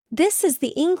This is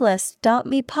the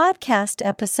Englist.me podcast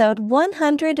episode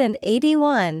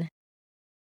 181.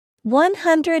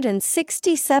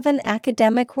 167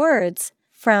 academic words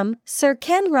from Sir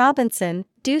Ken Robinson.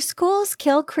 Do schools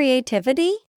kill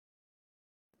creativity?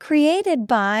 Created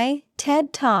by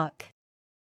TED Talk.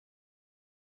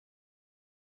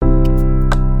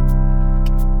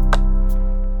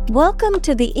 Welcome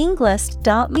to the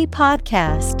Englist.me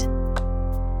podcast.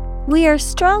 We are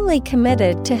strongly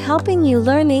committed to helping you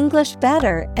learn English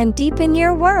better and deepen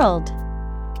your world.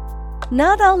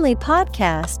 Not only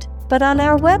podcast, but on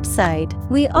our website,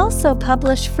 we also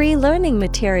publish free learning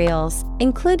materials,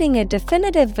 including a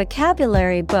definitive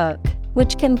vocabulary book,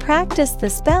 which can practice the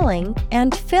spelling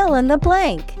and fill in the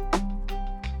blank.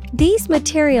 These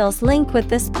materials link with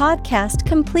this podcast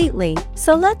completely,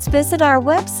 so let's visit our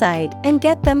website and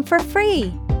get them for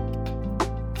free.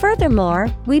 Furthermore,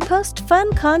 we post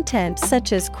fun content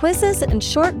such as quizzes and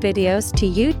short videos to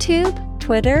YouTube,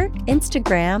 Twitter,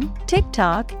 Instagram,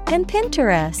 TikTok, and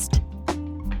Pinterest.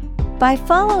 By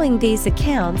following these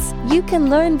accounts, you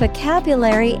can learn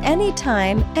vocabulary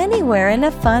anytime, anywhere in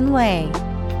a fun way.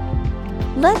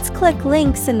 Let's click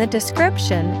links in the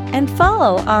description and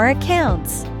follow our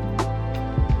accounts.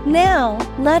 Now,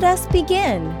 let us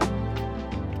begin.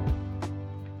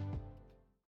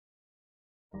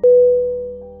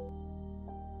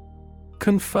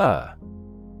 Confer.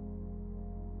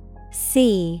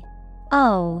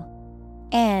 C-O-N-F-E-R.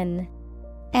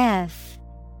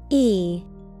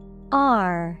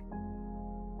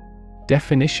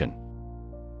 Definition: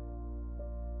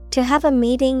 To have a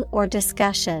meeting or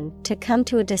discussion, to come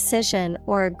to a decision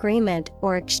or agreement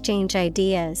or exchange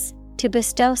ideas, to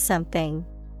bestow something.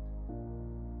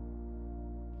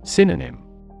 Synonym: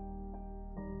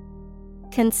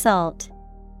 Consult,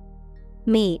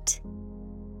 meet,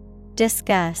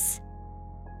 discuss.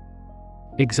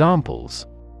 Examples: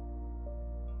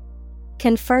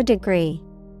 Confer degree,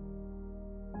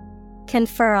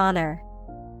 confer honor.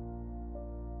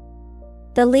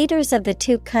 The leaders of the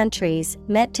two countries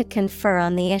met to confer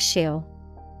on the issue.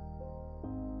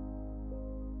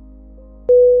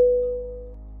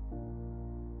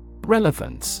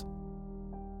 Relevance.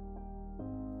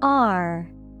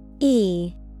 R-E-L-E-V-A-N-C-E.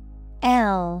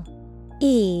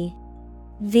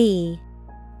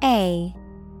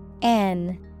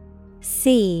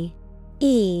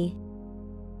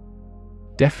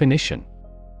 Definition: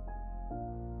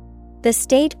 The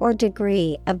state or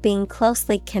degree of being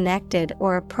closely connected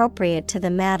or appropriate to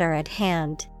the matter at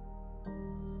hand.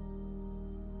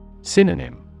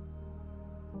 Synonym: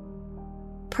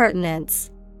 Pertinence,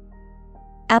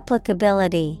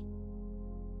 applicability,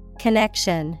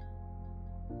 connection.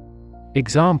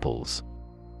 Examples: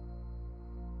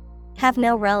 Have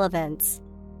no relevance.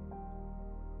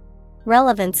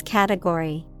 Relevance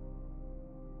category.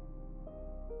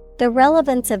 The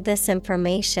relevance of this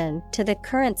information to the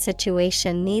current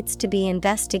situation needs to be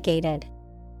investigated.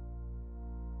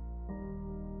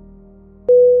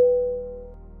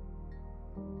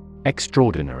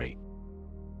 Extraordinary.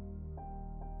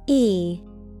 E-X-T-R-A-O-R-D-I-N-A-R-Y.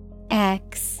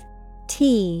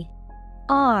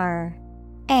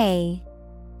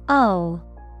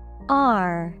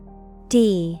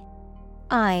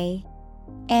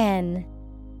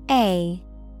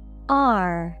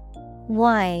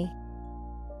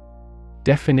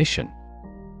 Definition: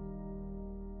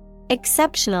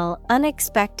 Exceptional,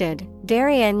 unexpected,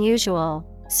 very unusual,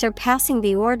 surpassing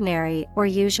the ordinary or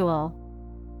usual.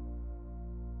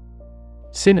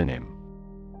 Synonym: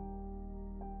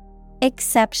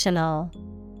 Exceptional,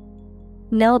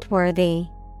 noteworthy,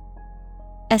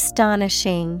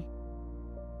 astonishing.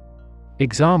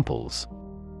 Examples: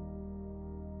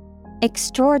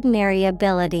 Extraordinary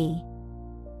ability,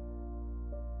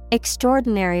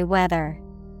 extraordinary weather.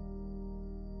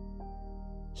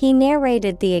 He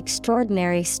narrated the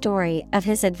extraordinary story of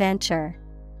his adventure.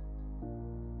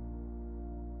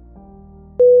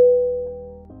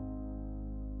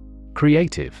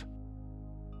 Creative.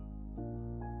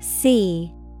 C-R-E-A-T-I-V-E.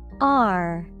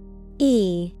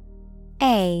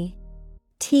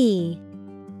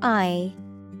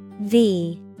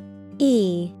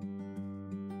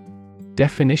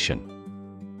 Definition: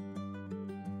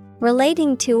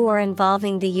 Relating to or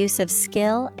involving the use of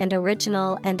skill and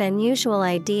original and unusual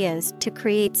ideas to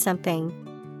create something.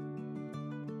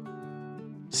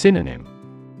 Synonym: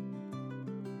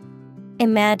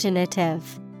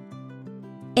 Imaginative,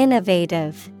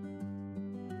 innovative,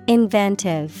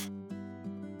 inventive.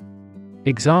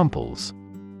 Examples: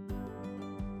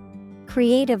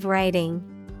 Creative writing,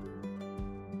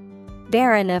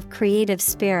 barren of creative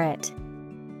spirit.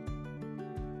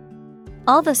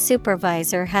 All the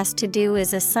supervisor has to do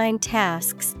is assign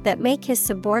tasks that make his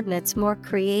subordinates more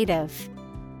creative.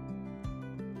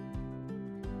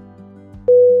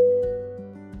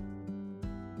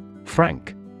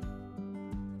 Frank.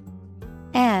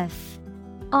 F-R-A-N-K.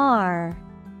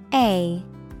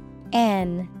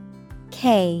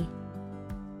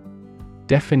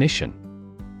 Definition: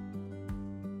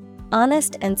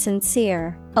 honest and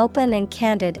sincere, open and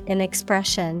candid in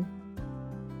expression.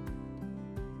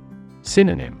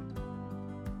 Synonym: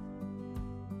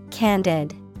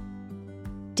 Candid,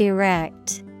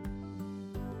 direct,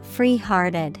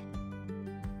 free-hearted.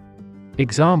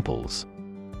 Examples: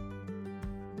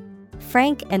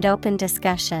 frank and open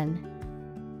discussion.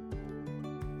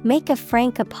 Make a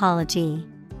frank apology.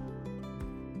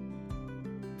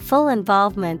 Full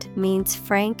involvement means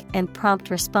frank and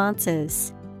prompt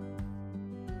responses.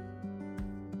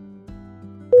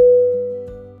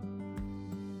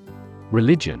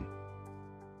 Religion.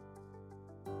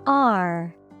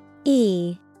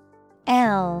 R-E-L-I-G-I-O-N.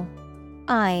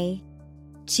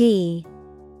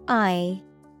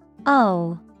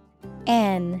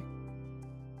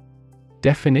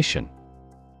 Definition: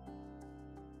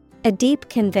 a deep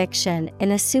conviction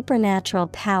in a supernatural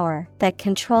power that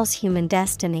controls human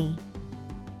destiny.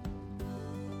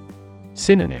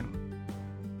 Synonym: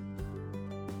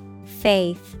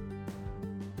 faith,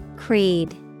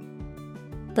 creed,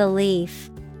 belief.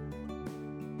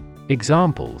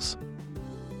 Examples: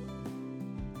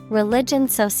 religion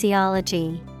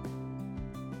sociology.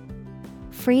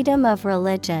 Freedom of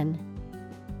religion.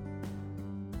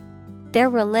 Their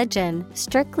religion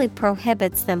strictly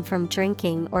prohibits them from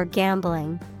drinking or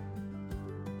gambling.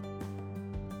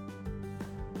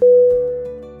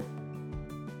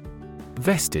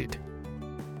 Vested.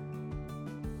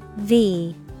 V-E-S-T-E-D.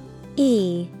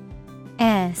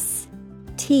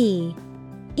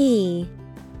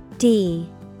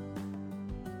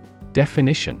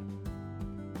 Definition: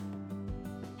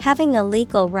 having a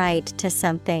legal right to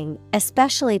something,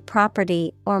 especially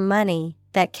property or money,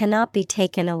 that cannot be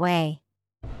taken away.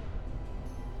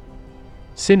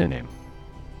 Synonym: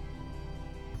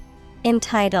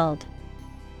 entitled,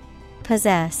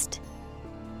 possessed,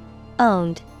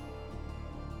 owned.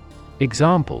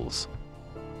 Examples: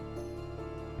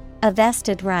 a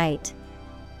vested right.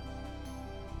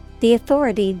 The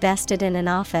authority vested in an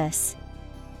office.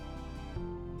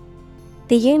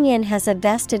 The union has a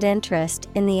vested interest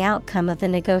in the outcome of the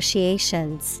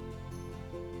negotiations.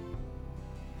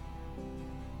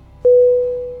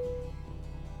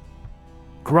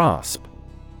 Grasp.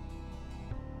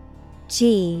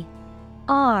 G-R-A-S-P.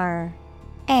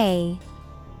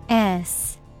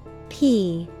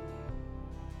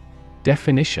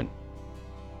 Definition: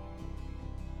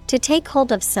 to take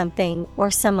hold of something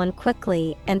or someone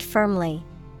quickly and firmly.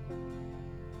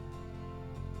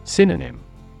 Synonym: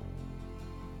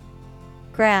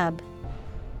 grab,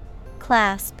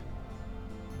 clasp,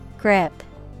 grip.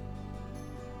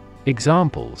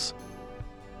 Examples: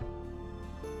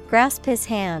 grasp his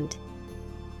hand.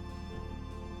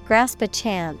 Grasp a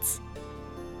chance.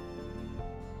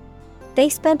 They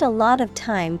spent a lot of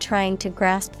time trying to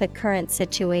grasp the current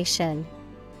situation.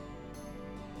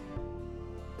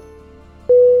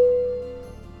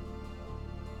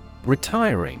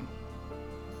 Retiring.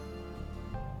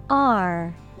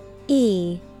 R-E-T-I-R-I-N-G.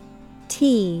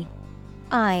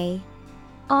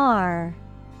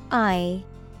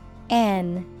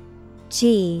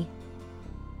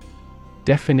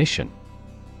 Definition: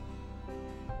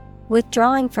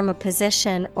 withdrawing from a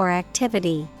position or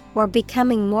activity, or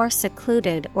becoming more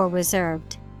secluded or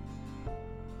reserved.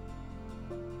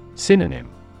 Synonym: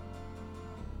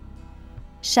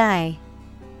 shy,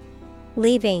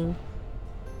 leaving,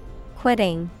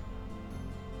 quitting.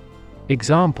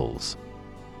 Examples: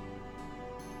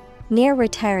 near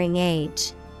retiring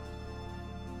age.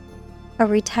 A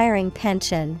retiring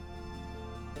pension.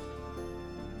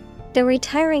 The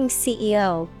retiring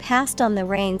CEO passed on the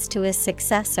reins to his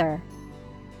successor.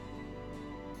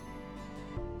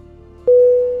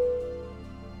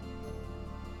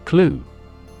 Clue.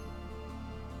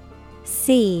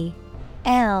 C-L-U-E.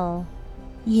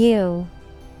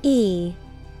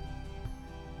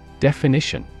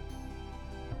 Definition: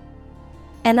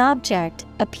 an object,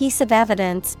 a piece of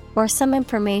evidence, or some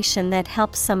information that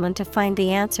helps someone to find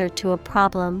the answer to a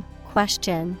problem,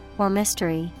 question, or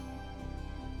mystery.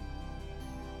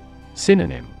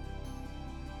 Synonym: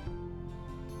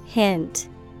 hint,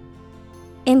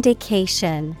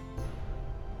 indication,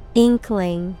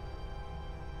 inkling.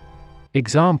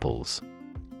 Examples: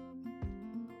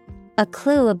 a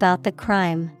clue about the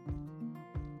crime.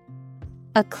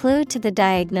 A clue to the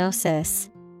diagnosis.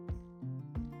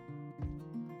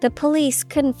 The police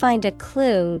couldn't find a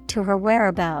clue to her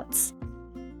whereabouts.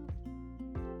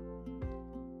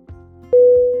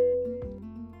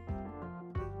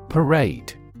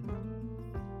 Parade.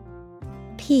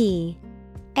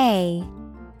 P-A-R-A-D-E.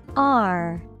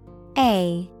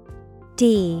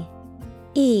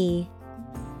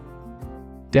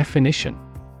 Definition: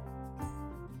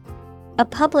 a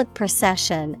public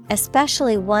procession,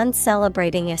 especially one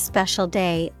celebrating a special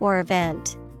day or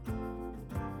event.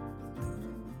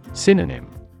 Synonym: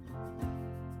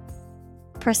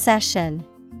 procession,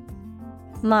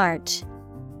 march,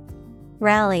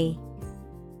 rally.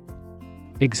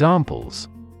 Examples: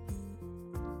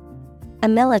 a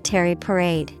military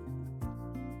parade,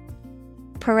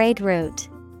 parade route.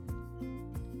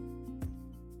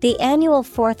 The annual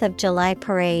 4th of July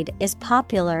parade is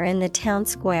popular in the town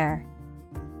square.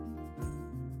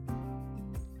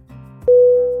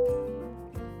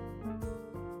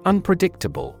 Unpredictable.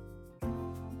 Unpredictable.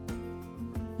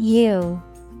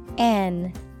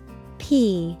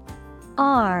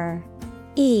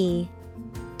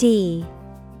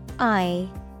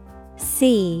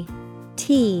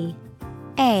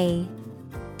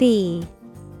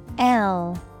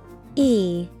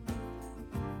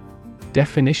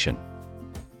 Definition: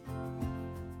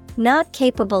 not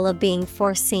capable of being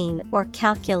foreseen or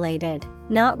calculated,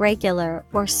 not regular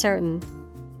or certain.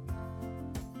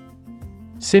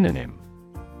 Synonym: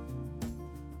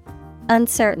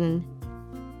 uncertain,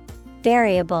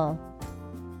 variable,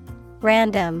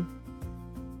 random.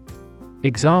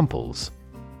 Examples: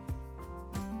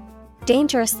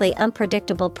 dangerously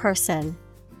unpredictable person,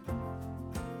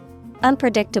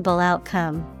 unpredictable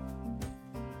outcome.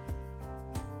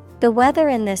 The weather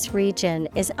in this region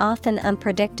is often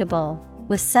unpredictable,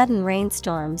 with sudden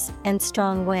rainstorms and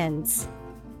strong winds.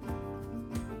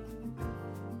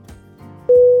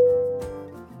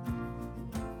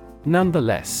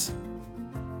 Nonetheless.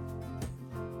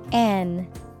 Nonetheless.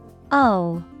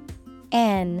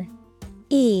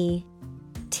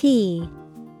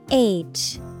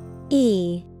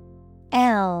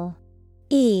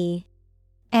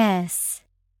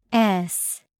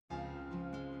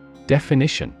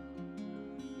 Definition: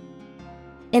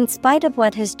 in spite of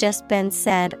what has just been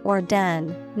said or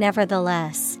done,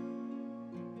 nevertheless.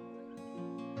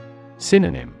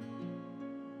 Synonym: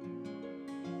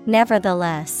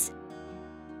 nevertheless,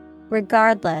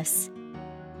 regardless,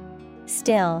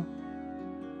 still.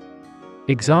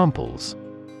 Examples: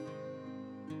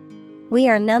 we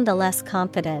are nonetheless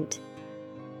confident.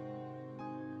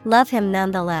 Love him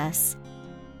nonetheless.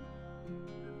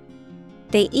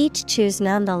 They each choose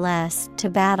nonetheless to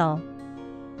battle.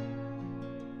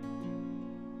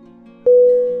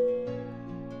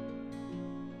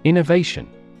 Innovation.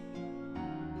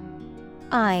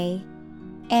 INNOVATION.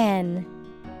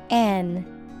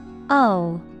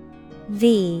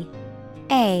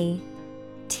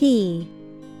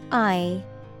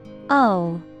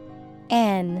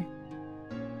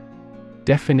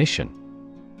 Definition: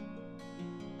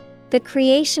 the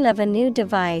creation of a new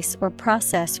device or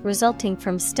process resulting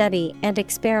from study and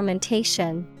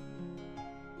experimentation.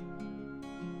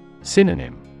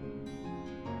 Synonym: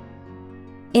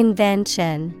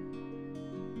 invention,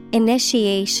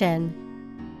 initiation,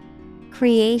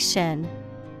 creation.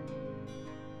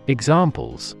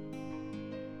 Examples: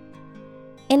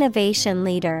 innovation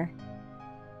leader,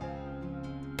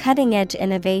 cutting-edge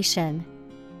innovation.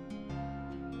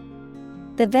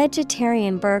 The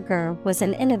vegetarian burger was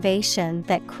an innovation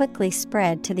that quickly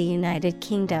spread to the United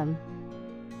Kingdom.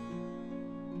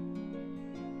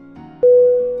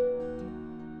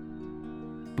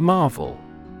 Marvel.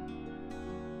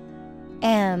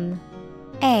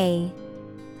 MARVEL.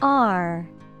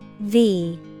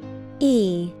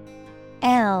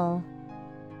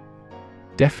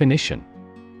 Definition: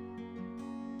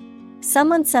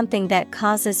 someone something that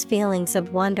causes feelings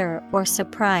of wonder or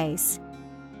surprise.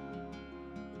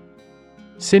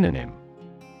 Synonym: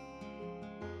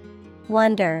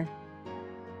 wonder,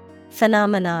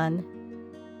 phenomenon,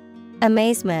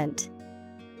 amazement.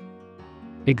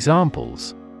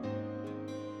 Examples: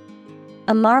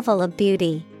 a marvel of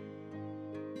beauty,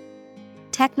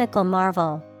 technical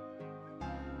marvel.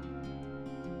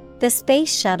 The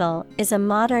space shuttle is a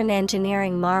modern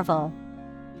engineering marvel.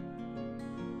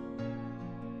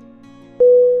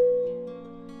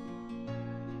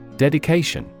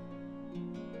 Dedication.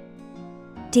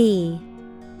 DEDICATION.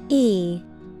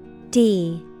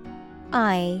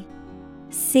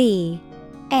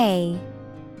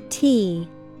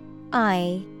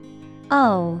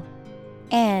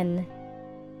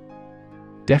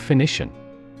 Definition: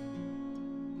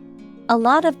 A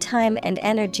lot of time and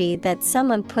energy that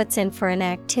someone puts in for an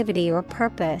activity or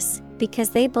purpose because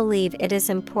they believe it is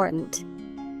important.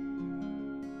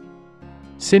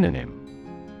 Synonym: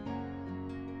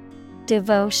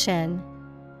 Devotion,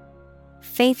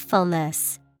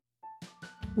 faithfulness,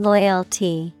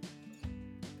 loyalty.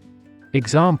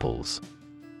 Examples: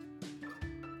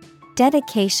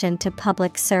 Dedication to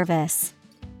public service.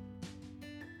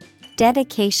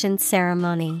 Dedication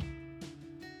ceremony.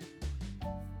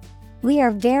 We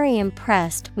are very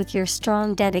impressed with your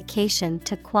strong dedication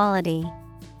to quality.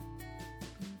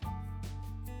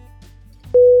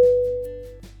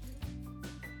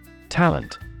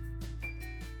 Talent.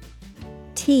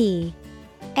 T-A-L-E-N-T.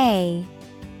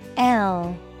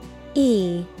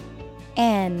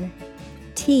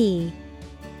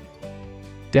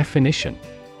 Definition: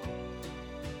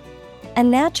 A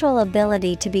natural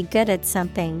ability to be good at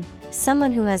something.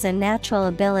 Someone who has a natural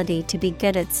ability to be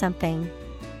good at something.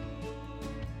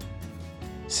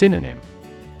 Synonym: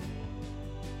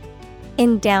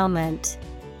 Endowment,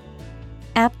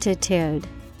 aptitude,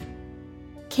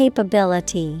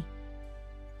 capability.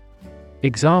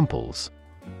 Examples: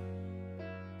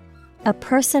 A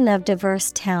person of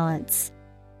diverse talents.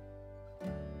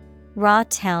 Raw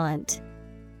talent.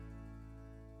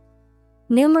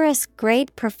 Numerous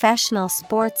great professional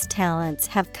sports talents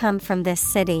have come from this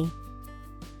city.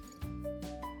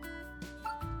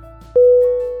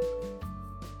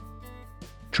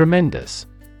 Tremendous.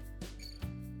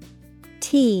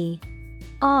 Tremendous.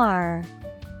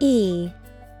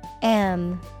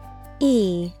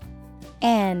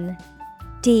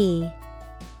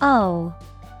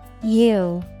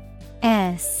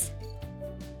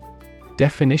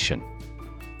 Definition: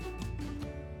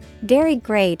 Very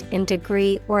great in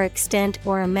degree or extent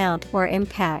or amount or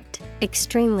impact,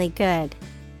 extremely good.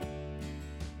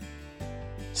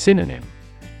 Synonym: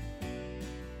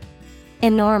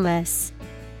 Enormous,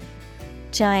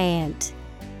 giant,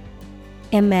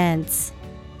 immense.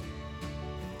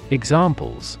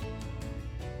 Examples: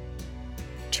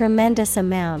 Tremendous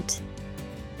amount.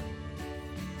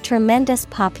 Tremendous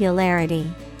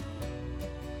popularity.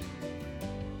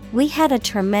 We had a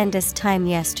tremendous time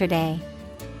yesterday.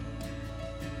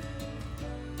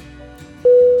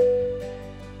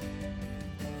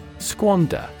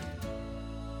 Squander.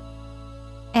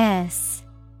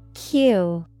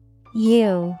 S-Q-U-A-N-D-E-R.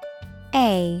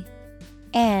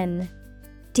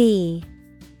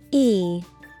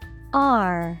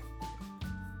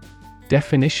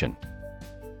 Definition: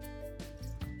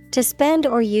 To spend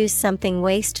or use something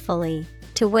wastefully,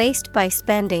 to waste by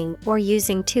spending or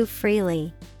using too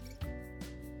freely.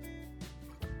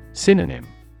 Synonym: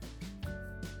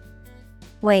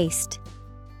 Waste,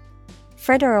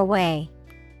 fritter away,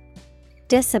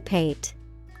 dissipate.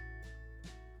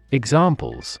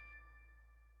 Examples: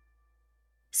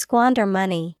 Squander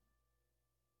money.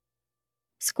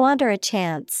 Squander a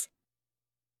chance.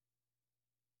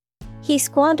 He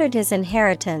squandered his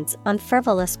inheritance on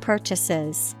frivolous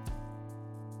purchases.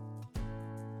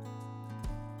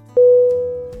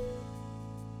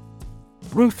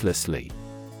 Ruthlessly.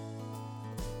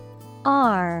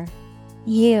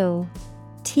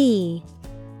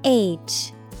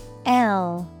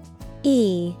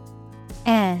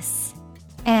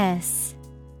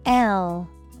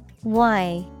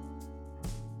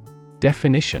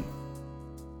 Definition: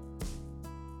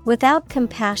 Without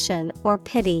compassion or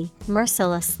pity,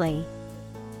 mercilessly.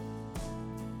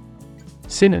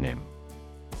 Synonym: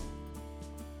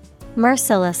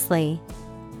 Mercilessly,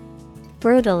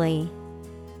 brutally,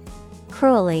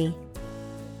 cruelly.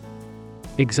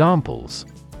 Examples: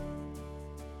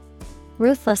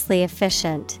 Ruthlessly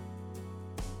efficient.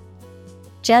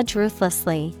 Judge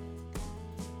ruthlessly.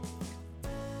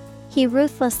 He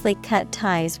ruthlessly cut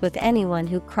ties with anyone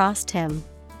who crossed him.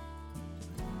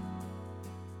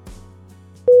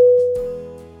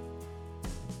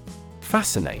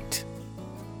 Fascinate.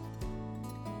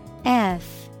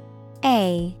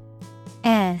 F-A-S-C-I-N-A-T-E.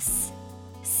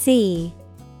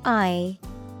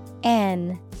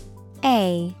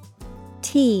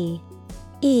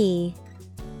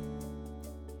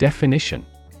 Definition: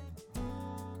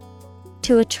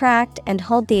 To attract and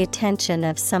hold the attention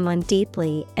of someone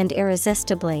deeply and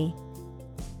irresistibly.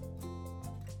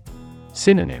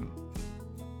 Synonym: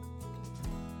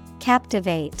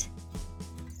 Captivate,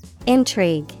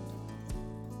 intrigue,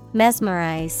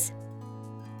 mesmerize.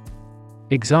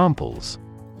 Examples: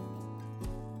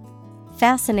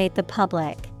 Fascinate the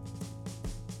public.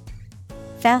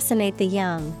 Fascinate the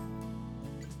young.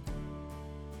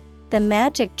 The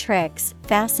magic tricks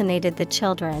fascinated the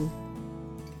children.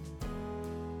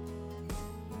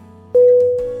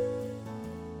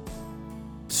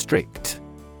 Strict.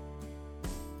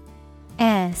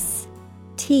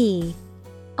 STRICT.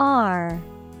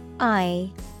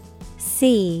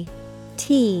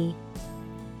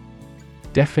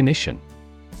 Definition: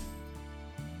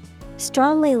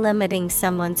 strongly limiting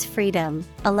someone's freedom,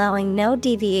 allowing no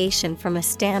deviation from a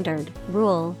standard,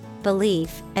 rule,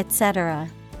 belief, etc.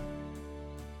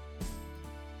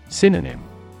 Synonym: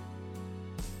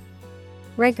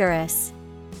 rigorous,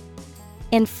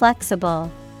 inflexible,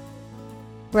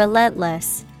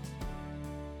 relentless.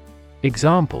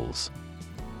 Examples: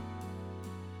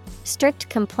 strict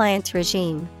compliance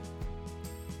regime,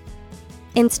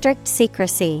 in strict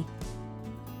secrecy.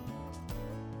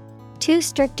 Too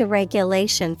strict a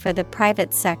regulation for the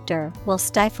private sector will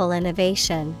stifle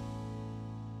innovation.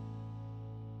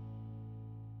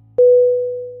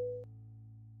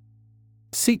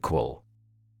 Sequel.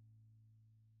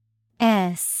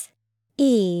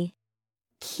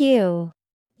 SEQUEL.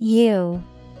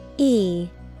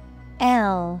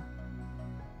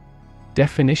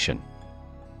 Definition: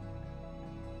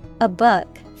 a book,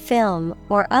 film,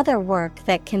 or other work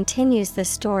that continues the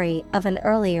story of an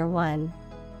earlier one.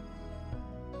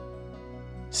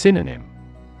 Synonym: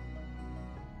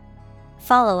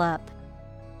 follow-up,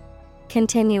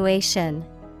 continuation,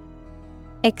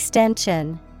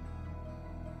 extension.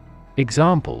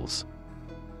 Examples: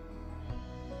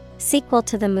 sequel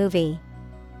to the movie,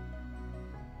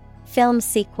 film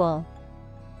sequel.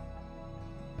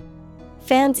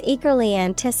 Fans eagerly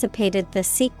anticipated the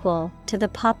sequel to the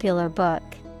popular book.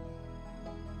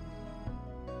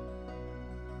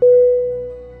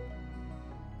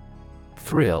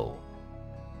 Thrill.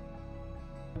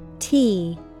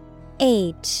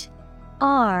 THRILL.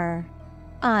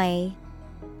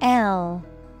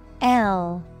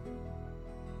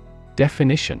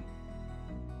 Definition: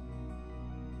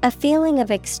 a feeling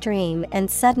of extreme and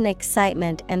sudden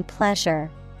excitement and pleasure,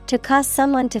 to cause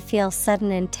someone to feel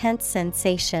sudden intense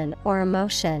sensation or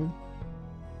emotion.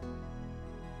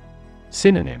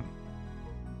 Synonym: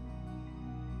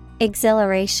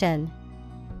 exhilaration,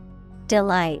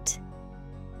 delight,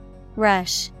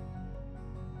 rush.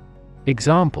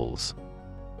 Examples: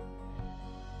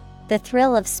 the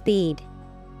thrill of speed,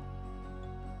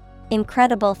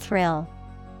 incredible thrill.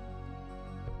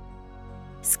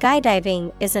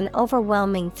 Skydiving is an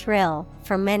overwhelming thrill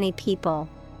for many people.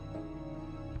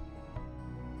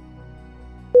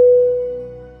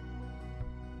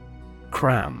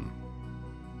 Cram.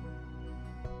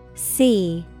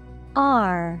 CRAM.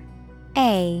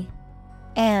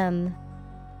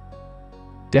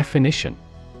 Definition: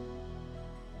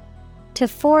 to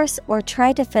force or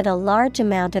try to fit a large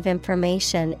amount of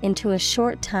information into a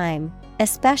short time,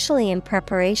 especially in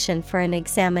preparation for an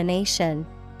examination.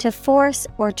 To force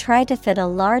or try to fit a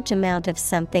large amount of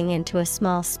something into a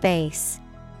small space.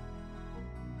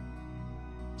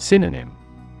 Synonym: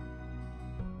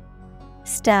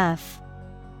 stuff,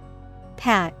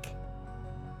 pack,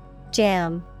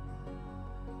 jam.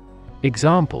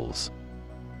 Examples: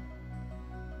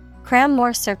 cram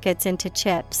more circuits into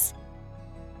chips.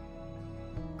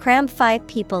 Cram 5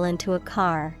 people into a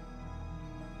car.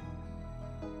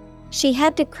 She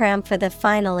had to cram for the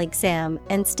final exam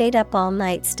and stayed up all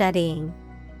night studying.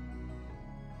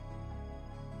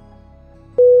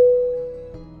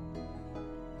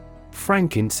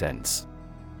 Frankincense.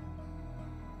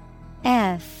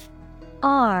 FRANKINCE.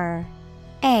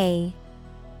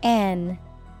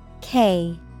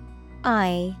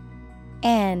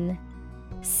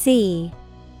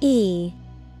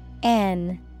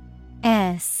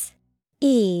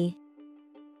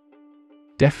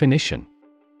 Definition: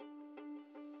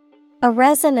 a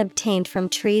resin obtained from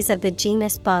trees of the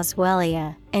genus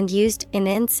Boswellia and used in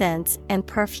incense and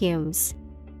perfumes.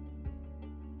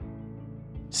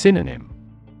 Synonym: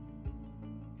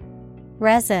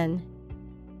 resin,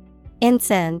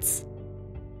 incense,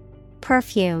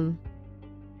 perfume.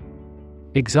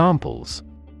 Examples: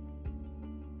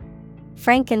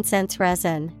 frankincense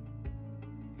resin,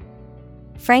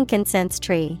 frankincense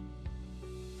tree.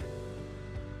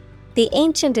 The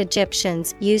ancient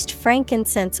Egyptians used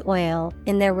frankincense oil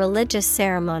in their religious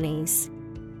ceremonies.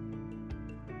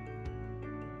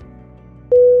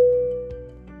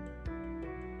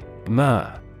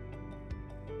 Myrrh.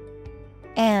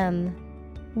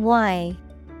 MYRRH.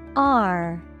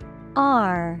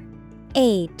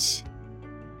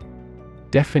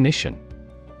 Definition: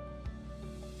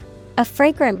 a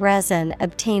fragrant resin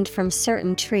obtained from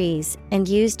certain trees and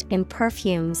used in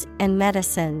perfumes and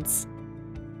medicines.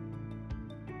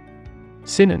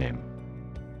 Synonym: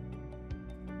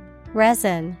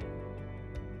 resin,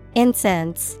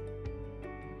 incense,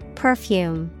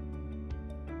 perfume.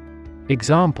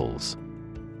 Examples: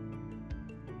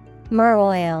 Myrrh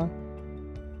oil.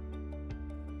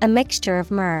 A mixture of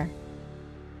myrrh.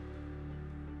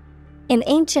 In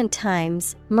ancient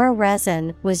times, myrrh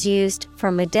resin was used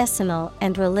for medicinal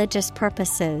and religious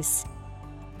purposes.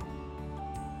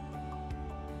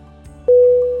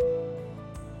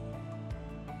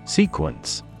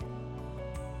 Sequence.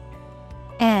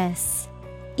 S-E-Q-U-E-N-C-E.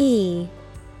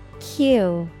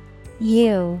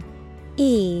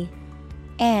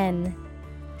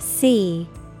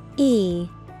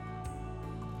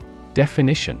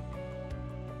 Definition.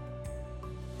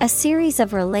 A series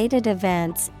of related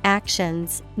events,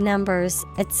 actions, numbers,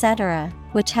 etc.,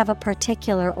 which have a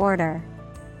particular order.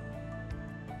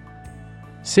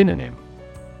 Synonym.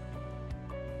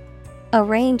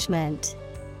 Arrangement,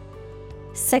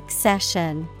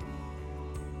 succession,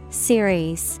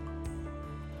 series.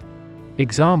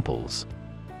 Examples.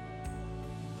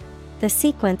 The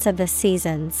sequence of the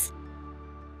seasons.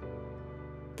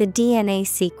 The DNA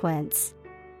sequence.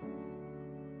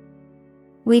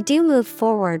 We do move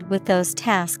forward with those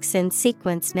tasks in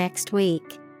sequence next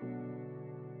week.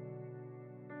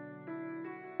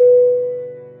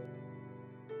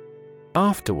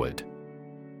 Afterward.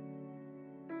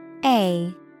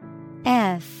 A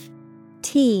F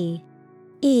T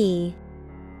E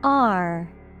R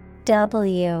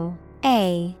W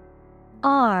A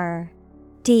R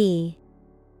D.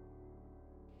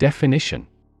 Definition.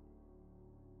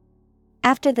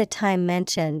 After the time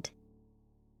mentioned.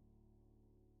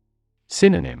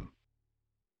 Synonym.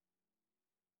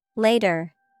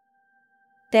 Later.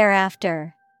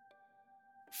 Thereafter.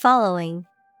 Following.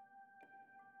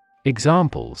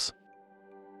 Examples.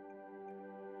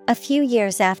 A few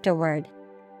years afterward.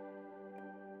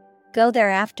 Go there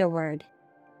afterward.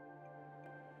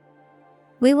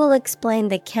 We will explain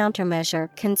the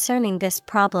countermeasure concerning this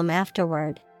problem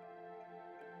afterward.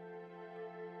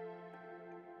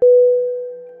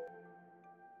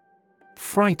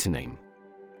 Frightening.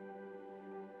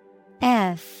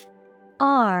 F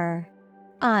R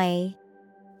I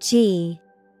G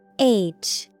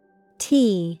H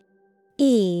T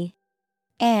E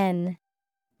N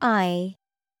I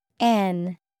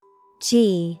N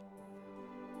G.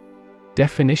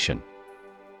 Definition.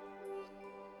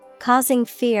 Causing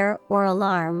fear or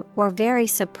alarm, or very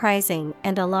surprising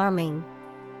and alarming.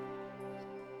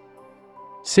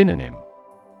 Synonym.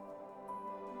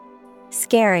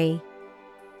 Scary,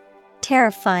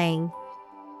 terrifying,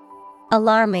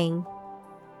 alarming.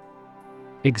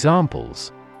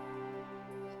 Examples.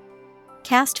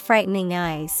 Cast frightening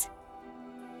eyes.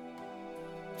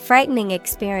 Frightening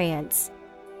experience.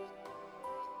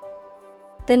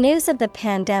 The news of the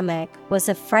pandemic was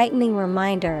a frightening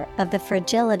reminder of the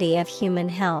fragility of human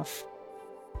health.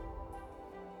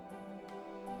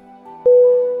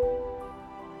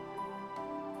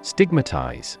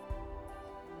 Stigmatize.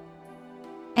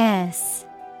 S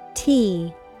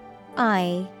T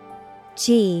I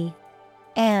G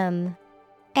M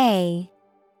A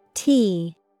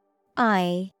T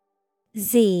I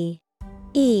Z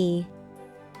E.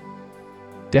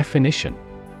 Definition.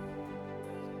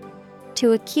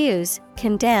 To accuse,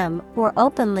 condemn, or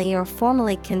openly or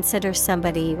formally consider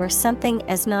somebody or something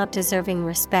as not deserving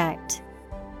respect.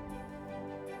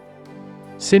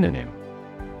 Synonym.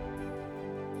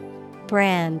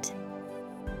 Brand,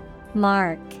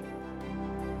 mark,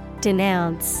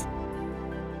 denounce.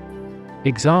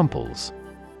 Examples.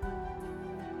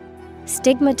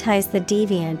 Stigmatize the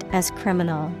deviant as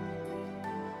criminal.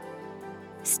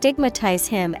 Stigmatize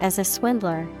him as a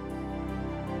swindler.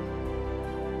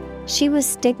 She was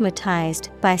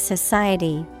stigmatized by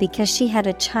society because she had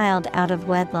a child out of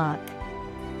wedlock.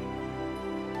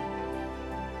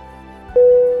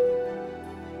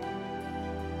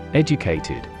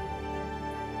 Educated.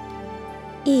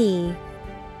 E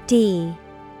D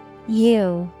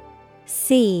U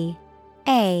C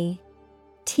A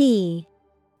T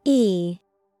E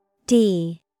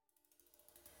D.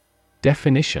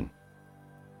 Definition.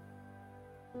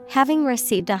 Having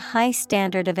received a high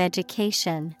standard of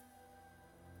education.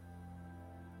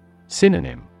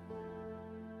 Synonym.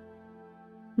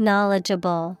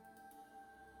 Knowledgeable,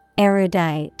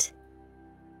 erudite,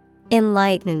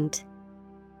 enlightened.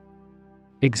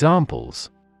 Examples.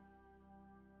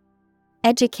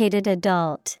 Educated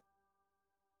adult.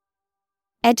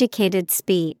 Educated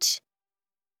speech.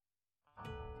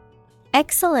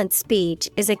 Excellent speech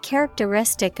is a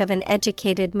characteristic of an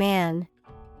educated man.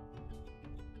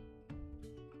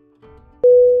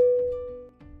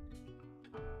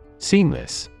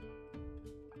 Seamless.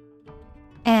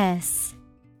 S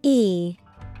E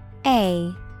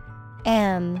A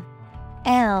M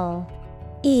L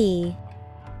E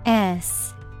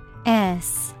S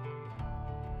S.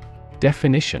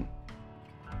 Definition.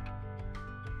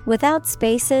 Without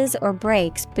spaces or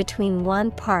breaks between one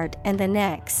part and the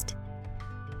next.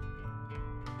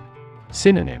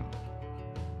 Synonym.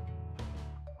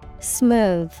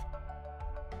 Smooth,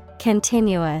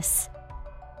 continuous,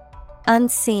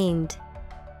 unseamed.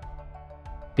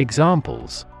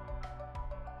 Examples.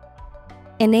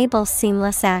 Enable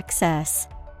seamless access.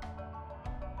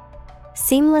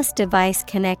 Seamless device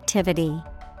connectivity.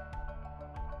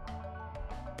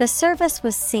 The service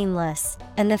was seamless,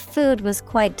 and the food was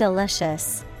quite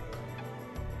delicious.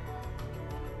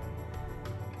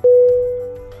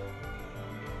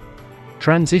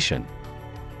 Transition.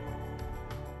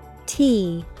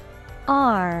 T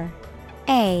R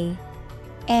A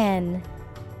N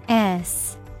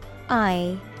S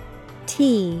I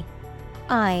T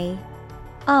I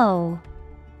O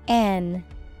N.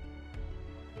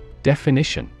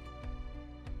 Definition.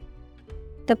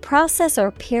 The process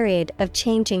or period of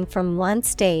changing from one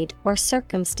state or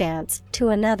circumstance to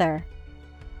another.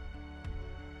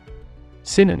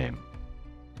 Synonym.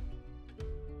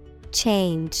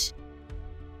 Change,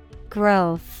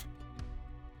 growth,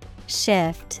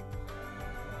 shift.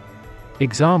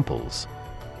 Examples.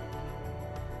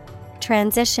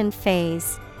 Transition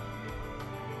phase.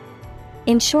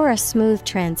 Ensure a smooth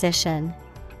transition.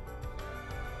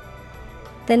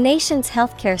 The nation's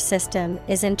healthcare system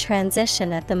is in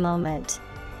transition at the moment.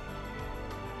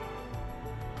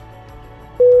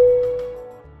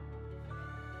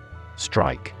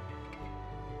 Strike.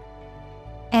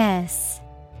 S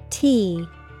T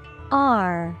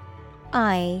R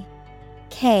I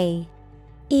K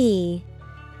E.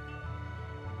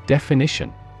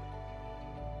 Definition.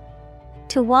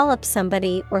 To wallop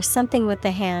somebody or something with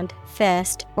the hand,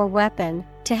 fist, or weapon,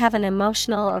 to have an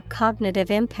emotional or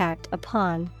cognitive impact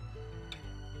upon.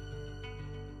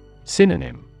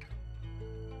 Synonym.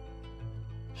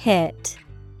 Hit,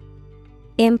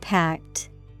 impact,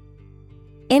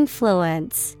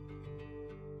 influence.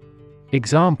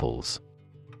 Examples.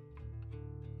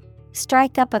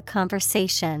 Strike up a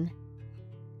conversation.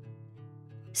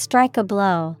 Strike a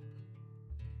blow.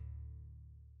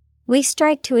 We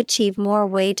strike to achieve more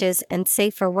wages and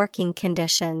safer working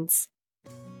conditions.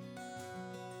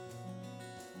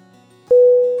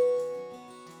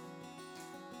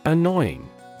 Annoying.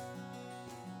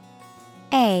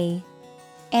 A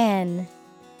N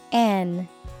N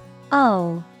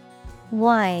O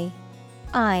Y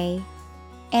I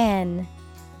N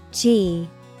G.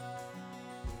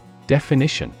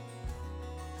 Definition.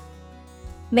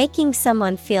 Making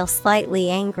someone feel slightly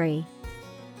angry.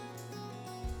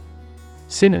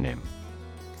 Synonym.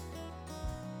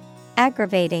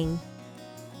 Aggravating,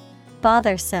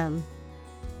 bothersome,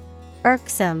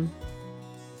 irksome.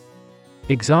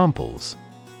 Examples.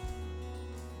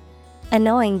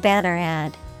 Annoying banner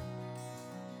ad.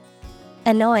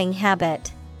 Annoying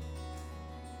habit.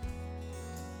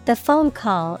 The phone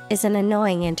call is an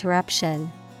annoying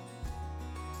interruption.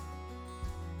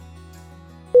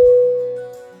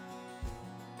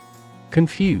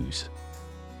 Confuse.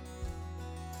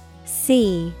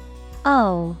 C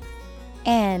O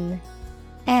N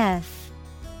F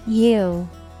U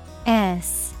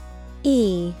S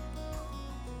E.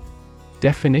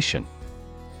 Definition.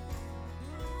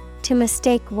 To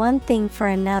mistake one thing for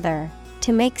another,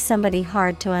 to make somebody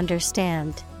hard to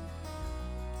understand.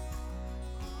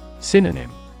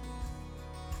 Synonym.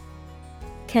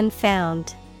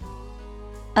 Confound,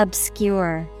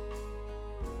 obscure,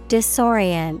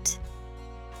 disorient.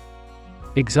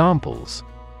 Examples.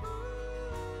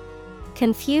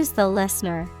 Confuse the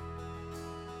listener.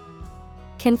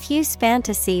 Confuse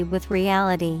fantasy with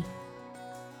reality.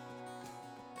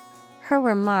 Her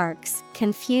remarks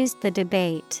confused the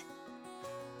debate.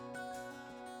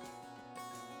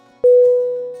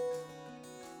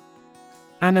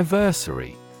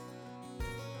 Anniversary.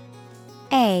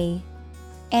 A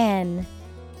N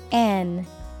N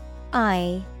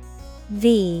I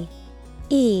V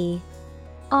E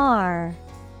R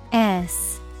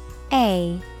S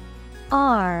A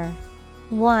R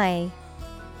Y.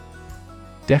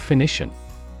 Definition.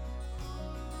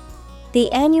 The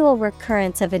annual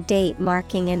recurrence of a date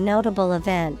marking a notable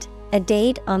event, a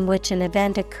date on which an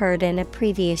event occurred in a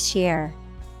previous year.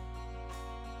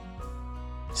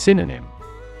 Synonym.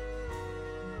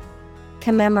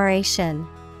 Commemoration,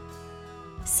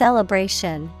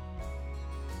 celebration,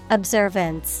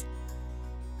 observance.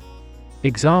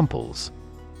 Examples.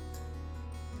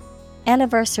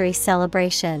 Anniversary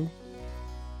celebration.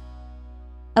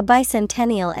 A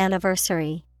bicentennial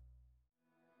anniversary.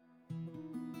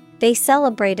 They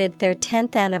celebrated their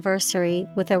 10th anniversary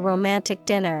with a romantic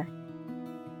dinner.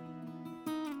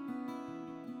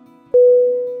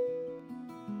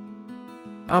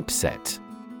 Upset.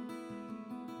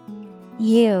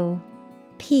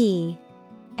 U-P-S-E-T.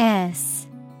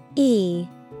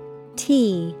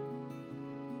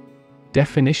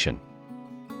 Definition: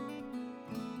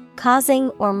 causing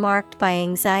or marked by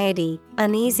anxiety,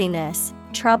 uneasiness,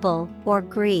 trouble, or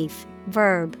grief.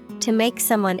 Verb, to make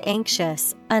someone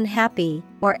anxious, unhappy,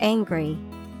 or angry.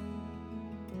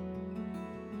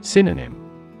 Synonym: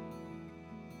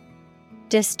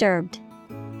 Disturbed,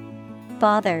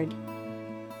 bothered,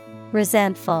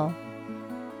 resentful.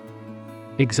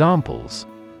 Examples: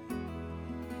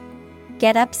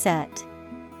 Get upset.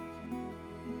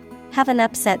 Have an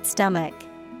upset stomach.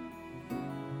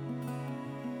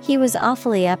 He was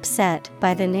awfully upset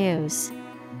by the news.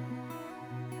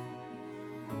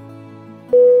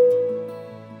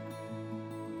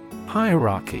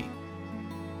 Hierarchy.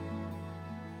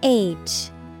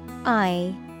 H-I-E-R-A-R-C-H-Y.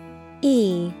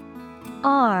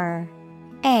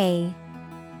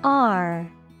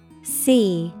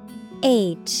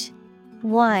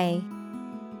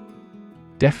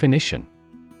 Definition: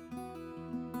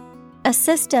 a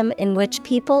system in which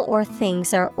people or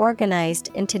things are organized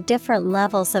into different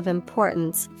levels of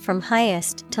importance from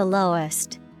highest to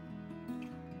lowest.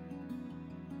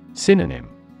 Synonym: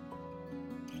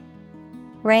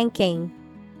 Ranking,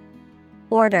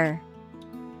 order,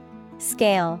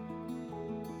 scale.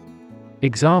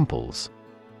 Examples: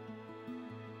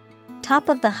 Top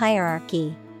of the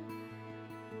hierarchy.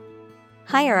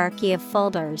 Hierarchy of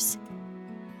folders.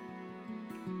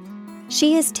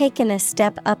 She has taken a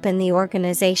step up in the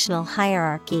organizational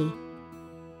hierarchy.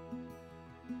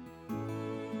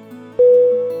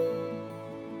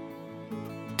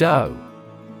 Doe.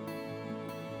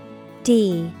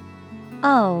 D-O-E.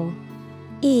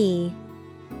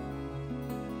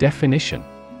 Definition: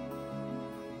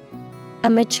 a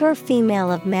mature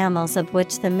female of mammals of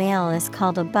which the male is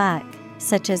called a buck,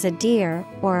 such as a deer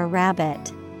or a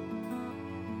rabbit.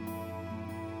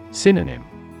 Synonym: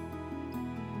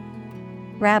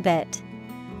 Rabbit,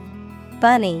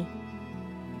 bunny,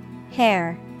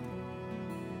 hare.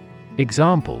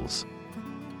 Examples: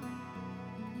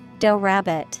 Doe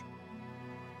rabbit,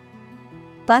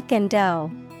 buck and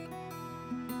doe.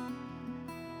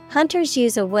 Hunters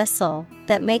use a whistle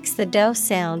that makes the doe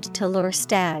sound to lure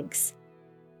stags.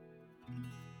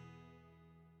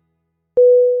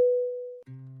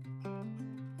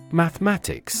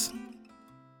 Mathematics.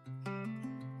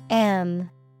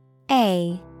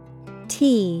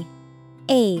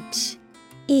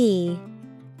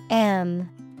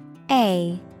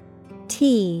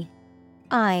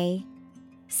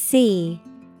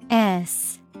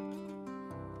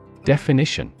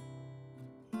 Definition: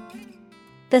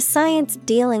 the science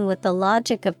dealing with the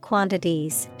logic of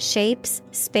quantities, shapes,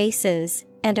 spaces,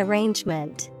 and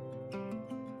arrangement.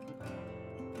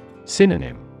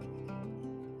 Synonym: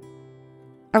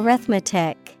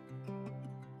 Arithmetic,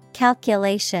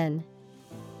 calculation,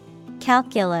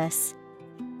 calculus.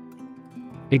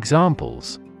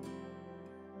 Examples: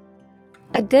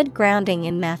 a good grounding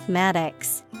in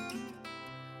mathematics.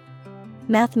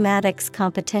 Mathematics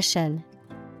competition.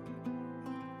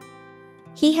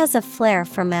 He has a flair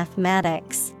for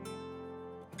mathematics.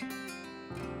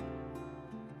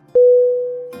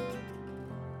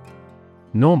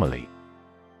 Normally.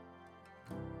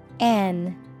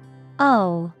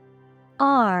 N-O-R-M-A-L-L-Y.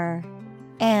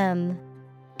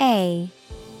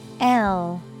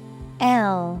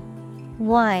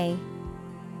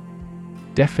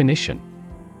 Definition: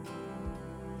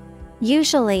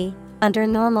 usually, under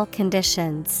normal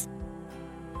conditions.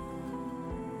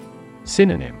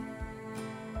 Synonym: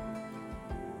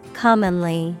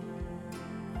 commonly,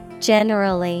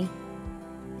 generally,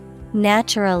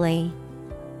 naturally.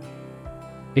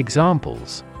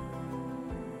 Examples: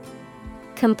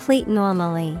 complete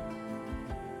normally.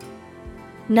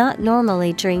 Not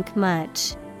normally drink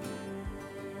much.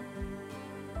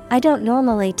 I don't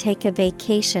normally take a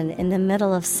vacation in the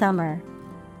middle of summer.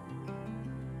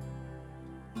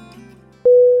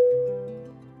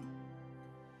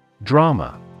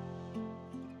 Drama.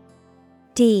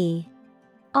 D-R-A-M-A.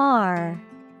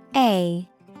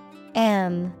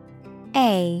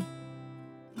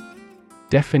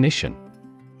 Definition: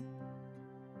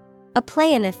 a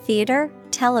play in a theater,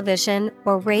 television,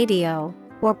 or radio,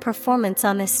 or performance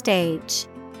on a stage.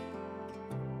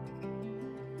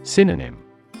 Synonym: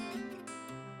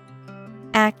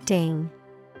 acting,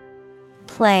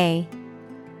 play,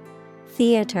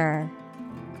 theater.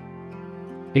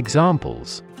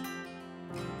 Examples: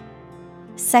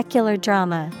 secular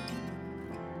drama,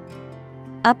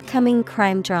 upcoming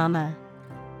crime drama.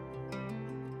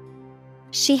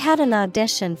 She had an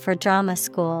audition for drama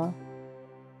school.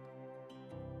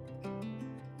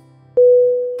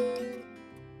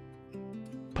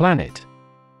 Planet.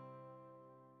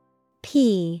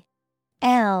 Planet.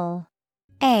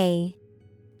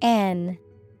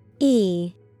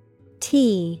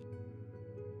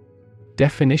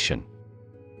 Definition.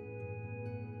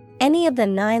 Any of the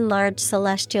 9 large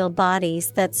celestial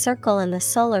bodies that circle in the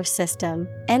solar system,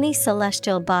 any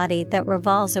celestial body that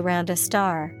revolves around a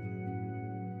star.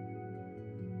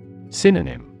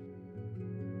 Synonym.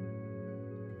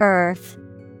 Earth,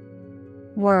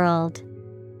 world,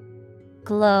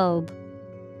 globe.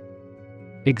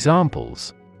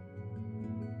 Examples.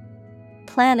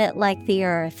 Planet like the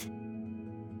Earth.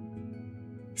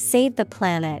 Save the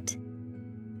planet.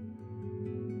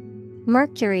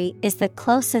 Mercury is the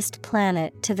closest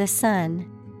planet to the Sun.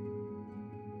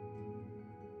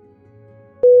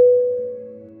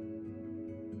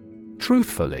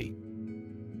 Truthfully.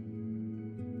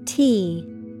 Truthfully.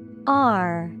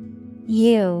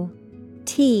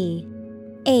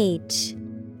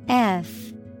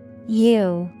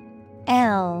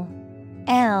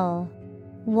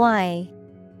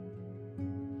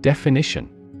 Definition.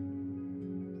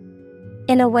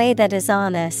 In a way that is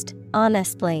honest,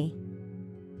 honestly.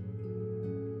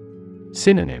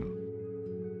 Synonym.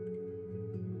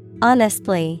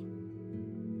 Honestly,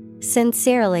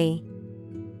 sincerely,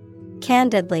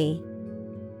 candidly.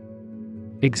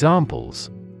 Examples.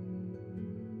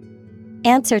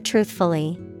 Answer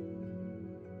truthfully.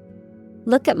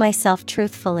 Look at myself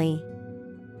truthfully.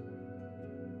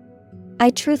 I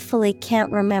truthfully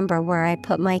can't remember where I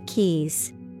put my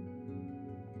keys.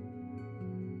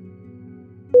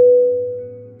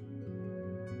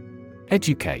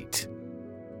 Educate.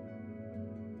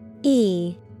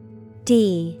 EDUCATE.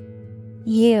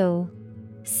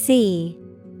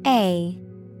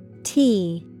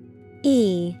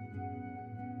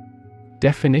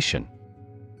 Definition.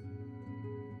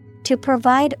 To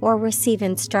provide or receive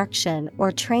instruction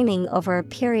or training over a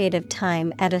period of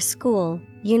time at a school,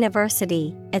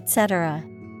 university, etc.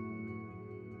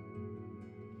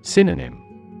 Synonym.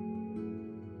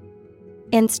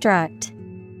 Instruct,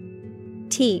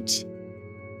 teach,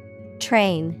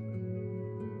 train.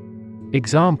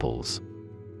 Examples.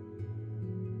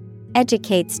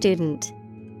 Educate student.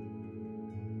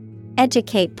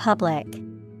 Educate public.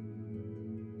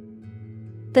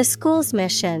 The school's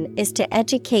mission is to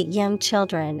educate young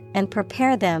children and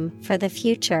prepare them for the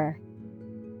future.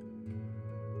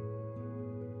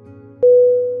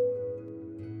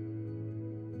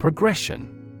 Progression. Progression.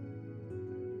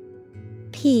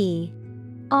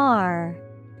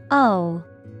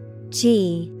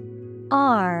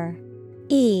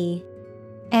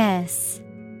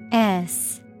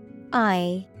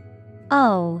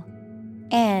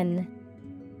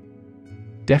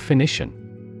 Definition.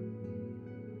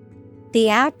 The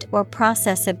act or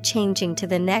process of changing to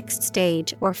the next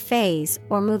stage or phase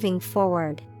or moving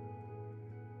forward.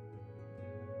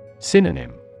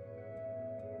 Synonym.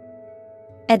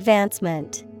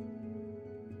 Advancement,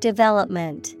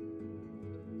 development,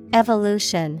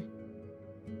 evolution.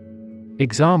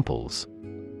 Examples.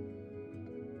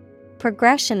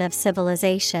 Progression of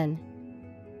civilization.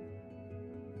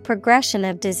 Progression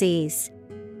of disease.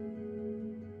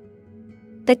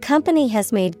 The company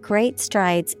has made great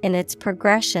strides in its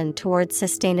progression towards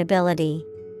sustainability.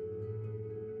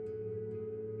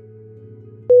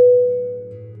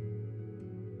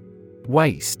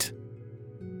 Waste.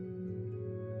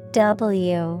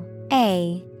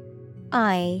 WAIST.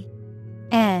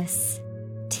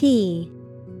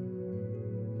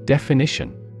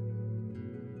 Definition.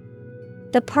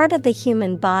 The part of the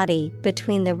human body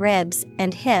between the ribs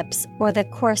and hips or the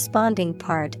corresponding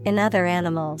part in other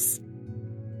animals.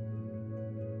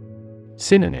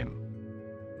 Synonym.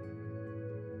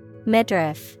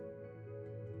 Midriff,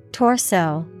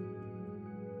 torso,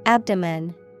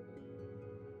 abdomen.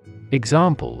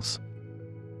 Examples.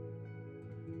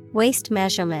 Waist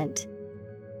measurement.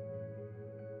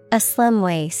 A slim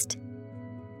waist.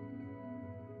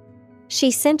 She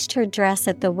cinched her dress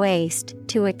at the waist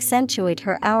to accentuate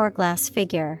her hourglass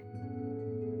figure.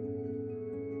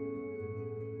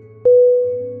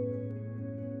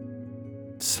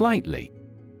 Slightly.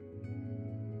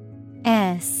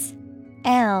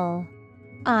 SLIGHTLY.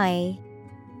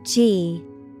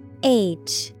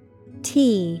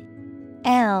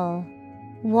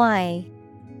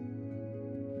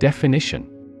 Definition.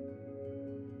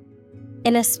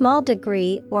 In a small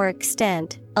degree or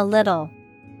extent, a little.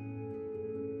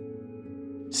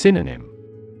 Synonym.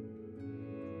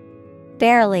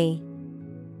 Barely,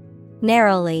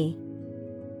 narrowly,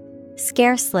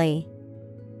 scarcely.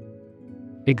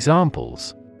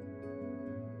 Examples.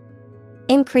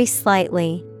 Increase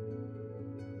slightly.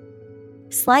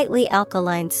 Slightly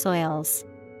alkaline soils.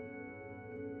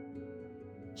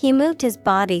 He moved his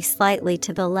body slightly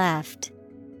to the left.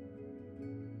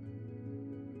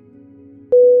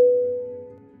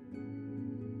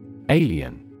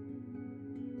 Alien.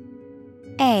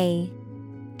 A-L-I-E-N.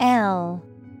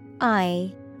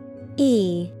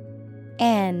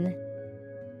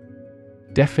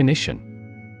 Definition.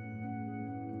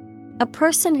 A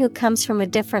person who comes from a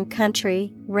different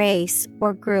country, race,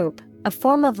 or group, a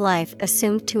form of life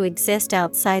assumed to exist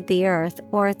outside the Earth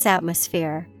or its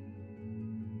atmosphere.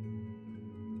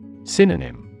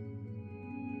 Synonym.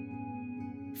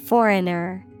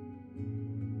 Foreigner,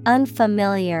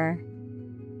 unfamiliar,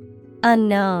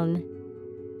 unknown.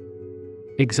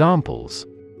 Examples.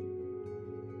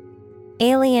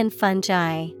 Alien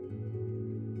fungi,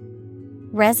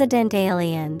 resident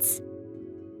aliens.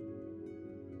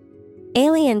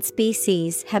 Alien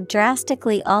species have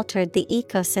drastically altered the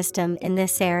ecosystem in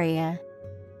this area.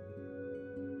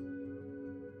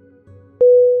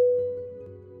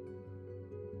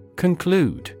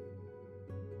 Conclude.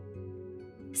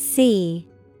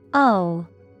 C-O-N-C-L-U-D-E.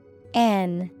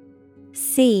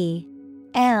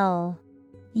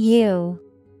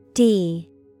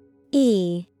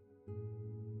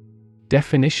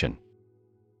 Definition.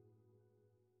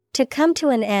 To come to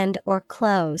an end or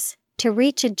close, to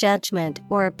reach a judgment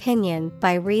or opinion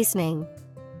by reasoning.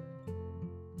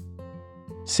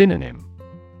 Synonym.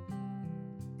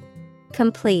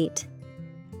 Complete,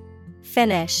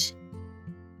 finish,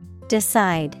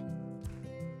 decide.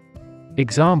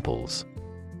 Examples.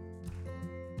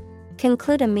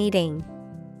 Conclude a meeting.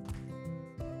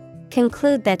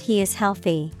 Conclude that he is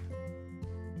healthy.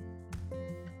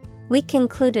 We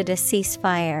concluded a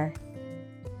ceasefire.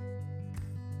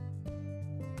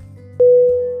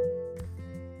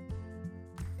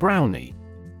 Brownie.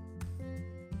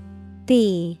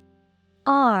 B-R-O-W-N-I-E.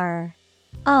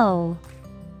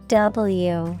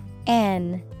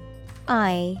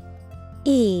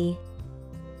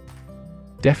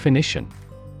 Definition.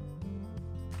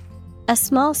 A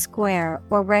small square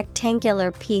or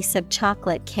rectangular piece of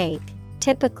chocolate cake,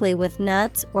 typically with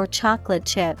nuts or chocolate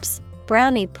chips.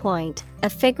 Brownie point, a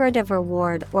figurative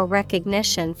reward or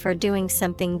recognition for doing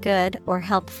something good or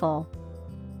helpful.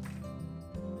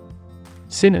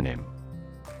 Synonym.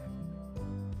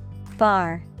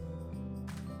 Bar,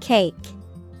 cake,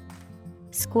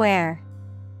 square.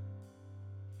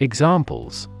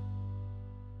 Examples.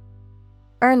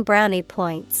 Earn brownie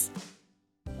points.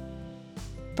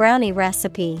 Brownie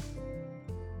recipe.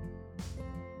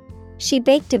 She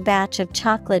baked a batch of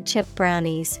chocolate chip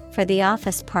brownies for the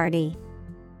office party.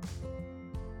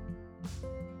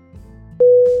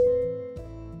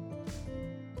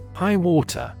 High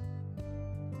water.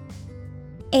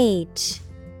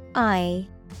 H-I-G-H-W-A-T-E-R.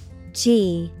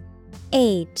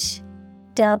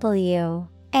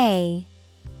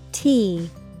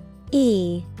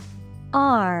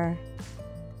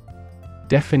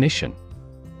 Definition.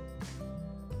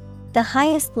 The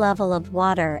highest level of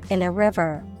water in a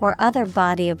river or other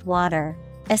body of water,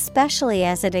 especially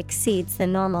as it exceeds the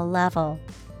normal level.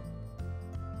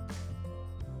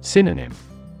 Synonym.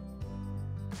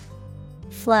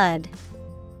 Flood,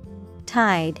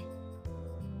 tide,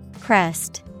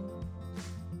 crest.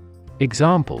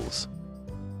 Examples.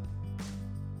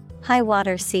 High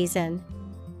water season.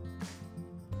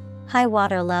 High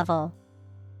water level.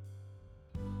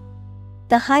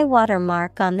 The high water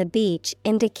mark on the beach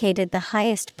indicated the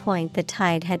highest point the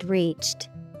tide had reached.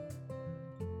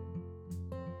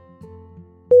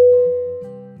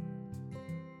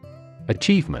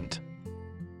 Achievement.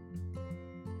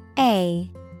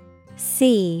 A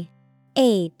C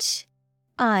H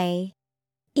I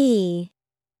E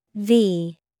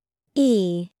V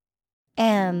E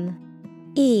M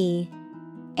E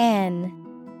N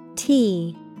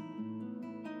T.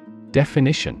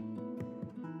 Definition.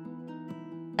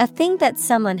 A thing that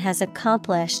someone has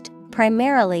accomplished,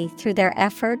 primarily through their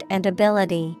effort and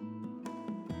ability.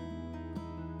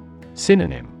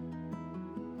 Synonym.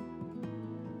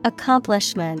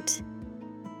 Accomplishment,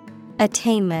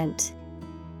 attainment,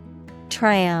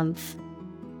 triumph.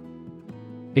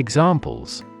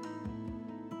 Examples.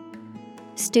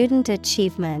 Student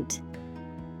achievement.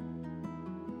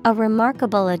 A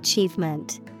remarkable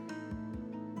achievement.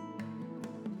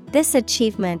 This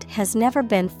achievement has never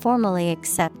been formally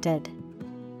accepted.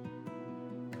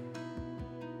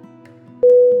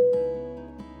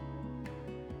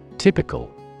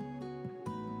 Typical.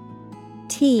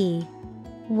 T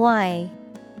Y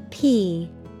P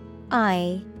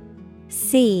I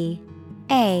C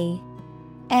A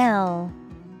L.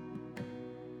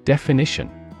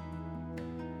 Definition.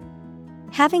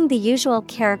 Having the usual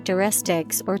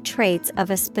characteristics or traits of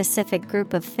a specific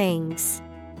group of things.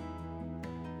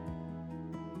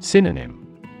 Synonym.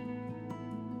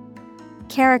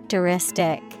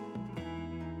 Characteristic,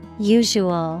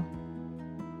 usual,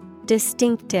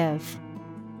 distinctive.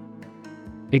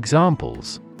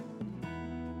 Examples: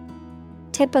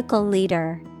 Typical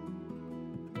leader.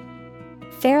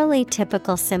 Fairly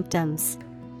typical symptoms.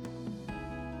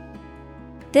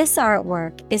 This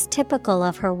artwork is typical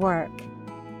of her work.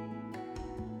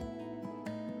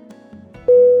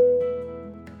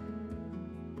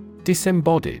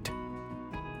 Disembodied.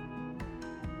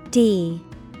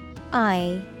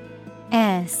 Disembodied.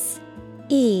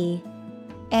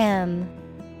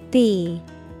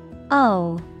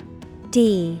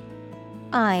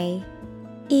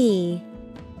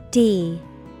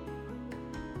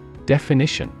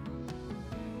 Definition: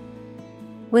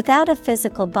 Without a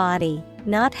physical body,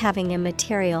 not having a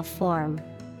material form.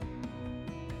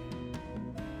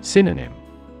 Synonym: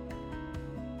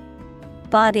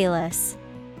 Bodiless,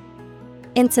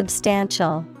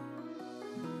 insubstantial,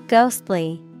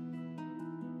 ghostly.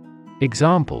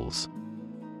 Examples: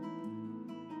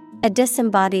 A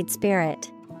disembodied spirit.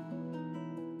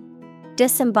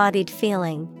 Disembodied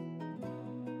feeling.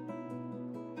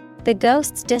 The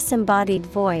ghost's disembodied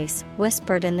voice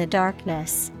whispered in the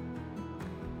darkness.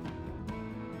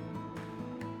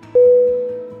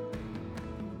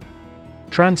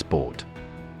 Transport.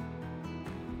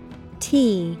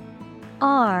 Transport.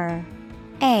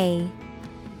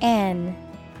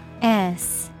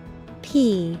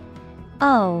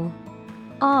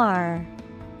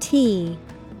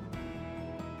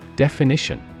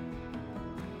 Definition: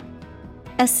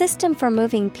 A system for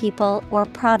moving people or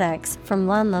products from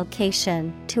one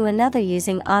location to another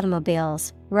using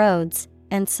automobiles, roads,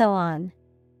 and so on.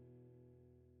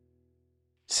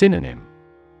 Synonym: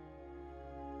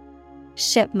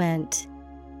 Shipment,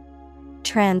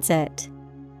 transit,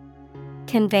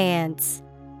 conveyance.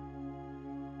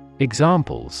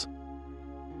 Examples: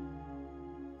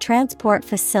 Transport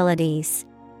facilities.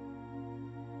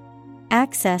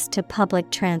 Access to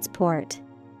public transport.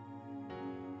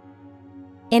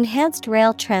 Enhanced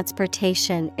rail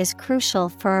transportation is crucial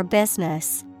for our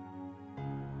business.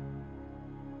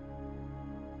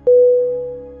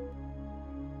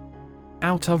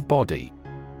 Out of body.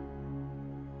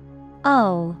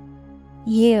 OUTOFBODY.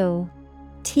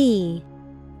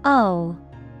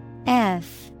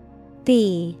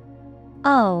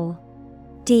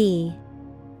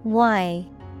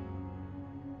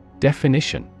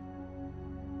 Definition: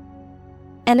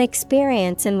 An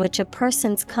experience in which a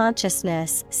person's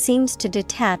consciousness seems to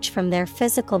detach from their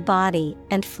physical body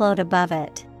and float above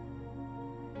it.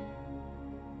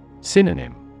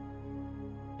 Synonym: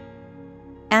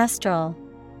 Astral,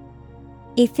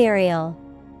 ethereal,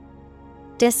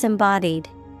 disembodied.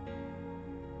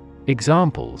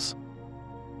 Examples: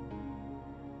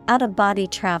 Out-of-body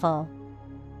travel.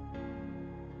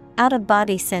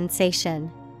 Out-of-body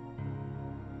sensation.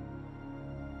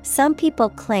 Some people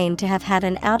claim to have had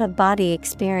an out-of-body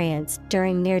experience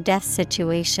during near-death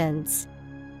situations.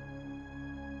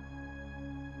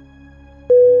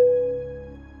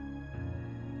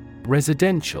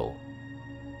 Residential.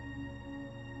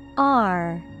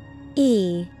 RESIDENTIAL.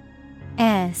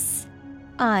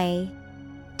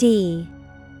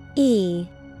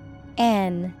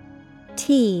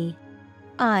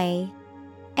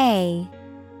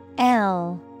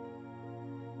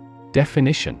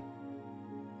 Definition: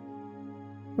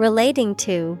 Relating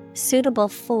to, suitable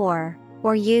for,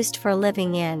 or used for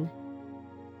living in.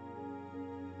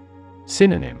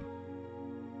 Synonym: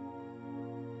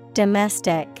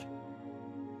 Domestic,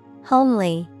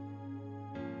 homely,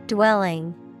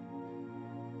 dwelling.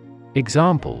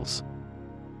 Examples: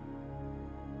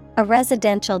 A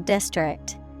residential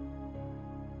district.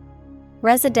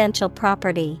 Residential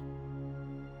property.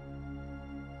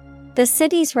 The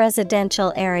city's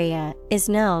residential area is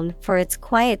known for its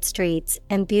quiet streets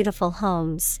and beautiful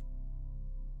homes.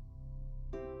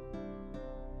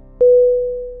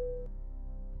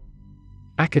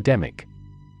 Academic.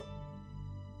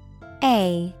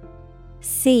 ACADEMIC.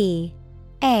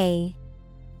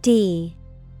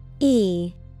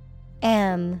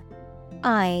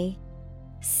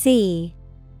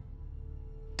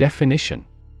 Definition: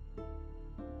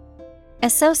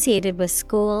 Associated with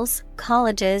schools,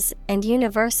 colleges, and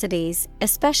universities,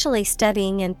 especially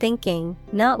studying and thinking,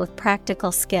 not with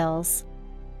practical skills.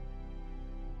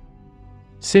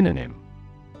 Synonym: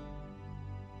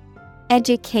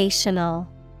 Educational,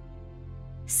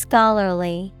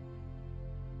 scholarly,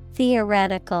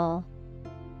 theoretical.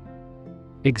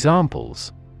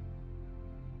 Examples: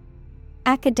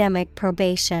 Academic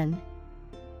probation.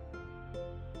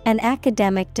 An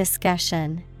academic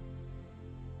discussion.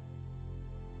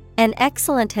 An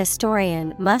excellent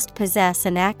historian must possess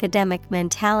an academic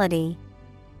mentality.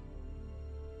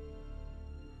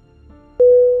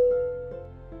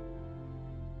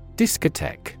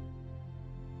 Discotheque.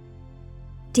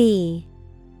 Discotheque.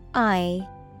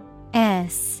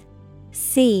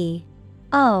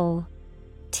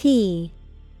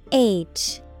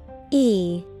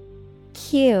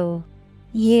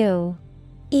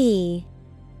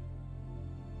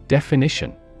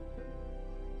 Definition: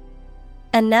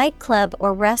 a nightclub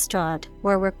or restaurant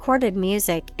where recorded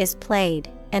music is played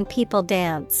and people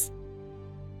dance.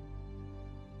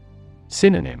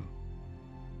 Synonym: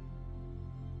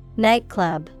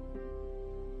 Nightclub,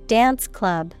 dance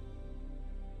club,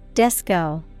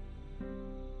 disco.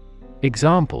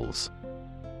 Examples: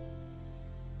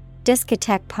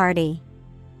 Discotheque party,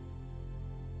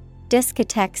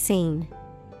 discotheque scene.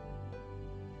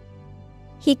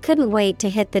 He couldn't wait to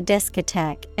hit the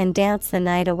discotheque and dance the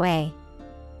night away.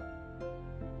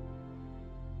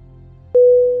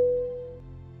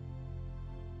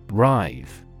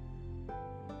 Writhe.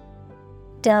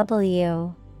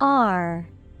 WRITHE.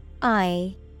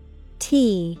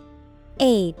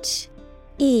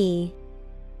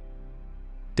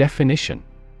 Definition: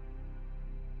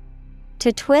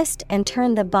 to twist and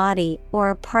turn the body or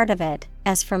a part of it,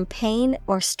 as from pain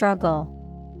or struggle.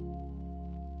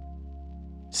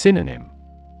 Synonym: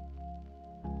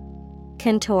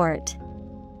 Contort,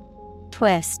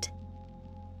 twist,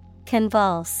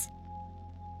 convulse.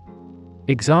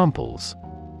 Examples: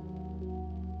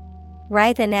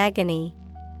 writhe in agony,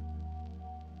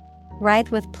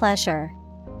 writhe with pleasure.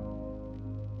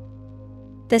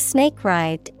 The snake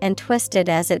writhed and twisted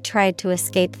as it tried to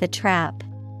escape the trap.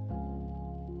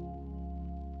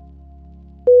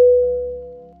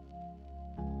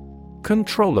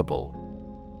 Controllable.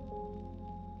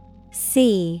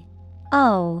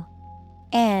 CONTROLLABLE.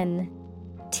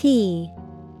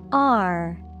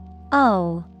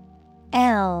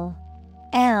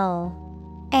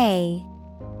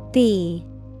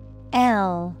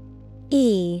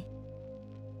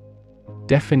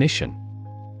 Definition: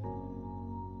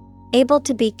 able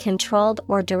to be controlled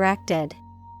or directed.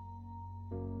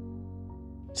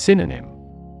 Synonym: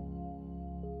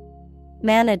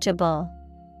 Manageable,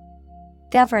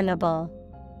 governable,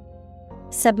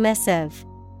 submissive.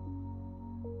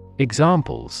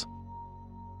 Examples: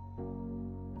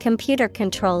 computer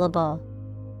controllable,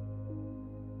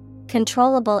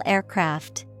 controllable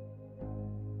aircraft.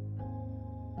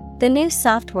 The new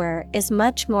software is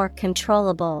much more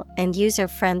controllable and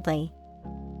user-friendly.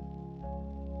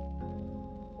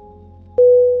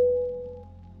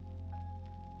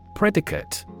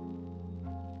 Predicate.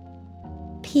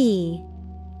 PREDICATE.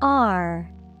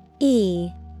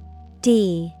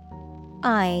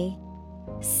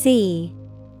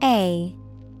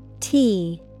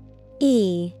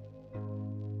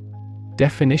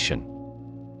 Definition: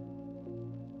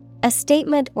 a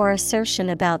statement or assertion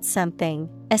about something,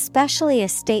 especially a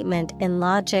statement in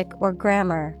logic or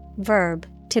grammar. Verb,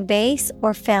 to base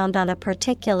or found on a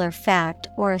particular fact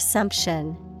or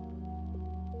assumption.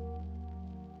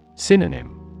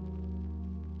 Synonym: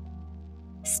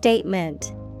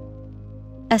 statement,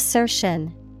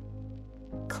 assertion,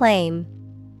 claim.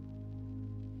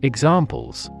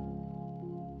 Examples: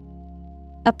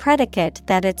 a predicate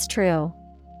that it's true.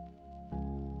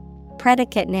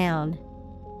 Predicate noun.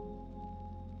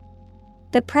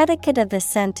 The predicate of the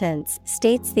sentence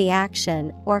states the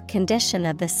action or condition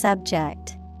of the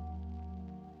subject.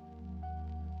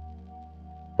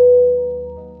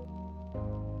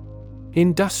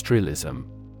 Industrialism.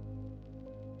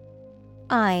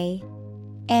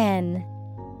 INDUSTRIALISM.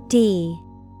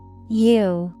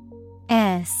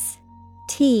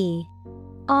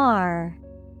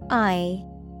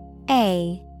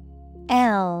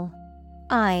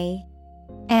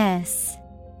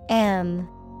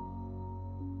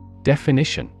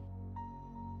 Definition: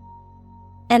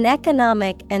 an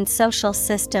economic and social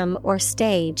system or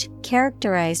stage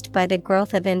characterized by the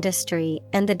growth of industry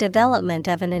and the development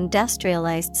of an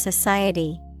industrialized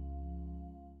society.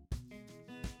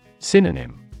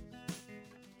 Synonym: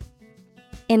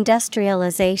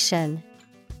 industrialization,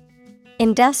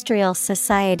 industrial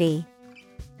society.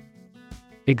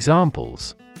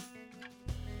 Examples: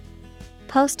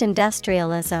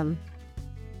 post-industrialism,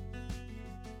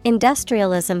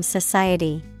 industrialism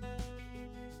society.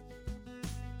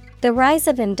 The rise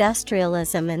of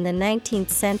industrialism in the 19th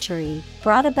century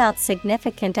brought about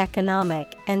significant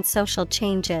economic and social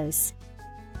changes.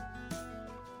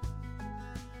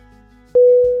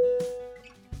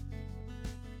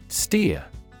 Steer.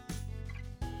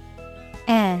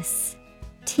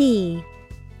 STEER.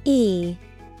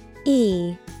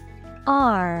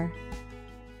 R.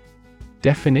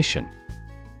 Definition: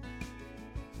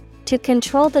 To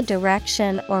control the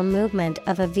direction or movement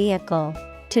of a vehicle,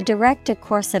 to direct a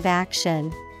course of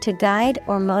action, to guide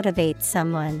or motivate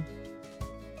someone.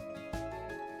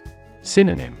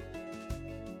 Synonym: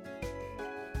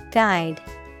 Guide,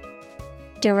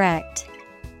 direct,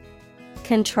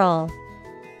 control.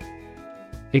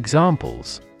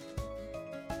 Examples: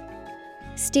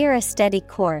 Steer a steady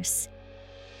course.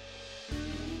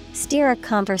 Steer a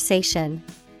conversation.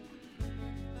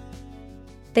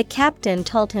 The captain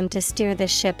told him to steer the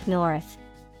ship north.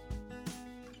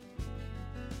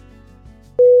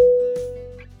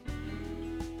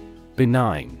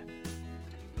 Benign.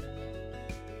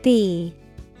 B-E-N-I-G-N.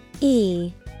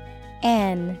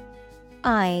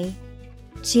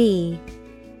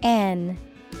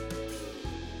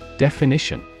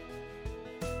 Definition: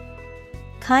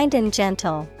 Kind and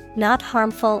gentle, not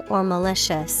harmful or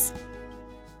malicious.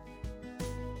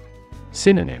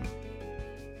 Synonym: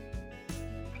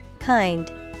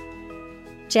 Kind,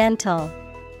 gentle,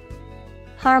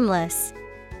 harmless.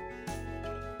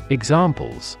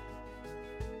 Examples: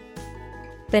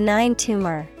 Benign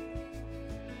tumor.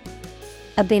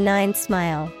 A benign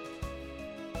smile.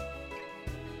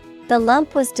 The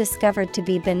lump was discovered to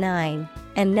be benign,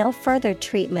 and no further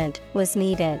treatment was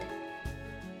needed.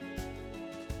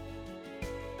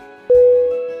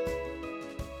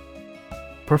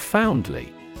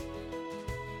 Profoundly.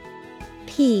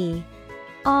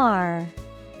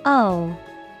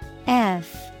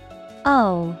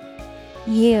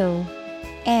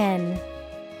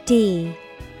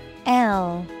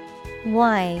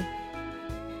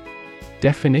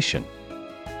 Definition: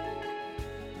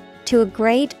 To a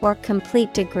great or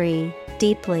complete degree,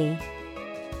 deeply.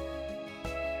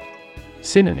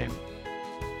 Synonym: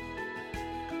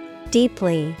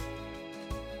 Deeply,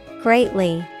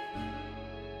 greatly,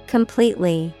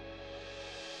 completely.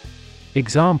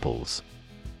 Examples: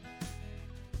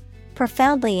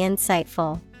 Profoundly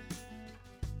insightful.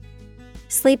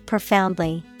 Sleep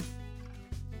profoundly.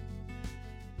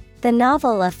 The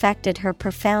novel affected her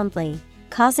profoundly,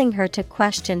 causing her to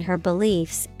question her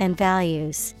beliefs and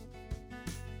values.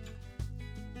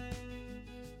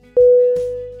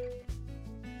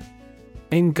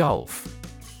 Engulf.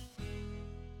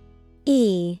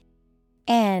 E-N-G-U-L-F.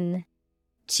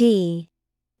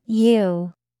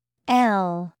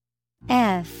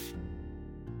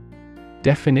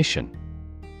 Definition: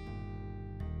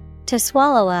 To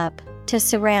swallow up, to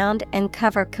surround and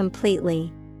cover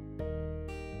completely.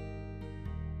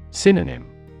 Synonym: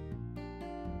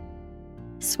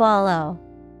 Swallow,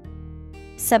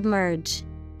 submerge,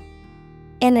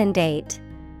 inundate.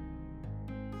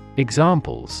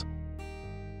 Examples: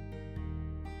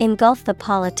 Engulf the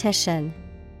politician.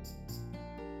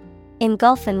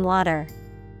 Engulf in water.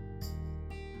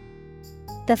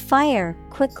 The fire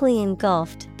quickly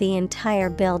engulfed the entire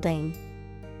building.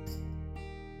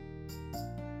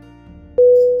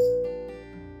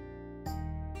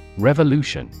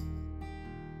 Revolution.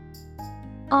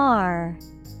 R-E-V-O-L-U-T-I-O-N.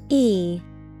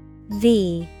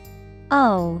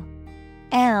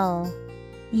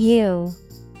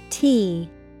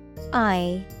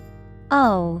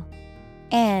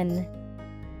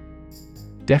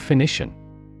 Definition: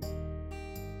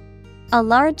 A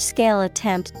large-scale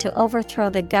attempt to overthrow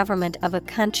the government of a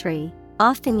country,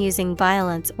 often using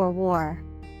violence or war.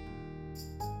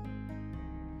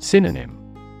 Synonym: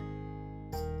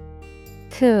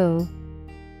 Coup,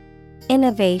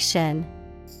 innovation,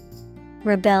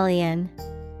 rebellion.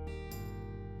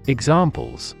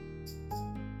 Examples: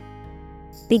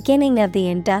 Beginning of the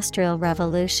Industrial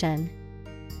Revolution.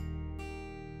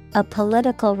 A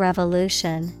political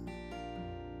revolution.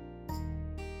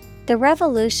 The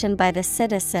revolution by the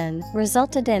citizen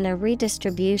resulted in a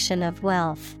redistribution of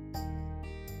wealth.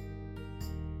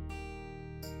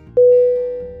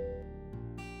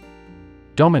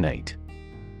 Dominate.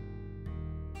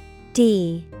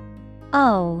 D-O-M-I-N-A-T-E.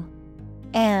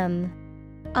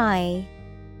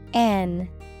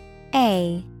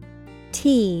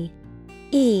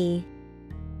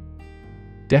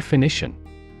 Definition: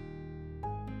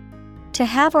 To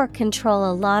have or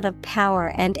control a lot of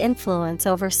power and influence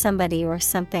over somebody or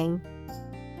something.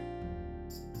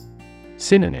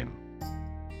 Synonym: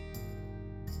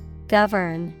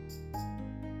 Govern,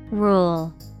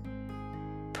 rule,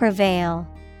 prevail.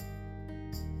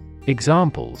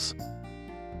 Examples: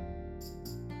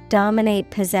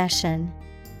 Dominate possession.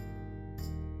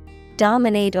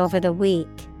 Dominate over the weak.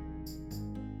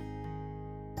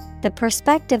 The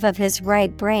perspective of his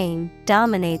right brain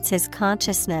dominates his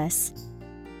consciousness.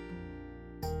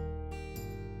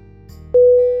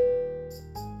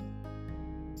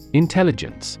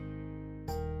 Intelligence. Intelligence.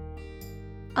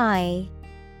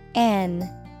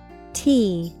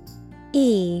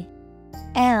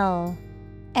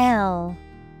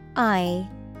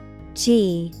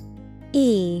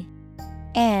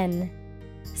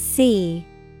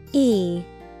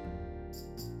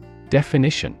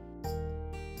 Definition.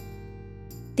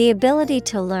 The ability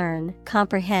to learn,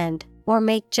 comprehend, or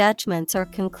make judgments or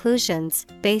conclusions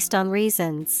based on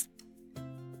reasons.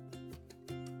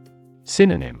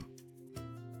 Synonym.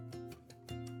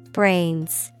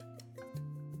 Brains,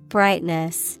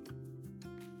 brightness,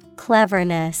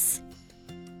 cleverness.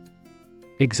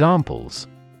 Examples.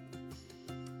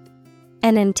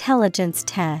 An intelligence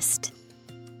test.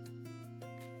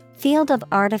 Field of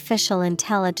artificial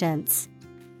intelligence.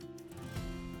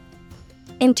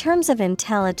 In terms of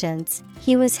intelligence,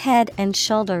 he was head and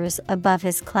shoulders above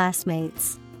his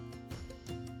classmates.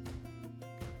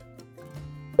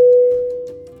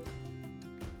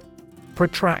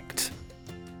 Protract.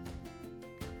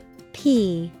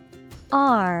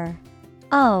 Protract.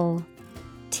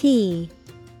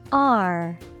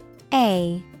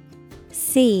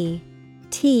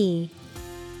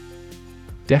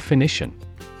 Definition.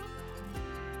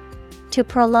 To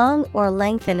prolong or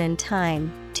lengthen in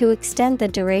time, to extend the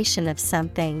duration of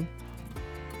something.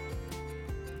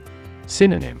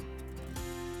 Synonym.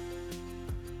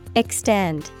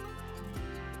 Extend,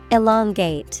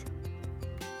 elongate,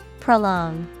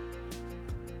 prolong.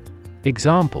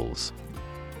 Examples.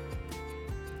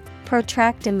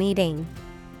 Protract a meeting.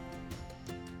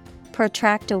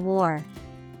 Protract a war.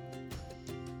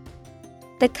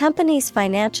 The company's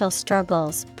financial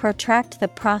struggles protract the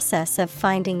process of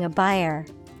finding a buyer.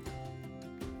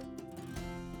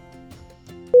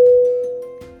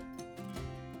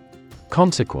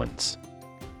 Consequence.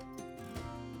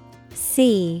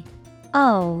 Consequence.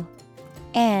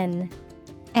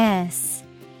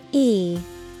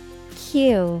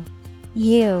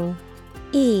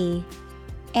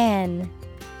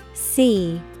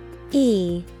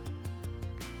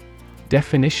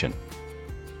 Definition.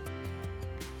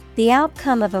 The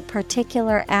outcome of a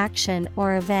particular action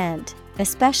or event,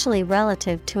 especially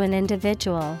relative to an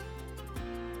individual.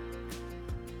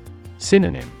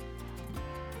 Synonym.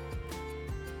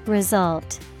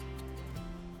 Result,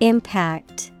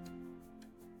 impact,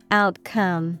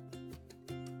 outcome.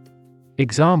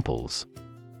 Examples.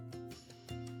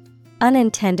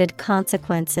 Unintended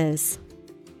consequences.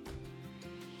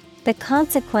 The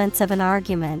consequence of an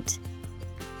argument.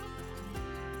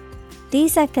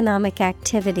 These economic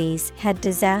activities had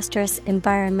disastrous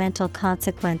environmental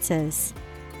consequences.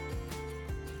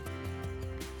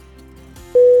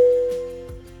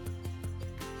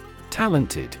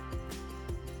 Talented.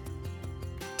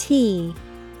 Talented.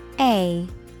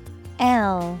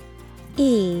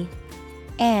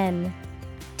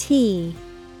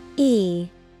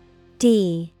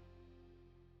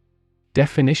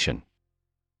 Definition.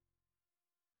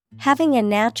 Having a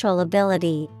natural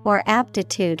ability or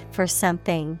aptitude for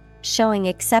something, showing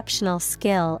exceptional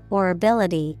skill or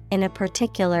ability in a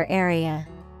particular area.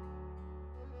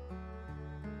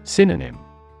 Synonym.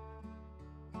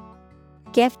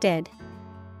 Gifted,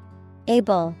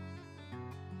 able,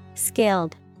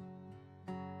 skilled.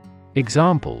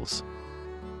 Examples.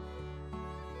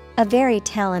 A very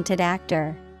talented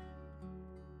actor.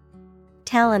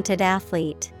 Talented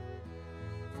athlete.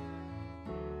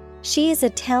 She is a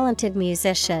talented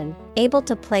musician, able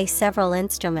to play several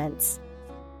instruments.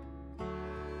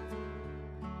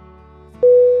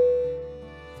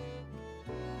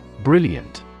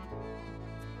 Brilliant.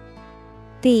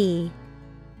 Brilliant.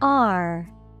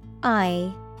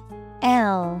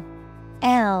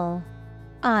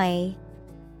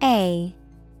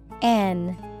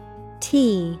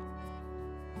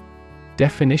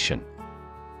 Definition.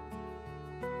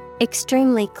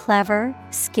 Extremely clever,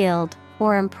 skilled,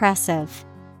 or impressive.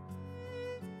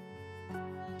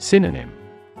 Synonym.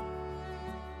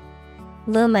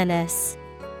 Luminous,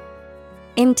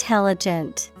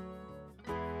 intelligent,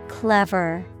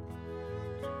 clever.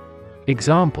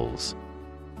 Examples.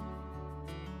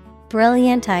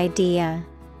 Brilliant idea.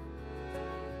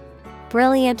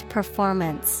 Brilliant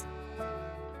performance.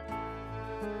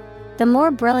 The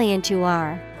more brilliant you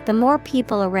are, the more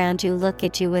people around you look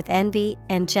at you with envy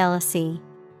and jealousy.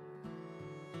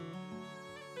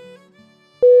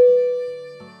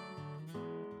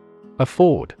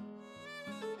 Afford.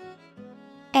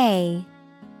 A-F-F-O-R-D.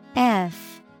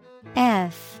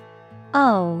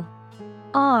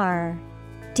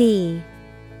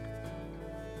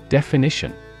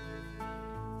 Definition.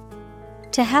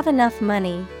 To have enough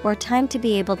money or time to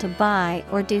be able to buy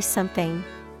or do something.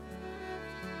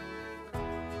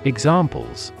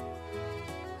 Examples: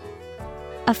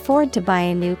 afford to buy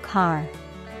a new car.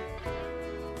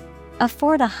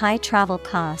 Afford a high travel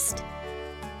cost.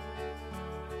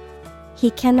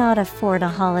 He cannot afford a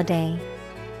holiday.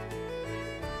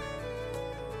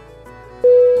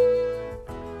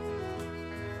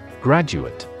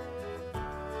 Graduate.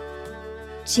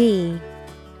 Graduate.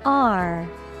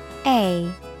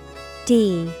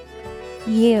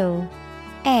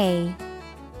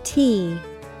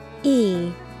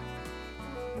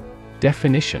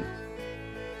 Definition: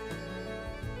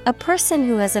 a person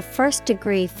who has a first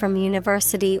degree from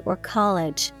university or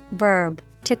college. Verb,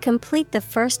 to complete the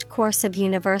first course of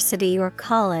university or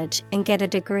college and get a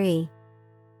degree.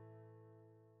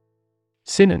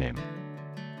 Synonym: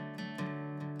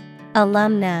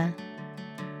 alumna,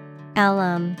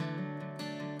 alum,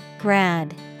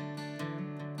 grad.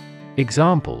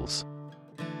 Examples: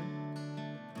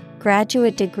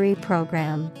 graduate degree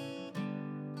program.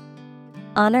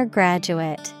 Honor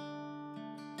graduate.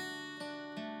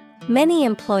 Many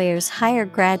employers hire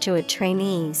graduate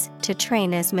trainees to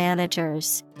train as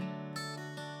managers.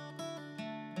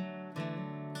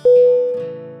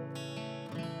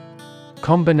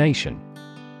 Combination.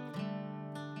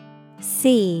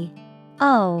 Combination.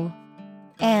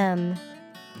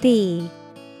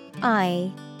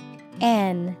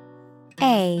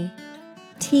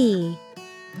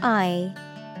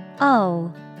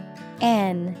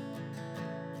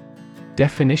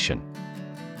 Definition: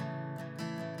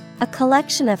 a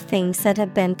collection of things that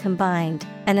have been combined,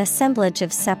 an assemblage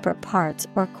of separate parts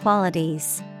or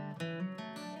qualities.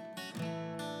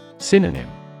 Synonym: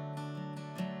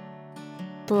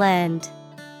 blend,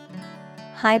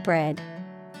 hybrid,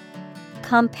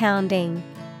 compounding.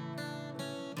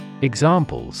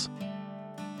 Examples: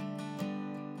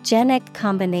 genic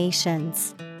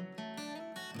combinations.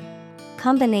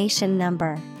 Combination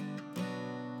number.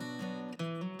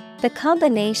 The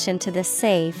combination to the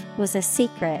safe was a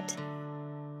secret.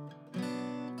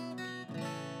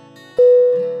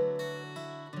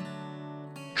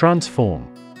 Transform.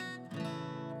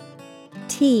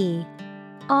 Transform.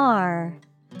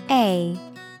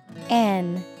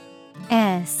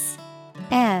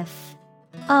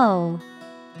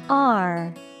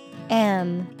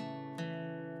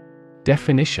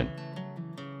 Definition: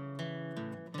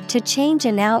 to change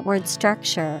an outward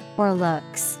structure or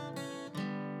looks.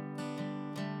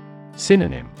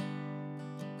 Synonym: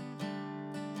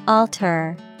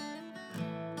 alter,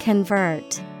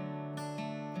 convert,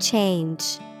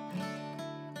 change.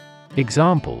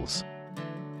 Examples: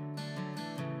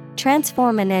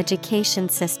 transform an education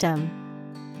system.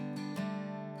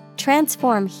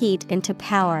 Transform heat into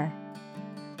power.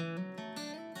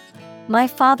 My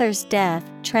father's death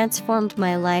transformed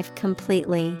my life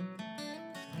completely.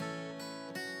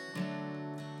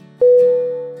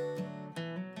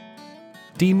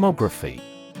 Demography.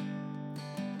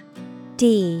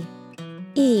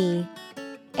 Demography.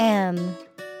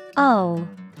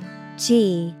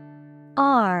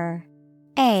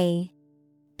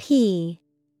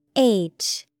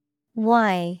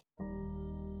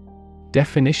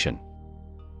 Definition: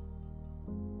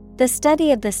 the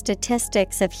study of the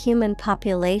statistics of human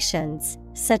populations,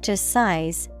 such as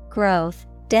size, growth,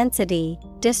 density,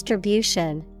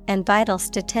 distribution, and vital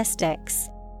statistics.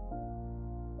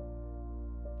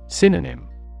 Synonym: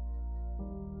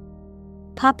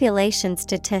 population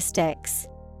statistics.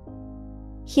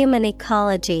 Human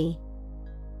ecology.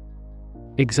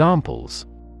 Examples: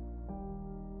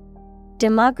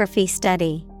 demography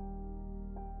study.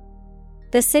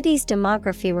 The city's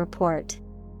demography report.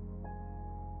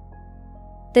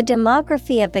 The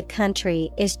demography of the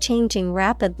country is changing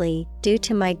rapidly due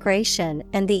to migration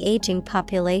and the aging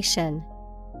population.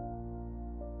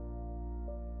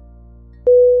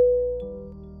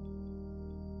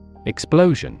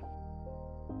 Explosion.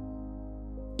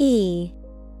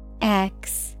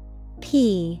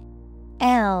 Explosion.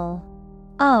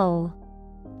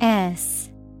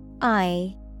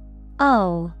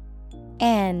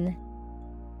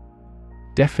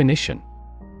 Definition: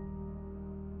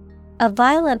 a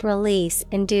violent release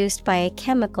induced by a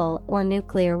chemical or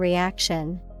nuclear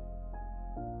reaction.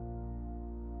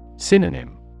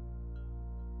 Synonym: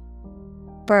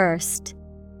 burst,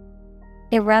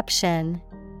 eruption,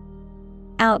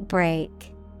 outbreak.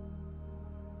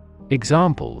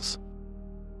 Examples: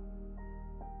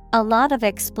 a lot of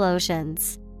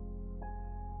explosions.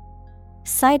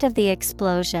 Site of the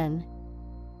explosion.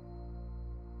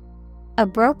 A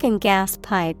broken gas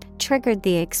pipe triggered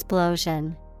the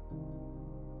explosion.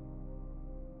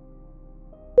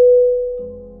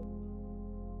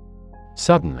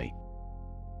 Suddenly.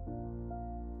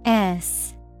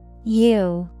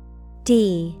 U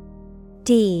D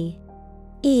D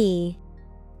E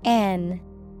N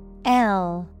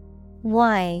L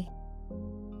Y.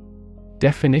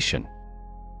 Definition: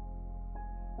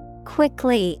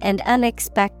 Quickly and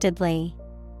unexpectedly.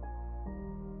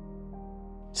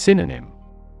 Synonym: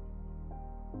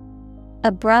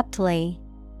 Abruptly,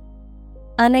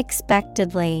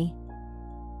 unexpectedly,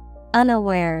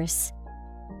 unawares.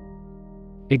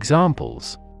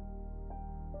 Examples: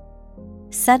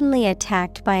 Suddenly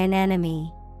attacked by an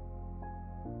enemy.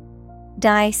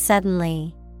 Die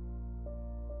suddenly.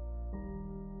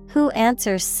 Who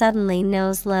answers suddenly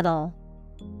knows little.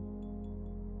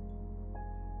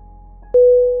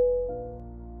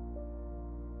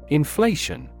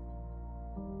 Inflation.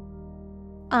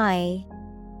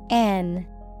 INFLATION.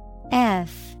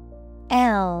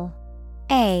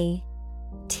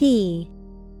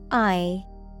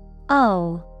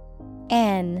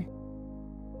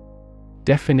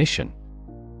 Definition: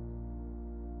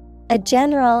 A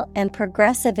general and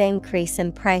progressive increase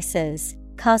in prices.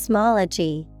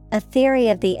 Cosmology, a theory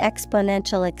of the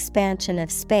exponential expansion of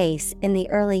space in the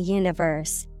early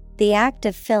universe, the act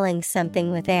of filling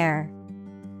something with air.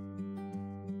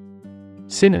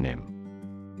 Synonym: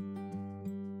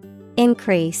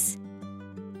 Increase,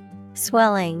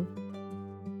 swelling,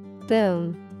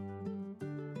 boom.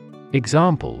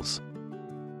 Examples: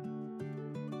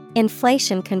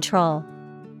 Inflation control.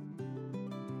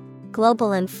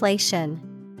 Global inflation.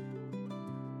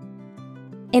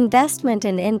 Investment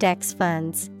in index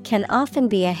funds can often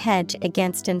be a hedge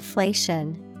against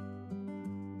inflation.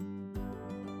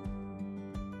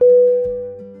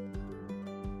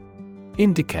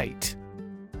 Indicate.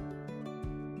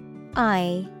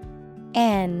 INDICATE.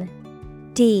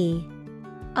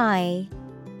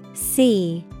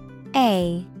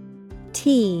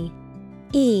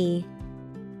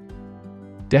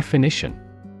 Definition: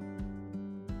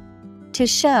 To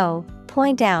show,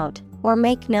 point out, or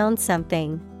make known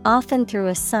something, often through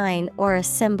a sign or a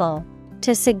symbol,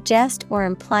 to suggest or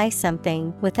imply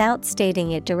something without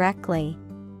stating it directly.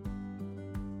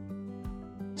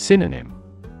 Synonym: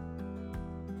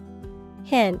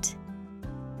 Hint,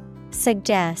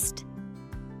 suggest,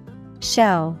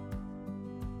 show.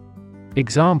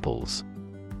 Examples: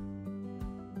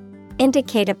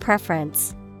 Indicate a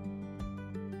preference.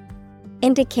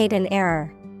 Indicate an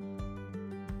error.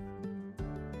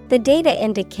 The data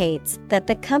indicates that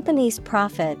the company's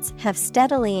profits have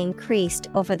steadily increased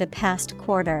over the past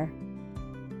quarter.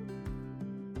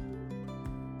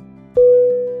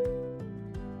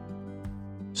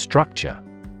 Structure.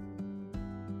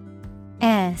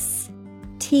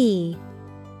 STRUCTURE.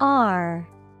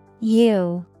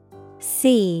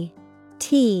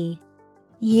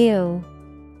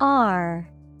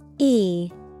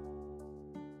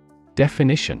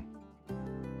 Definition: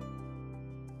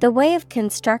 The way of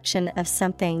construction of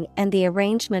something and the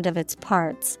arrangement of its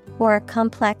parts, or a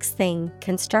complex thing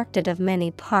constructed of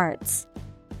many parts.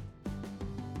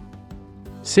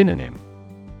 Synonym: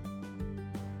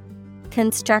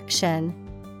 Construction,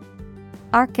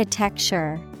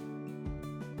 architecture,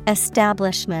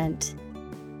 establishment.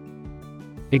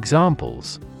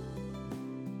 Examples: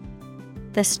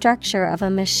 The structure of a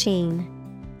machine.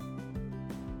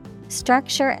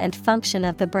 Structure and function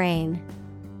of the brain.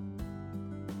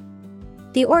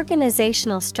 The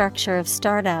organizational structure of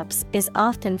startups is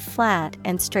often flat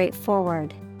and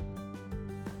straightforward.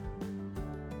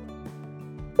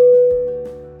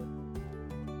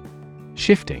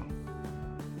 Shifting.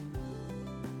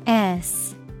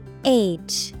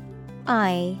 SHIFTING.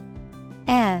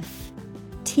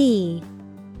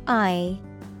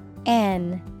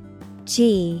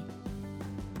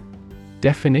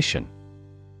 Definition: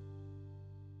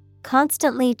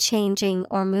 Constantly changing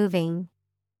or moving.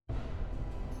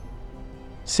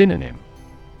 Synonym: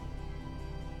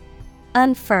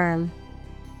 Unfirm,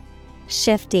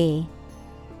 shifty,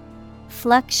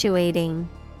 fluctuating.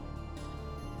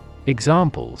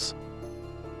 Examples: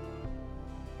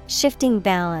 Shifting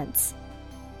balance.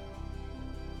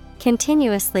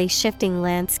 Continuously shifting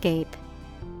landscape.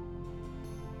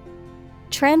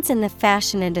 Trends in the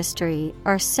fashion industry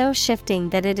are so shifting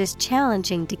that it is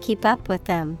challenging to keep up with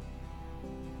them.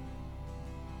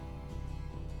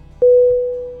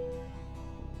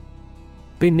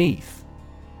 Beneath.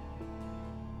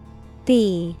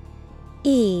 BENEATH.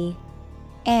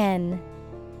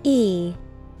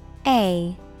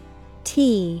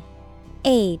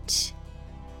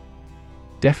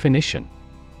 Definition: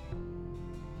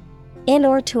 In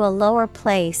or to a lower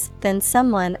place than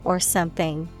someone or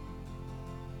something.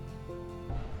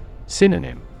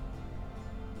 Synonym: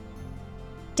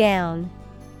 Down,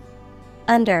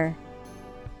 under,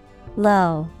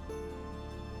 low.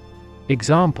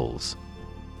 Examples: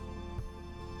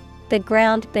 The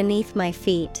ground beneath my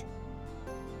feet.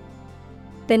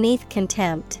 Beneath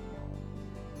contempt.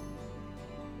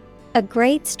 A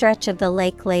great stretch of the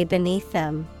lake lay beneath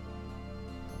them.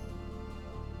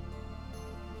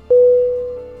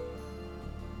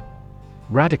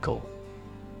 Radical.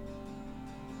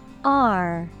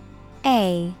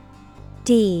 R-A-D-I-C-A-L.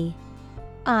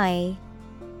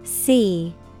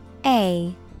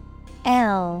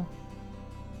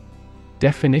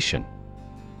 Definition: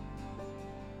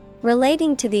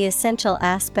 Relating to the essential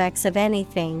aspects of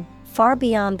anything, far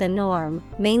beyond the norm,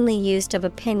 mainly used of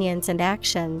opinions and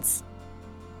actions.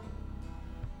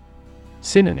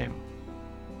 Synonym: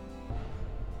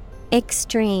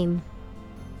 Extreme,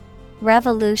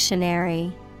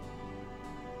 revolutionary.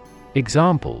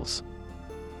 Examples: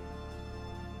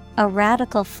 A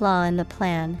radical flaw in the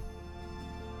plan.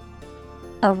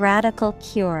 A radical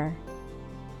cure.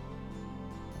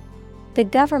 The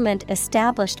government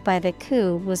established by the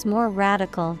coup was more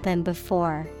radical than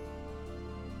before.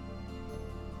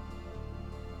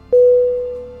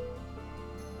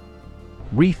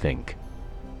 Rethink.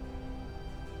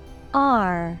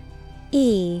 R-E-T-H-I-N-K.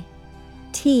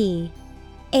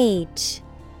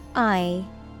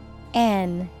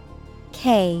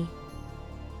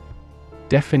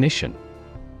 Definition: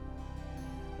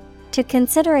 To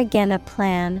consider again a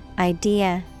plan,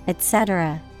 idea,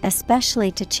 etc.,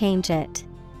 especially to change it.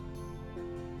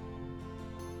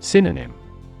 Synonym: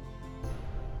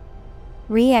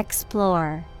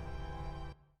 Re-explore,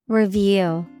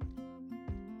 review,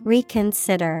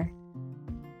 reconsider.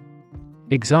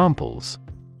 Examples: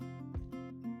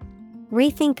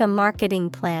 Rethink a marketing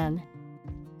plan.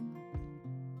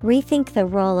 Rethink the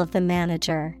role of the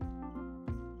manager.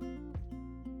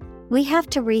 We have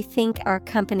to rethink our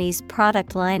company's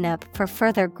product lineup for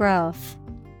further growth.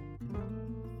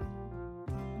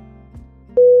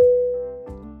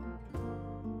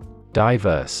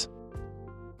 Diverse.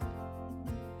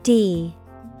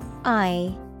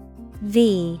 D-I-V-E-R-S-E.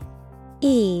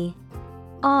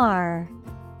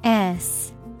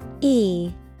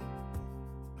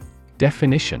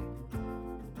 Definition: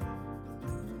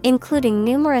 Including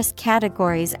numerous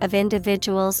categories of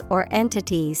individuals or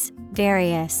entities,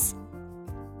 various.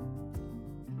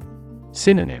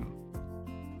 Synonym: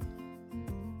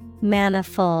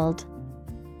 Manifold,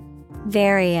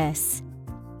 various,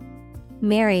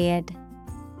 myriad.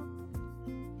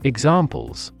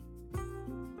 Examples: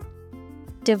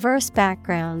 Diverse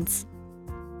backgrounds.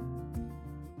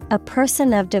 A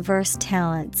person of diverse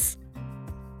talents.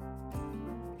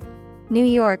 New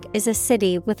York is a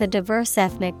city with a diverse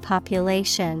ethnic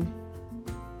population.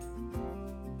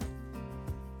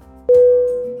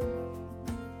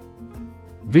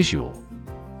 Visual.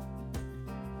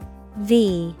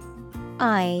 V-I-S-U-A-L.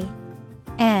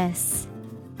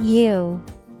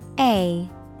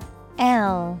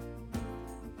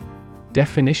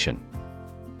 Definition: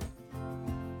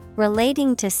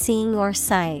 Relating to seeing or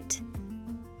sight.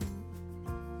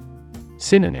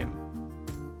 Synonym: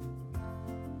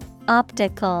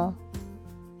 Optical,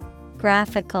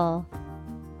 graphical,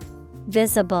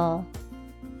 visible.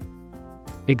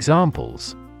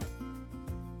 Examples: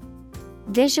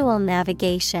 Visual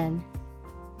navigation.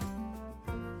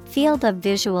 Field of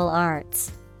visual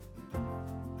arts.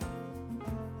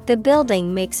 The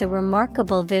building makes a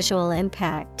remarkable visual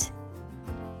impact.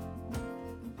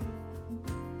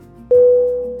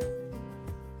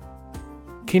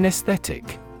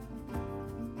 Kinesthetic.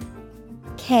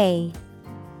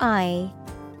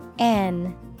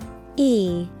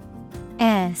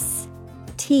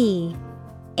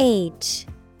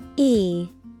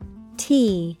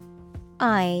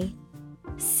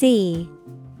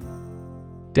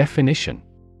 Definition: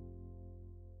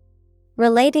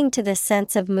 Relating to the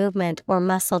sense of movement or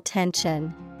muscle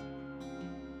tension.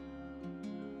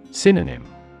 Synonym: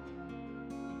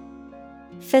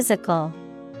 Physical,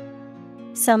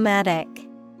 somatic,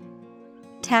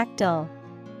 tactile.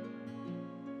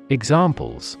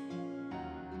 Examples: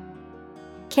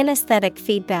 Kinesthetic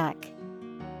feedback.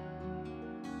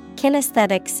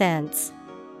 Kinesthetic sense.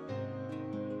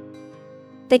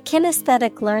 The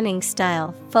kinesthetic learning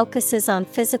style focuses on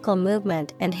physical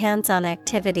movement and hands-on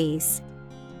activities.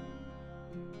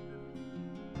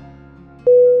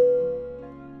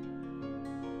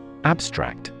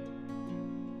 Abstract.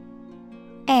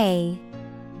 A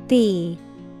B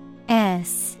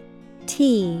S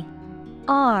T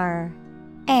R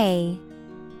A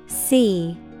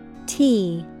C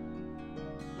T.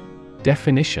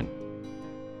 Definition: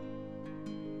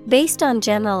 Based on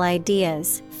general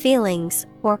ideas, feelings,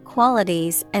 or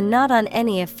qualities and not on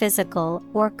any of physical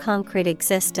or concrete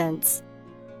existence.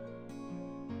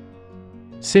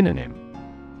 Synonym: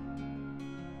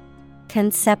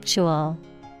 Conceptual,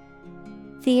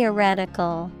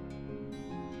 theoretical,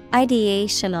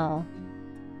 ideational.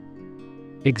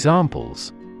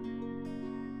 Examples: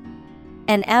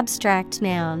 An abstract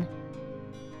noun.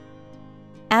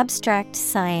 Abstract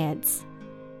science.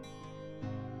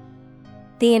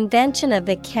 The invention of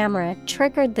the camera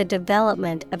triggered the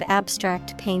development of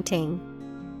abstract painting.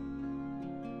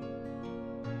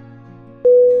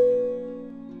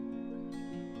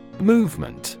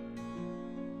 Movement.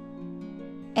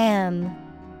 M-O-V-E-M-E-N-T.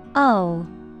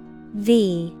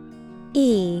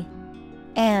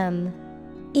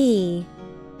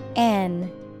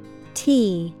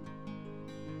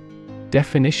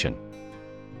 Definition: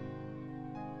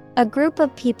 a group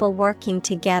of people working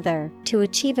together to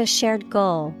achieve a shared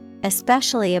goal,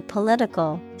 especially a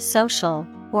political, social,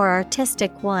 or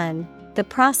artistic one, the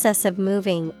process of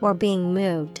moving or being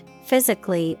moved,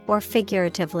 physically or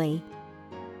figuratively.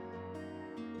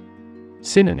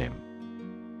 Synonym: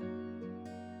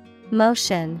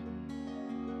 Motion,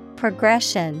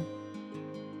 progression,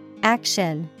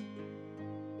 action.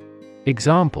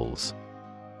 Examples: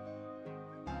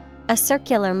 a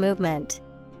circular movement.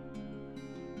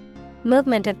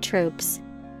 Movement of troops.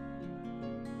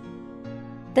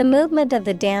 The movement of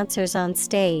the dancers on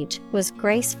stage was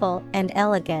graceful and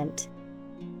elegant.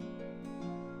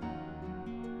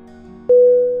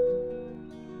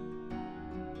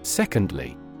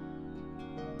 Secondly.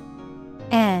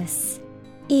 S-E-C-O-N-D-L-Y.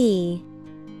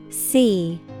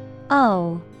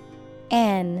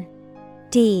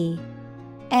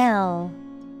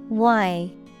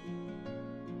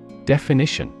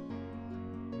 Definition: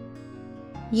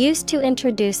 used to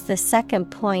introduce the second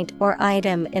point or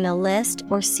item in a list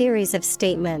or series of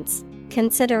statements,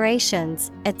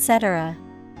 considerations, etc.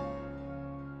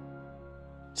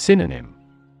 Synonym: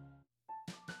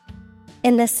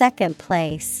 in the second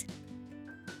place,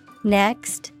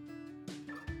 next,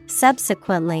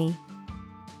 subsequently.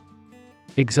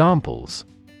 Examples: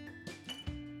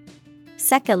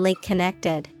 secondly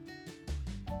connected.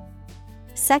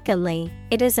 Secondly,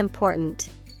 it is important.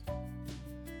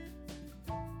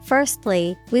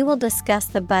 Firstly, we will discuss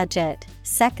the budget.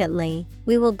 Secondly,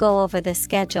 we will go over the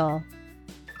schedule.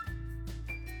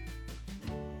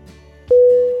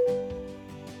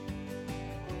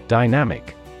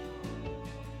 Dynamic.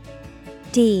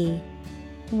 D-Y-N-A-M-I-C.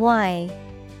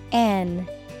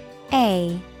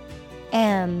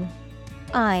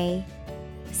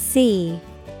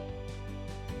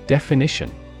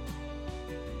 Definition: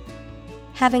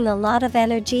 having a lot of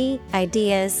energy,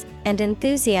 ideas, and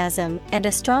enthusiasm and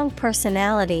a strong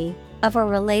personality, of or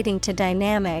relating to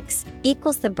dynamics,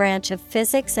 equals the branch of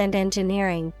physics and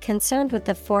engineering concerned with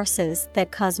the forces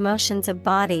that cause motions of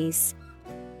bodies.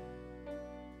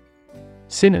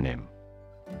 Synonym: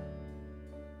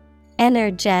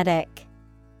 energetic,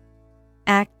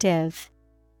 active,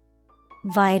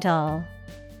 vital.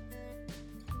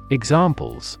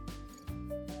 Examples: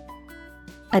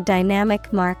 a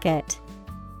dynamic market.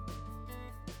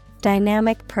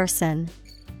 Dynamic person.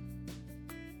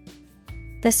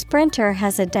 The sprinter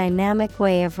has a dynamic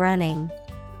way of running.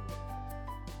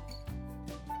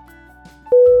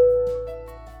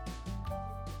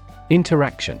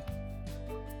 Interaction.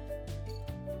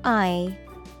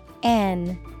 I-N-T-E-R-A-C-T-I-O-N.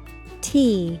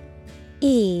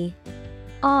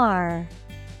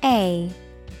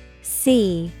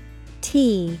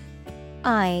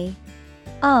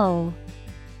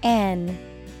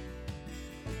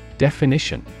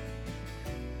 Definition: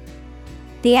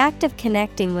 the act of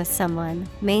connecting with someone,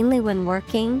 mainly when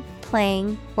working,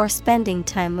 playing, or spending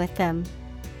time with them.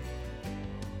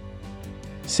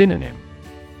 Synonym: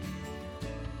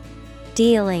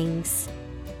 dealings,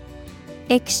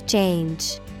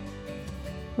 exchange,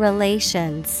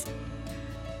 relations.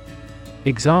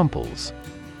 Examples: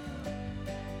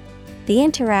 the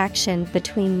interaction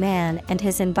between man and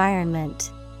his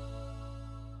environment.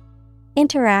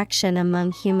 Interaction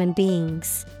among human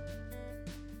beings.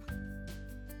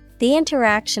 The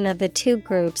interaction of the two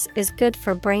groups is good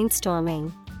for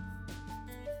brainstorming.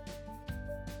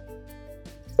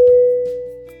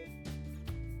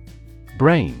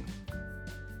 Brain.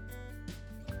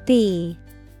 B-R-A-I-N.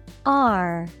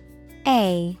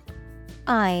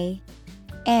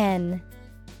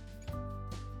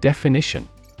 Definition: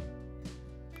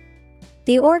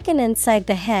 the organ inside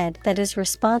the head that is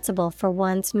responsible for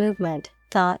one's movement,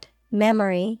 thought,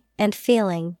 memory, and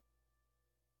feeling.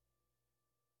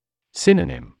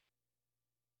 Synonym: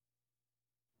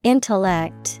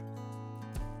 intellect,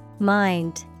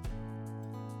 mind.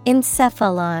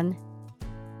 Encephalon.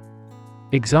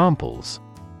 Examples: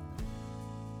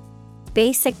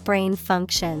 Basic brain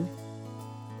function.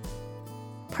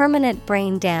 Permanent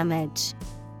brain damage.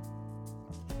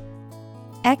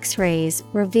 X-rays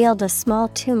revealed a small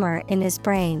tumor in his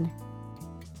brain.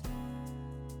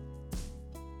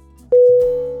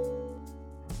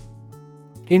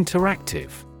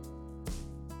 Interactive.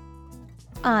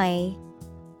 INTERACTIVE.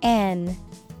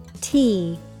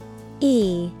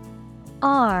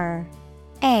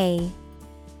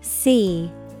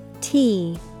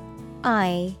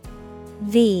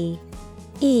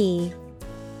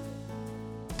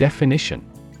 Definition: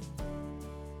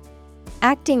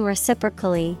 Acting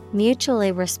reciprocally,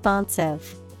 mutually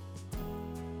responsive.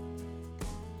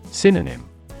 Synonym: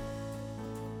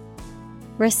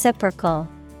 Reciprocal,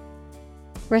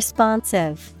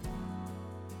 responsive,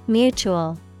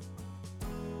 mutual.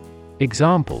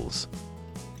 Examples: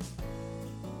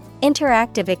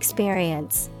 Interactive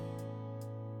experience.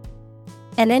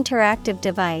 An interactive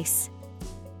device.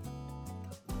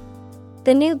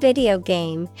 The new video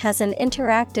game has an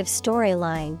interactive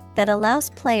storyline that allows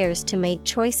players to make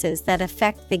choices that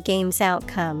affect the game's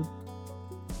outcome.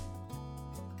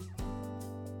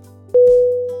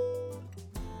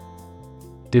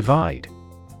 Divide.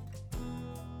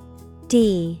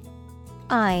 D-I-V-I-D-E.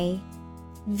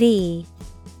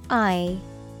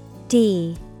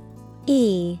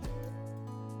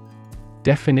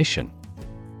 Definition: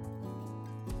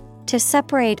 To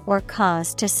separate or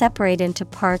cause to separate into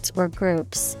parts or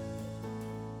groups.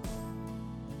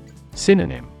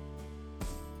 Synonym: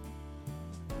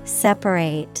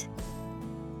 Separate,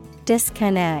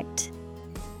 disconnect,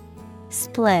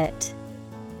 split.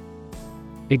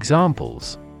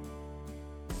 Examples: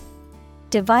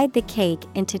 Divide the cake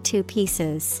into 2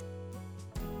 pieces.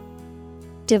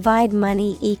 Divide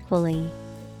money equally.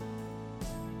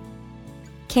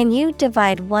 Can you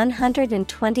divide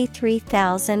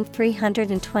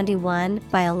 123,321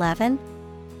 by 11?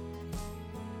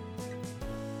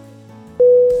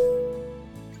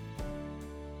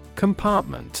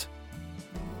 Compartment.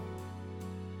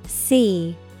 C-O-M-P-A-R-T-M-E-N-T.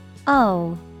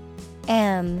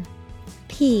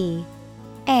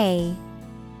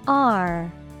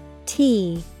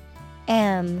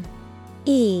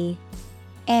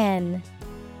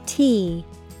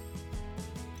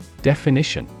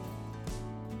 Definition: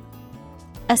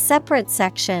 A separate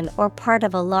section or part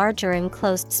of a larger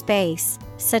enclosed space,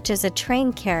 such as a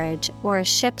train carriage or a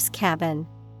ship's cabin.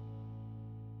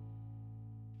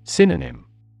 Synonym: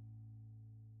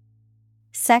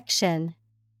 Section,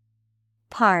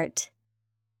 part,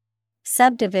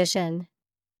 subdivision.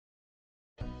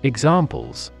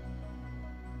 Examples: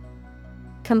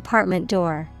 Compartment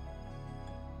door.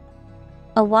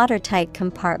 A watertight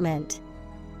compartment.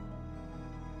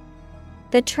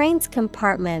 The train's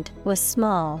compartment was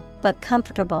small but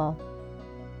comfortable.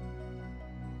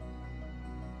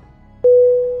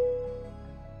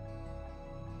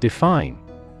 Define.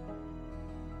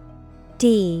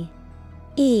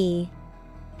 D-E-F-I-N-E.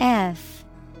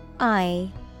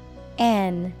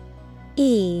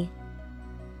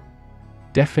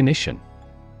 Definition: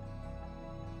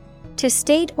 To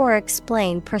state or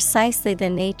explain precisely the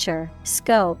nature,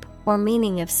 scope, or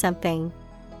meaning of something.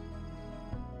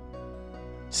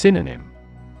 Synonym: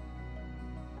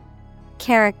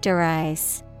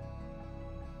 Characterize,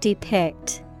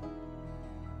 depict,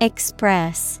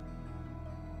 express.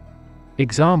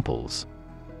 Examples: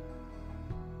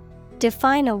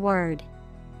 Define a word.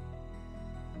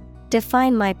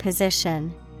 Define my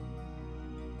position.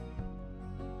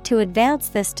 To advance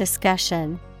this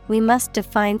discussion, we must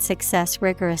define success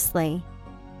rigorously.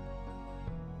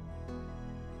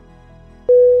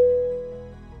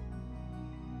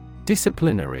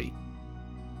 Disciplinary.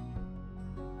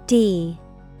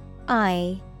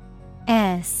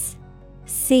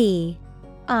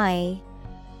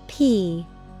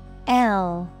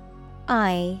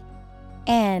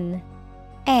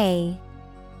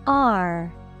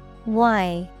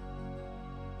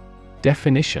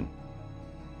 Definition: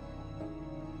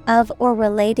 Of or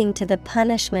relating to the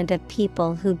punishment of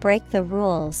people who break the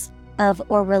rules, of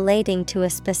or relating to a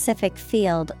specific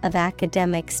field of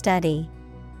academic study.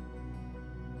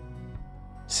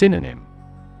 Synonym: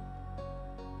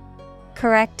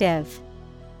 Corrective,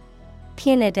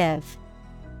 punitive,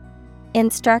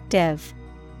 instructive.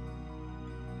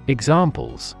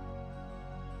 Examples: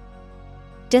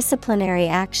 Disciplinary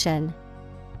action.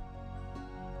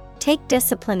 Take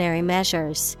disciplinary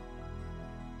measures.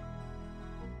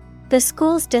 The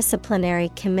school's disciplinary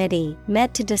committee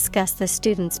met to discuss the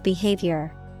students'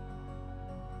 behavior.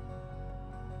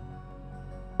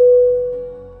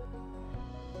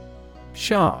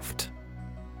 Shaft.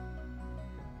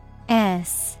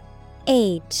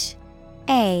 S-H-A-F-T.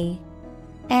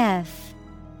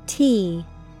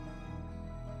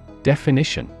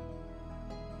 Definition: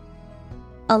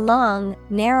 a long,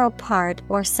 narrow part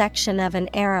or section of an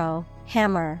arrow,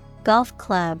 hammer, golf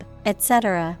club,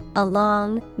 etc. A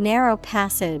long, narrow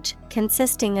passage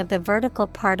consisting of the vertical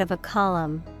part of a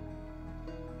column.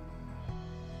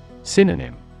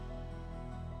 Synonym: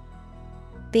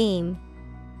 Beam,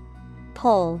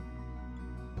 pole,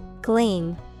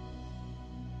 gleam.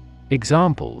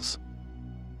 Examples: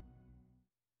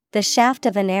 the shaft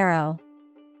of an arrow,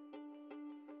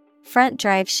 front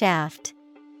drive shaft.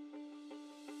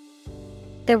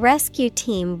 The rescue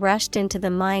team rushed into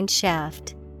the mine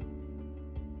shaft.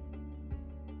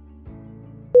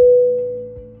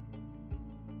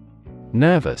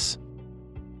 Nervous.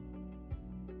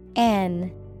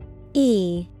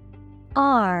 N-E-R-V-O-U-S.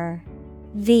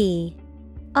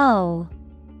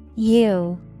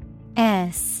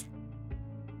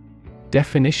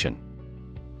 Definition: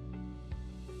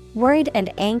 worried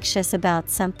and anxious about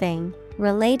something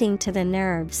relating to the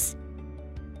nerves.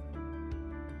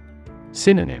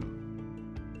 Synonym: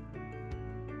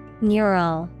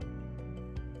 neural,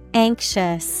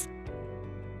 anxious,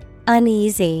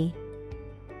 uneasy.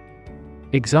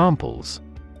 Examples: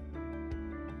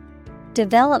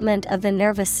 development of the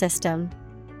nervous system.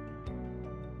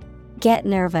 Get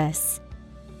nervous.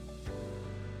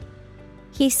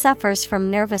 He suffers from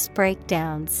nervous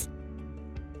breakdowns.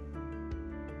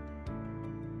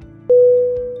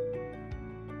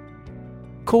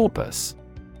 Corpus.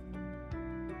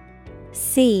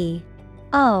 C-O-R-P-U-S.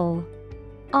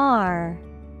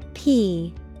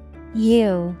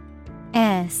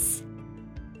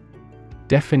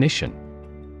 Definition: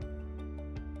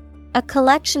 a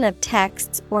collection of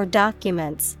texts or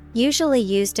documents, usually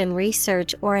used in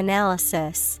research or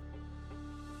analysis.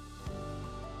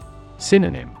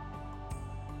 Synonym: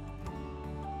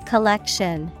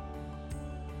 collection,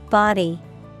 body,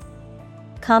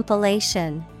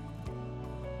 compilation.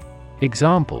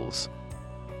 Examples: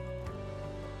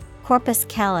 corpus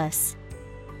callus,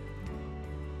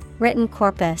 written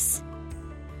corpus.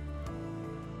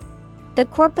 The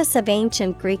corpus of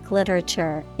ancient Greek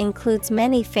literature includes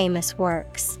many famous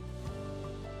works.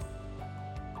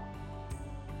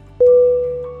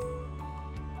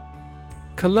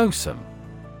 Callosum.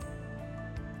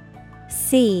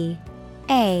 C-A-L-L-O-S-U-M.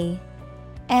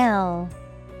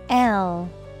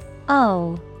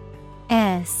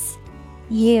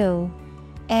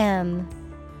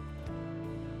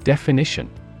 Definition: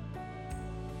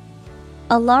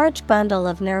 a large bundle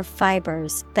of nerve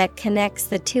fibers that connects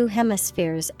the two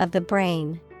hemispheres of the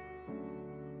brain.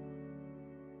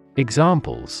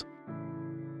 Examples: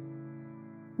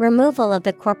 removal of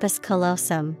the corpus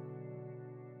callosum.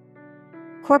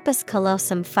 Corpus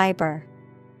callosum fiber.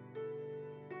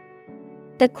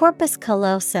 The corpus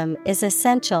callosum is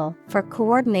essential for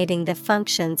coordinating the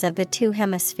functions of the two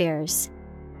hemispheres.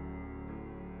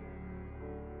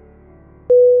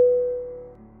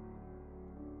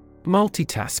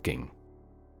 Multitasking.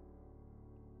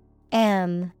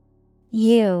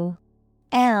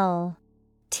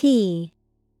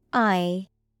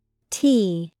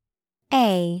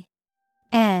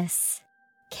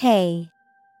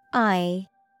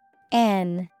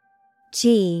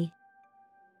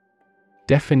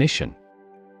 Definition: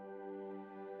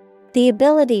 the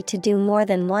ability to do more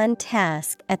than one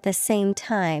task at the same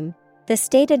time. The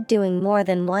state of doing more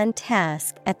than one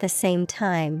task at the same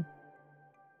time.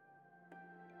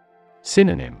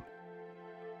 Synonym: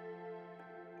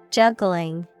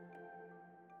 juggling,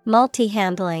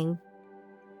 multi-handling,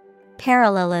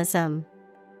 parallelism.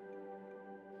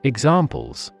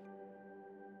 Examples: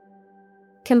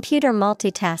 computer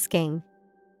multitasking.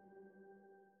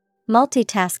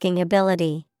 Multitasking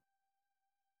ability.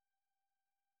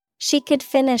 She could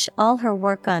finish all her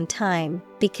work on time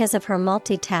because of her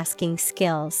multitasking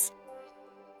skills.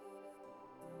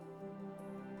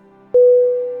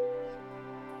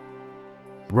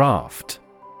 Raft.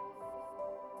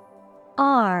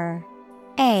 R-A-F-T.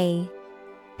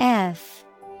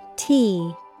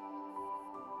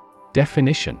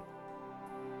 Definition: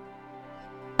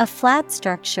 a flat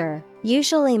structure,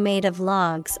 usually made of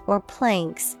logs or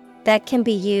planks, that can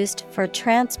be used for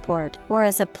transport or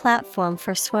as a platform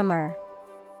for swimmer.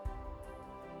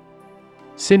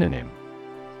 Synonym: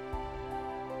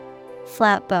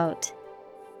 flatboat,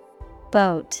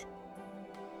 boat,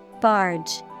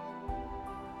 barge.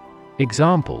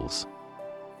 Examples: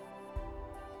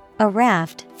 a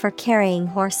raft for carrying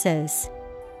horses.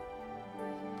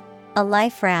 A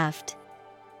life raft.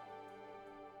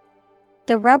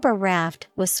 The rubber raft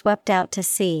was swept out to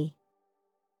sea.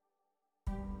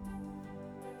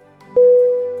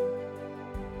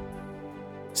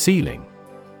 Ceiling.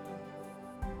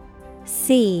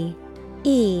 C-E-I-L-I-N-G.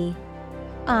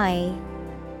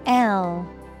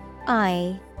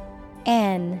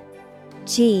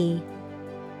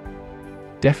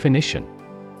 Definition.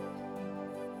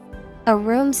 A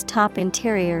room's top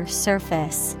interior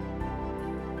surface.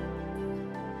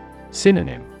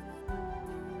 Synonym.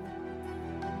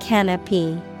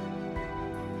 Canopy,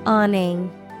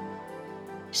 awning,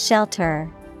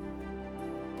 shelter.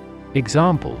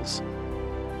 Examples.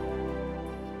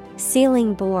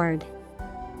 Ceiling board,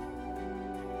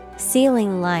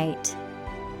 ceiling light.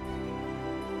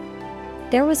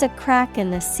 There was a crack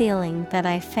in the ceiling that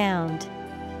I found.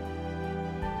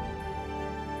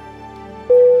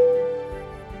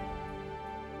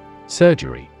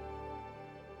 Surgery.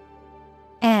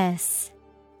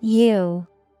 S-U-R-G-E-R-Y.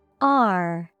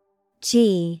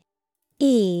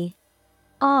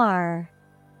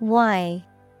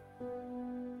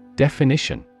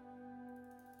 Definition.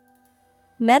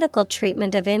 Medical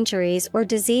treatment of injuries or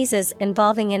diseases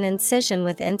involving an incision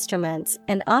with instruments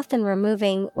and often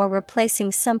removing or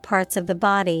replacing some parts of the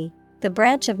body, the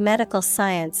branch of medical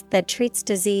science that treats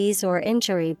disease or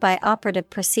injury by operative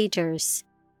procedures.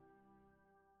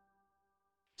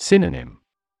 Synonym.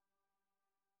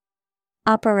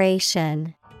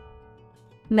 Operation,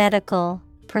 medical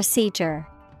procedure.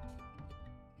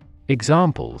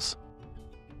 Examples.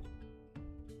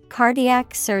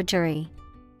 Cardiac surgery.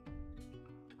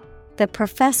 The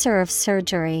professor of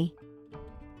surgery.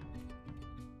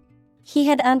 He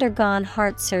had undergone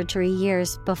heart surgery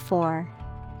years before.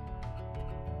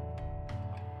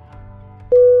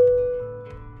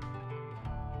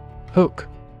 Hook.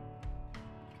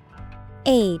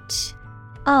 H-O-O-K.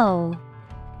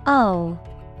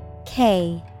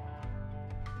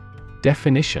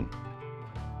 Definition.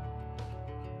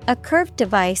 A curved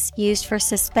device used for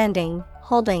suspending,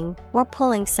 holding, or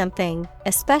pulling something,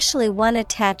 especially one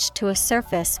attached to a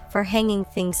surface for hanging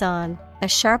things on, a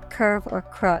sharp curve or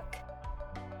crook.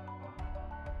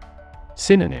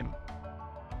 Synonym.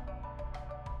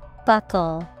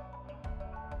 Buckle,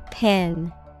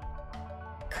 pin,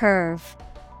 curve.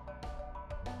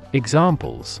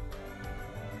 Examples.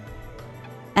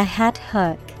 A hat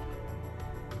hook.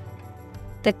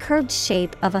 The curved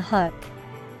shape of a hook.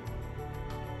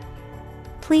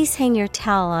 Please hang your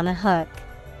towel on a hook.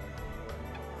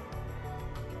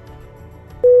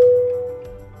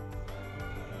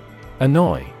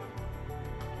 Annoy.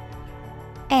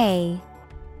 A-N-N-O-Y.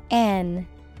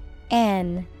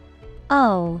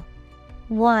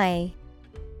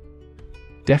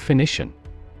 Definition.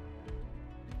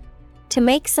 To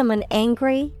make someone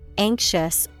angry,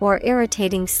 anxious, or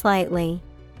irritating slightly.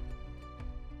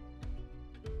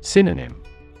 Synonym.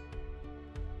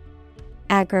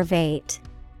 Aggravate,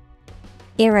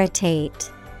 irritate,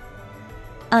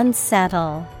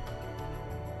 unsettle.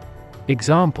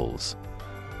 Examples.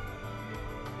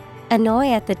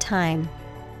 Annoy at the time.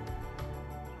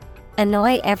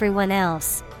 Annoy everyone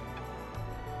else.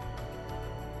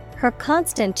 Her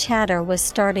constant chatter was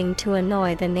starting to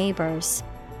annoy the neighbors.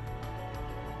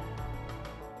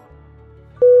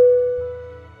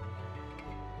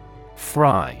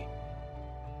 Fry.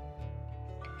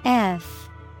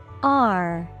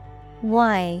 F-R-Y.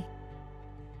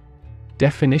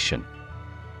 Definition.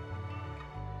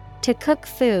 To cook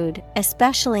food,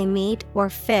 especially meat or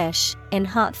fish, in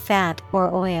hot fat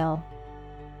or oil.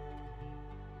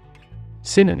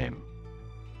 Synonym.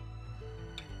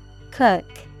 Cook,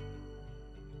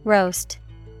 roast,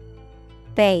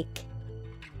 bake.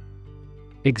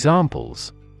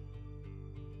 Examples.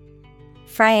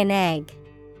 Fry an egg.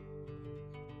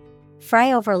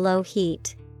 Fry over low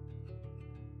heat.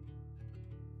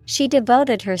 She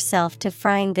devoted herself to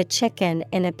frying the chicken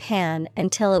in a pan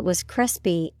until it was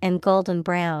crispy and golden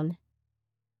brown.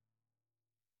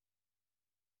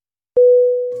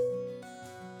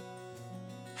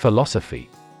 Philosophy.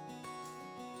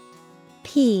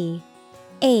 P-H-I-L-O-S-O-P-H-Y.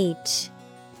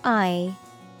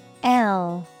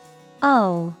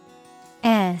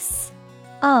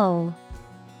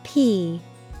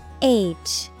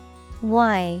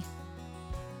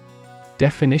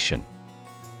 Definition.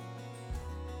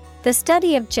 The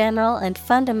study of general and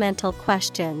fundamental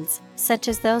questions, such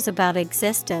as those about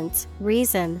existence,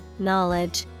 reason,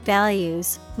 knowledge,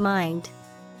 values, mind.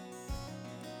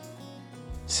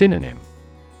 Synonym.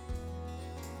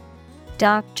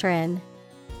 Doctrine,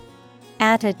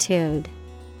 attitude,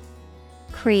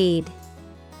 creed.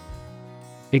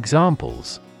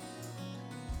 Examples.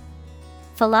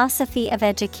 Philosophy of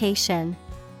education.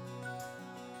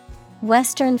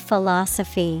 Western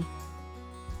philosophy.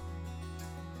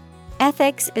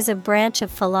 Ethics is a branch of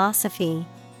philosophy.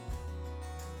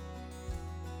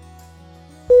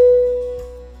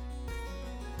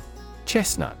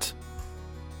 Chestnut.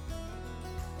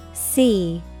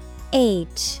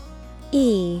 CHESTNUT.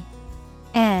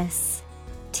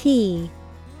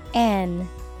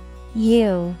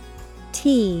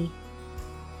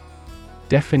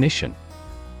 Definition.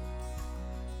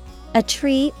 A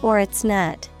tree or its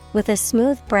nut, with a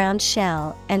smooth brown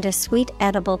shell and a sweet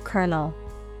edible kernel.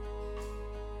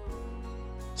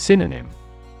 Synonym.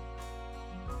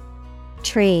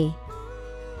 Tree,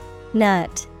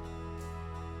 nut,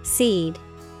 seed.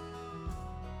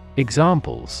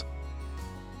 Examples.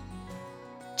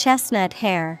 Chestnut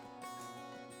hair,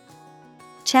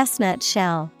 chestnut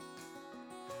shell.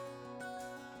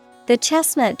 The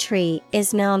chestnut tree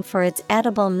is known for its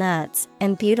edible nuts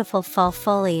and beautiful fall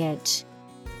foliage.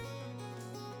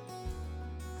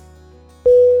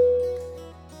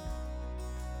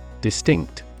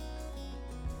 Distinct.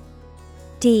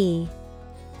 DISTINCT.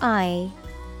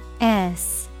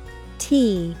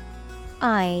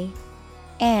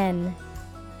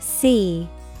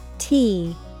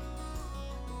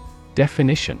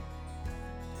 Definition.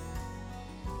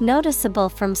 Noticeable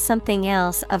from something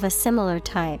else of a similar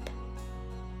type.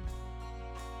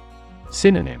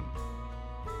 Synonym.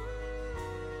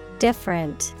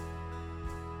 Different,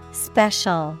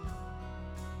 special,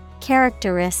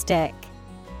 characteristic.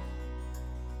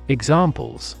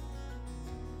 Examples.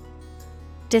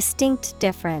 Distinct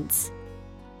difference.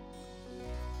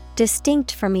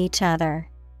 Distinct from each other.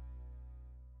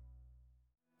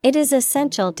 It is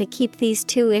essential to keep these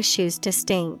two issues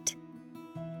distinct.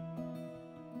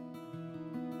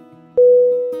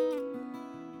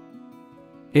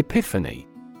 Epiphany.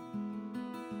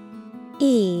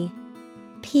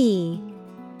 EPIPHANY.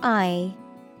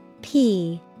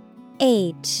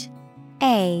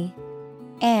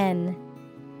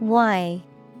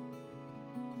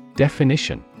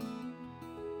 Definition.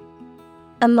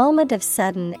 A moment of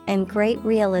sudden and great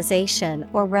realization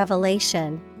or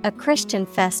revelation, a Christian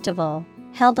festival,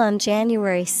 held on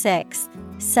January 6th,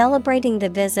 celebrating the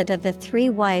visit of the three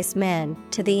wise men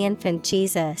to the infant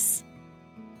Jesus.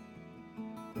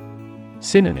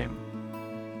 Synonym.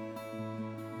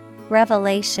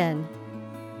 Revelation,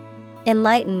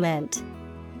 enlightenment,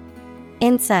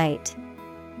 insight.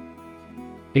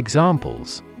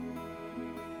 Examples.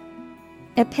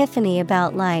 Epiphany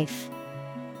about life.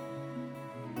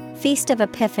 Feast of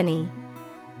Epiphany.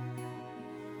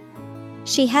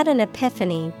 She had an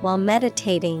epiphany while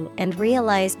meditating and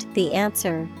realized the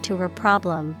answer to her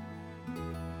problem.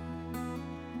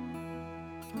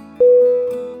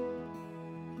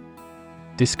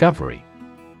 Discovery.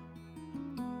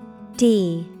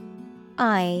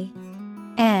 DISCOVERY.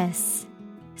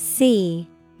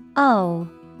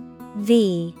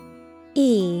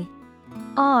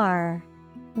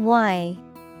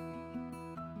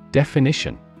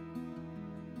 Definition.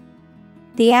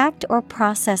 The act or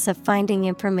process of finding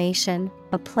information,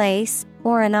 a place,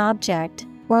 or an object,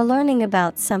 or learning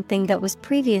about something that was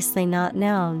previously not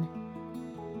known.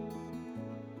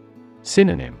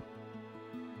 Synonym.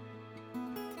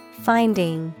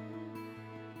 Finding,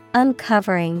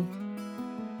 uncovering,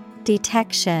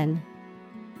 detection.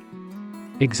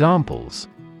 Examples.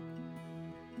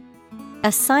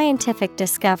 A scientific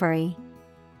discovery.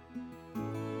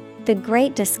 The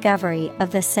great discovery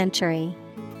of the century.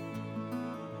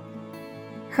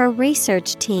 Her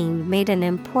research team made an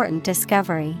important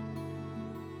discovery.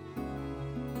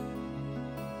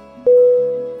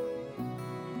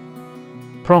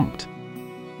 Prompt.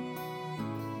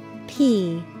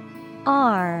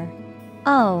 PROMPT.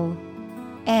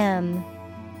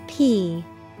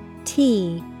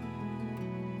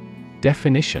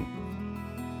 Definition.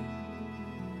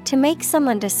 To make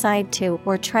someone decide to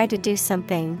or try to do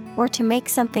something, or to make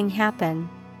something happen.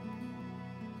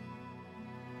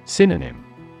 Synonym.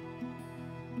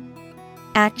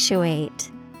 Actuate,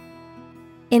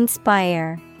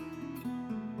 inspire,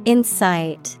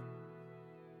 insight.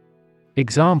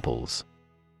 Examples.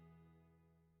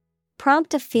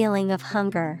 Prompt a feeling of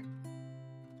hunger.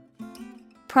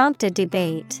 Prompt a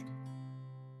debate.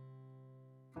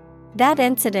 That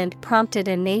incident prompted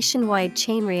a nationwide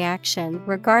chain reaction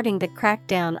regarding the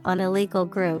crackdown on illegal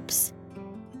groups.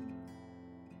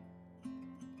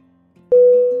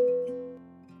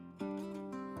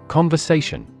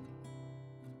 Conversation.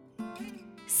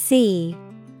 CONVERSATION.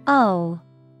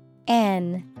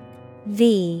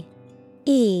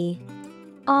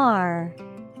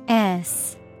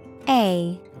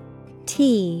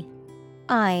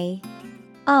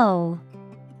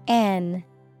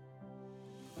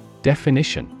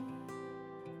 Definition: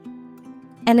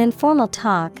 an informal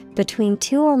talk between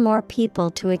two or more people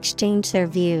to exchange their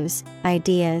views,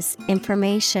 ideas,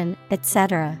 information,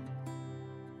 etc.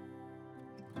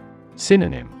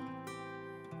 Synonym: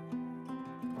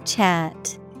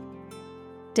 Chat,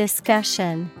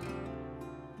 discussion,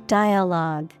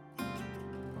 dialogue.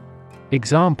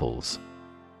 Examples: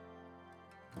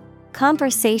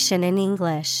 conversation in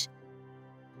English.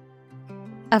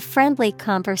 A friendly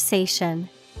conversation.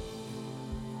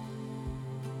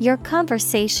 Your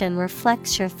conversation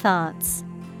reflects your thoughts.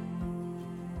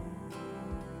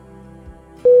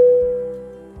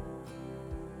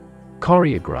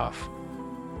 Choreograph.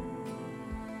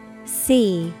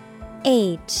 CHOREOGRAPH.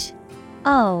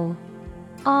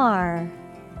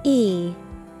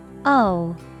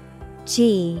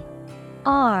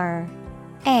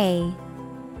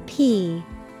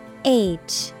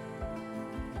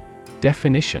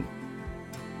 Definition: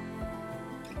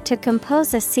 to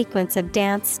compose a sequence of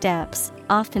dance steps,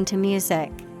 often to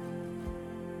music.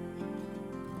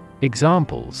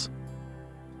 Examples: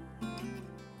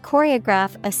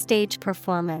 choreograph a stage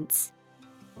performance.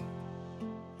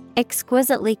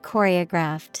 Exquisitely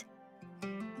choreographed.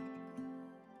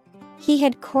 He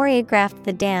had choreographed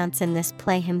the dance in this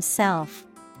play himself.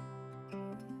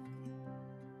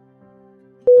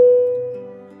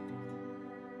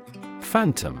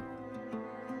 Phantom.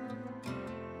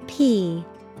 PHANTOM.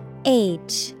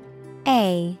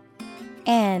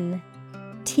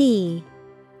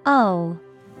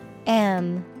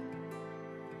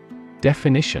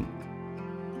 Definition: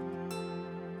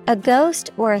 a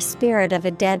ghost or a spirit of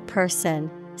a dead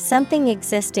person, something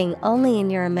existing only in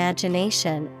your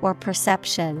imagination or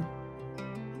perception.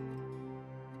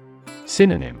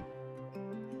 Synonym: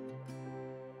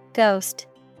 ghost,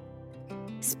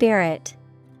 spirit,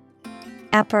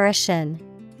 apparition.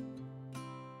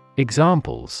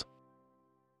 Examples: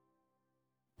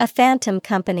 a phantom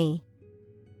company.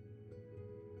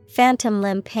 Phantom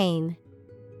limb pain.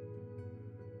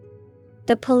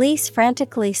 The police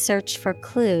frantically searched for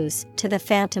clues to the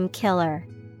phantom killer.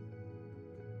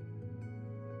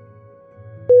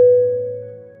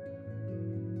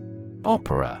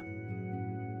 Opera.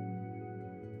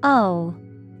 OPERA.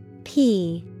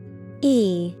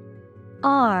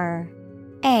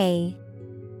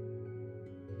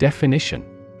 Definition: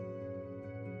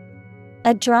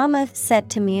 a drama set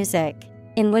to music,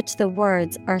 in which the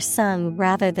words are sung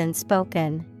rather than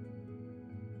spoken.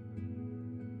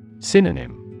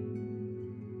 Synonym: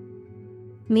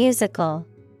 musical,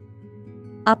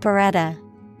 operetta,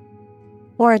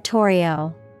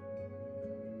 oratorio.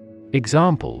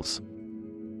 Examples: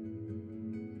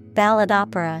 ballad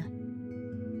opera.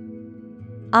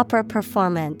 Opera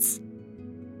performance.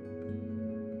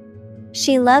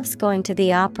 She loves going to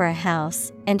the opera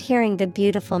house and hearing the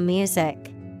beautiful music.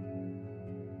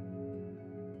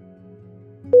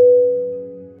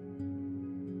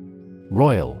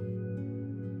 Royal.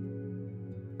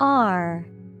 ROYAL.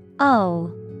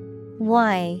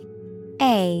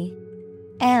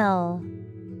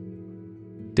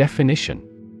 Definition: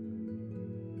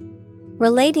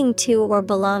 relating to or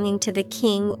belonging to the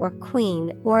king or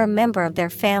queen or a member of their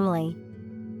family.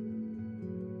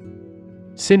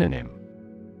 Synonym: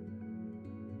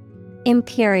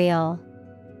 imperial,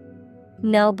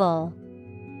 noble,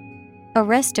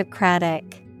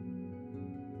 aristocratic.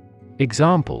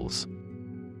 Examples: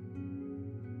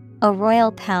 a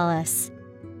royal palace.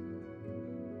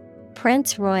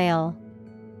 Prince Royal.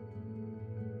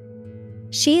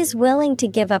 She is willing to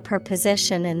give up her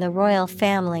position in the royal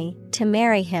family to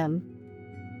marry him.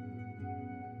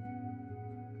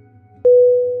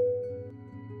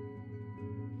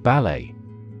 Ballet.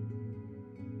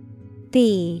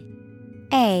 BALLET.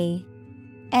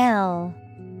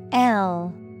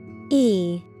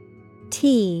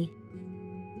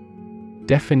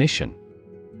 Definition: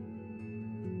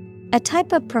 a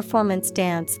type of performance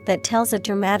dance that tells a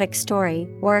dramatic story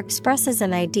or expresses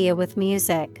an idea with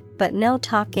music, but no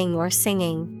talking or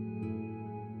singing.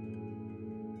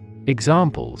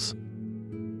 Examples: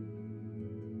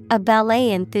 a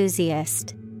ballet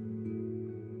enthusiast.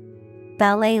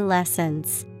 Ballet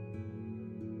lessons.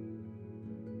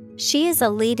 She is a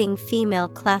leading female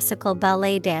classical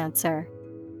ballet dancer.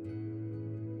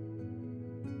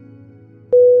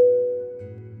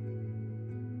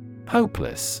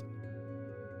 Hopeless.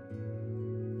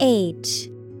 HOPELESS.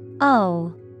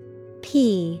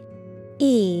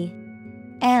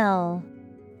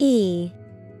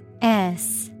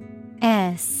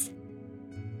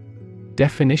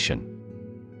 Definition: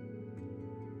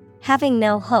 having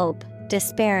no hope,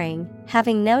 despairing,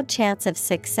 having no chance of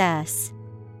success.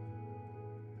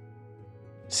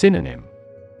 Synonym: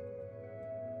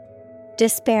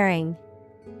 despairing,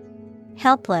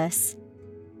 helpless,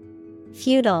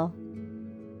 futile.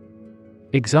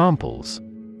 Examples: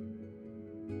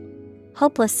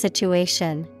 hopeless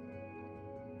situation,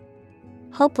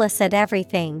 hopeless at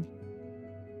everything.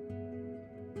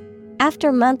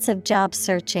 After months of job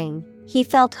searching, he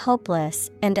felt hopeless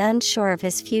and unsure of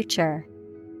his future.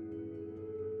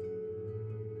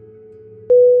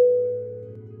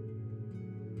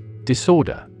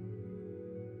 Disorder.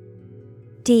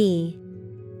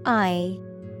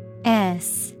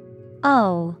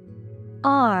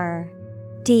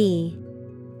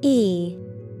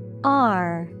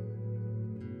 D-I-S-O-R-D-E-R.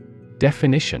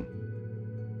 Definition: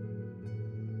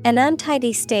 an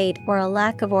untidy state or a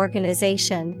lack of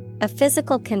organization, a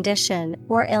physical condition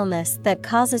or illness that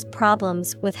causes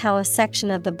problems with how a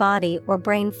section of the body or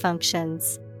brain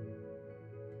functions.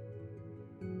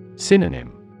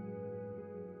 Synonym: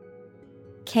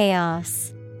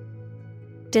 chaos,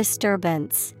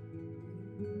 disturbance,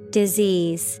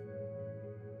 disease.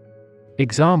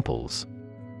 Examples: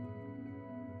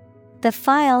 the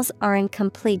files are in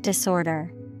complete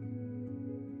disorder.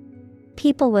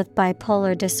 People with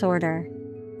bipolar disorder.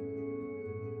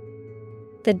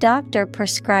 The doctor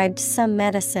prescribed some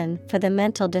medicine for the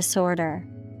mental disorder.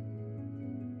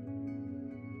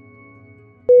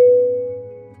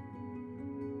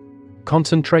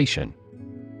 Concentration.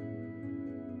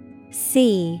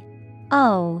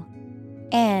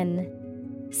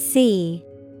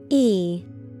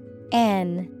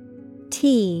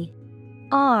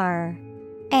 C-O-N-C-E-N-T-R-A-T-I-O-N.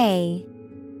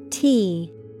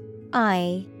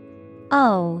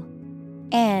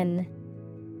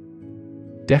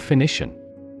 Definition: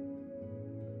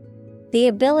 the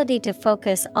ability to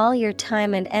focus all your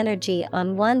time and energy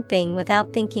on one thing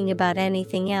without thinking about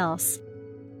anything else.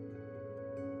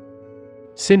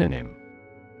 Synonym: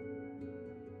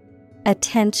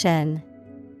 attention,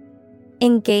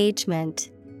 engagement,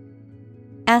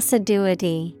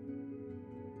 assiduity.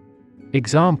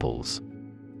 Examples: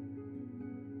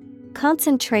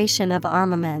 concentration of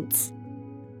armaments.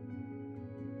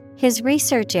 His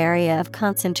research area of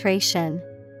concentration.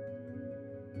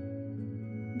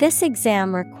 This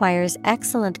exam requires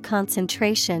excellent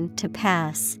concentration to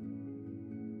pass.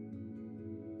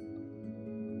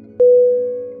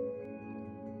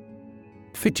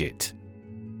 Fidget.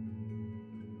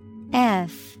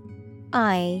 F-I-D-G-E-T.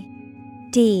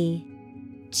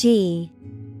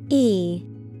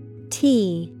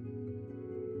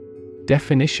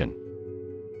 Definition: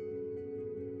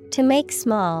 to make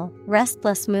small,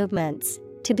 restless movements,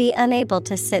 to be unable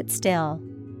to sit still.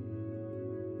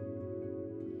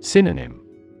 Synonym: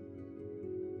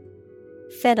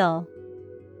 fiddle,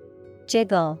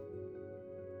 jiggle,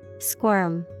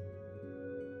 squirm.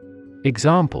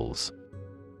 Examples: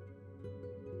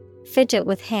 fidget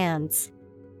with hands.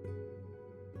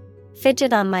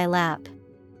 Fidget on my lap.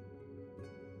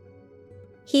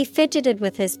 He fidgeted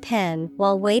with his pen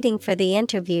while waiting for the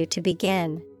interview to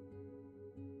begin.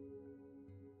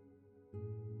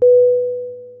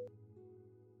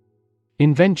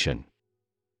 Invention.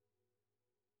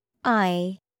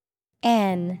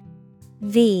 I-N-V-E-N-T-I-O-N.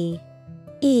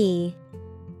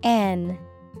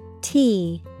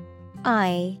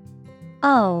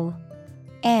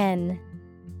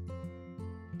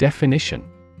 Definition: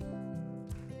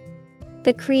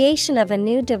 the creation of a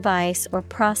new device or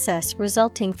process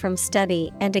resulting from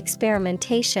study and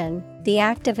experimentation, the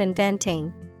act of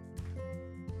inventing.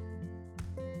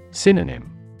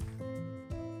 Synonym: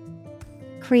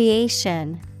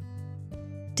 creation,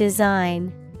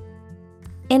 design,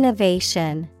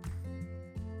 innovation.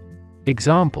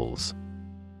 Examples: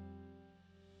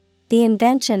 the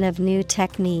invention of new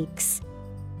techniques.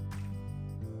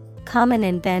 Common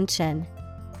invention.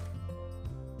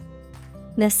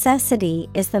 Necessity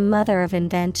is the mother of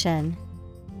invention.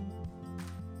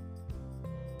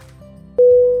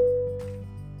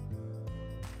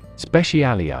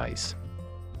 Specialize.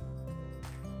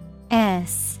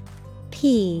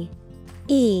 S-P-E-C-I-L-I-Z-E.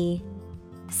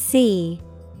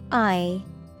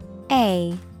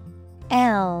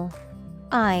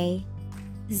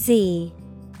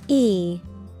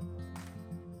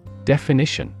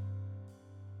 Definition: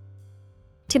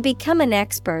 to become an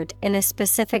expert in a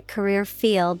specific career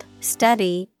field,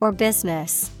 study, or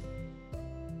business.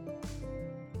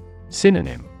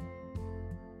 Synonym: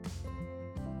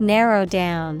 narrow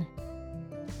down,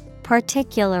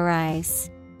 particularize.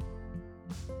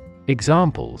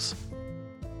 Examples: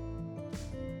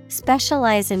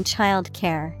 specialize in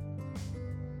childcare.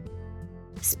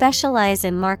 Specialize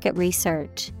in market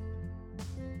research.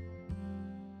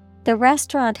 The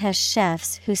restaurant has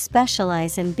chefs who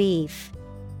specialize in beef.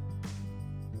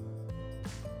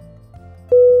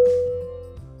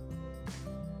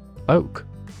 Oak.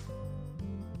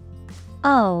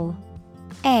 O-A-K.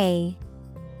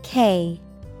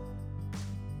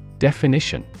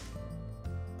 Definition.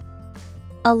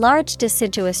 A large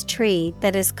deciduous tree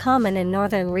that is common in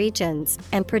northern regions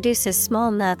and produces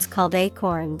small nuts called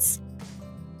acorns.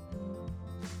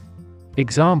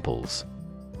 Examples.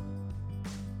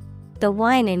 The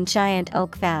wine in giant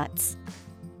oak vats.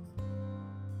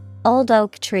 Old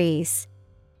oak trees.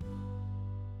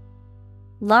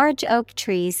 Large oak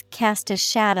trees cast a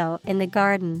shadow in the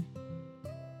garden.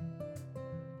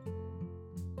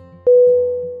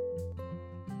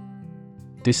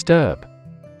 Disturb.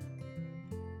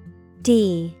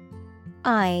 D-I-S-T-U-R-B.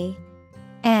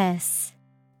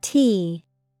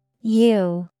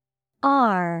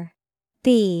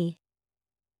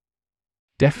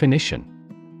 Definition.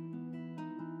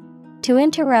 To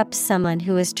interrupt someone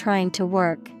who is trying to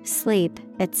work, sleep,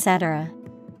 etc.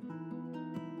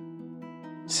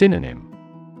 Synonym.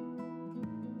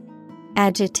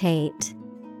 Agitate,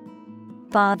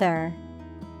 bother,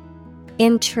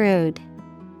 intrude.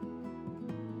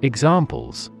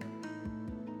 Examples.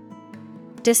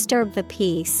 Disturb the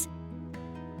peace.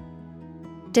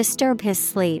 Disturb his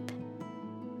sleep.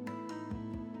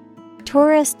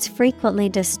 Tourists frequently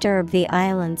disturb the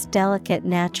island's delicate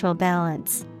natural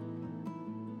balance.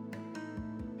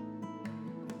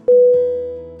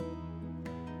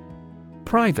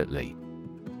 Privately.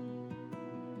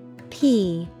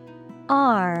 P-R-I-V-A-T-E-L-Y.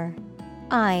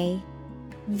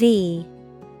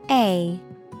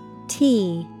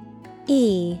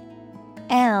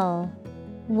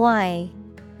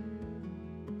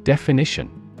 Definition.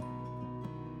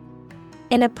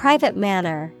 In a private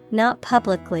manner, not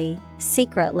publicly,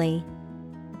 secretly.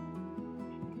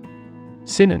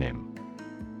 Synonym.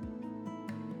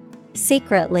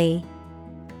 Secretly.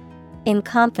 In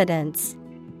confidence.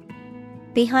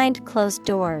 Behind closed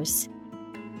doors.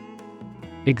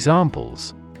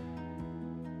 Examples.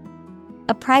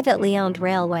 A privately owned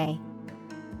railway.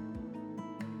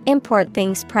 Import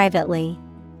things privately.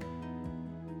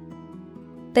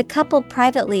 The couple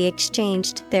privately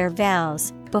exchanged their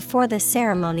vows before the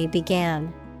ceremony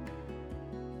began.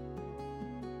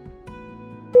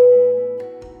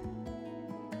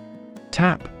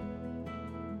 Tap.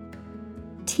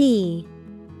 T-A-P.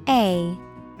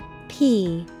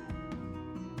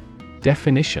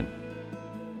 Definition.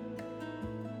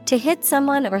 To hit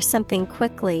someone or something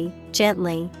quickly,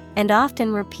 gently, and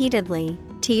often repeatedly,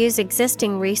 to use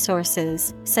existing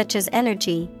resources, such as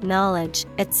energy, knowledge,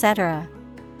 etc.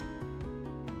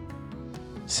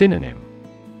 Synonym.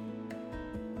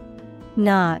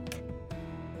 Knock,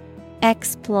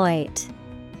 exploit,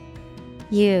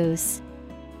 use.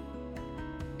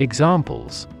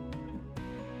 Examples.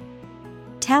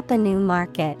 Tap a new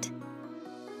market.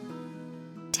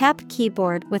 Tap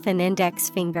keyboard with an index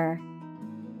finger.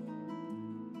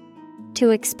 To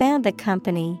expand the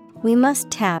company, we must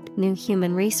tap new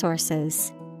human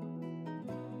resources.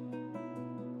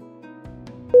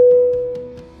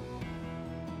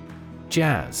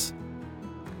 Jazz.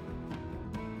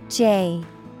 J-A-Z-Z.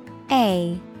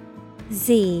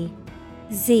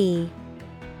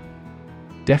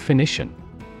 Definition.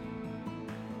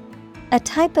 A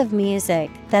type of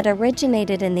music that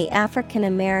originated in the African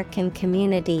American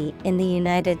community in the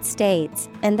United States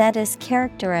and that is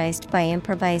characterized by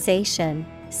improvisation,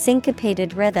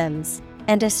 syncopated rhythms,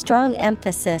 and a strong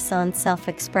emphasis on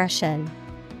self-expression.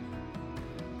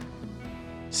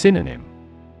 Synonym.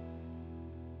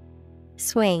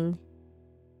 Swing,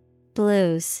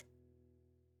 blues,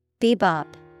 bebop.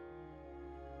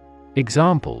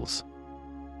 Examples.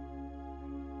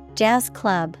 Jazz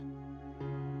club.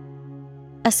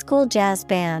 A school jazz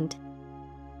band.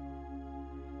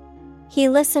 He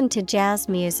listened to jazz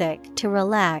music to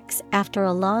relax after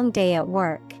a long day at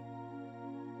work.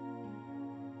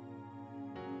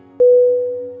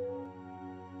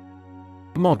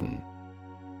 Modern.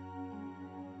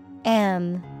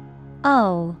 M-O-D-E-R-N.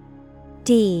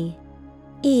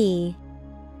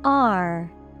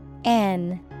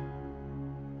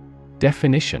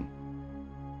 Definition.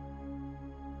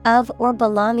 Of or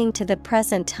belonging to the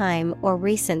present time or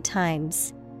recent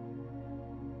times.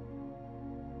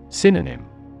 Synonym.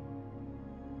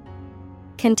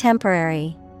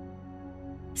 Contemporary,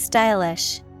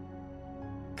 stylish,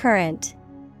 current.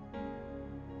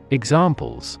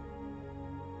 Examples.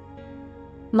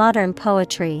 Modern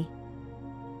poetry.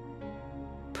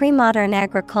 Pre-modern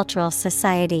agricultural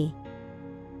society.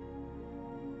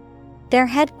 Their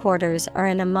headquarters are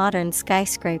in a modern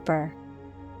skyscraper.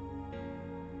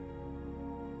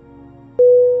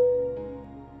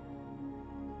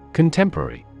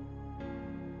 Contemporary.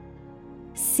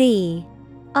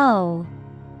 C-O-N-T-E-M-P-O-R-A-R-Y.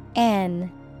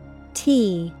 N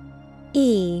T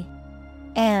E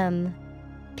M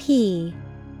P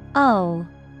O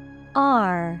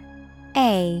R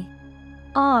A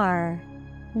R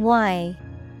Y.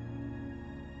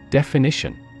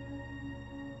 Definition: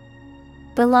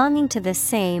 Belonging to the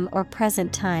same or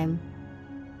present time.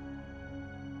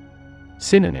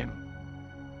 Synonym: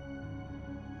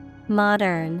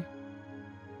 Modern,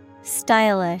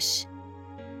 stylish,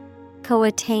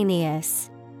 coetaneous.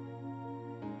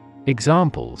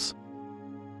 Examples: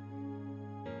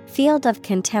 Field of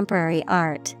contemporary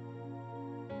art.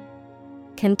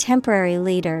 Contemporary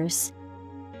leaders.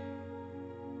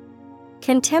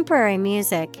 Contemporary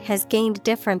music has gained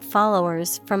different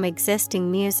followers from existing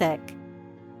music.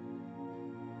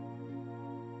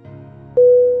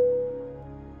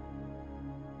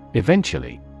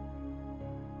 Eventually.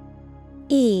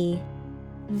 E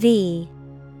V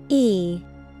E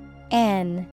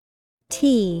N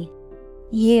T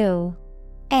U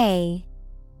A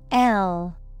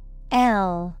L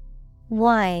L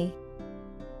Y.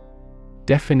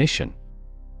 Definition: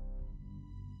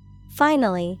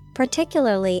 Finally,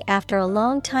 particularly after a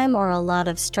long time or a lot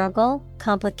of struggle,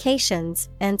 complications,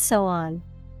 and so on.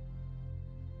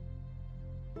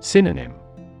 Synonym: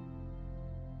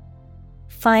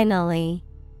 Finally,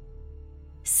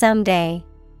 someday,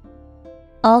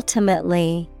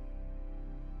 ultimately.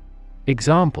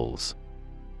 Examples: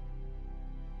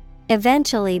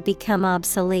 Eventually become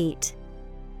obsolete.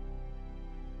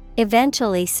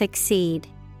 Eventually succeed.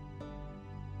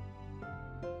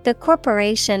 The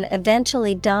corporation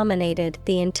eventually dominated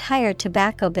the entire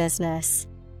tobacco business.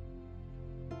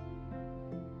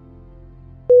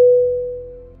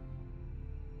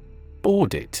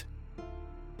 Audit.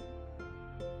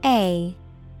 A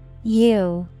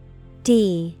U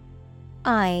D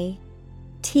I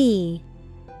T.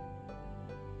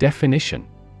 Definition: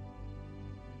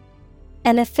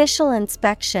 An official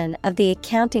inspection of the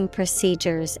accounting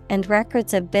procedures and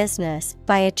records of business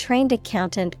by a trained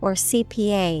accountant or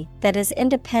CPA that is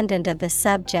independent of the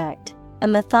subject, a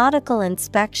methodical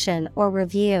inspection or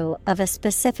review of a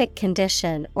specific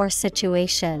condition or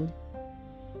situation.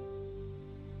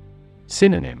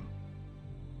 Synonym: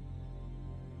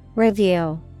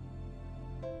 Review,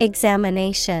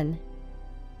 examination,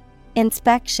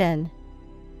 inspection.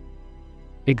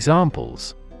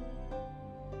 Examples: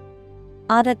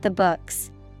 Audit the books.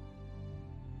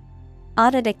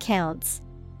 Audit accounts.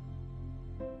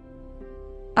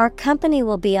 Our company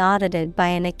will be audited by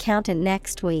an accountant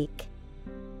next week.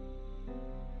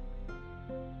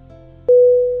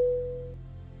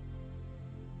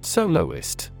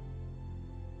 Soloist.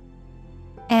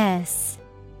 S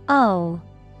O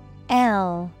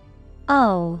L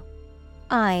O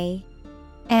I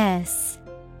S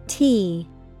T.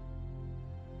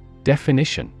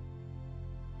 Definition: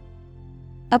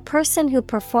 A person who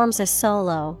performs a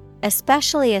solo,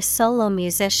 especially a solo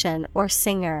musician or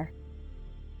singer.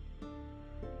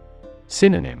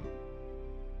 Synonym: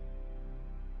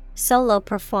 Solo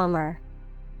performer.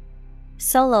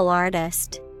 Solo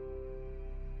artist.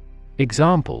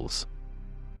 Examples: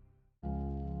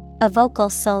 A vocal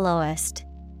soloist.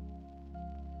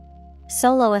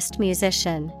 Soloist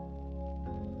musician.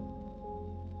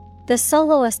 The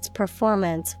soloist's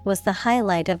performance was the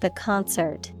highlight of the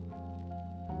concert.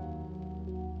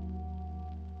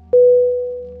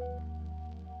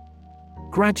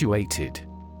 Graduated.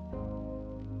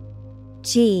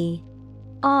 G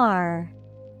R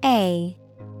A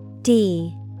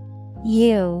D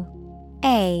U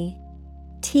A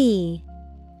T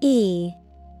E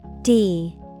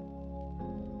D.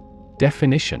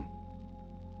 Definition: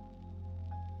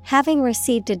 Having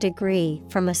received a degree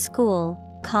from a school,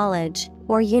 college,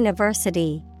 or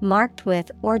university, marked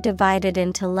with or divided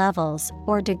into levels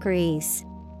or degrees.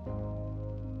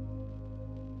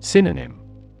 Synonym: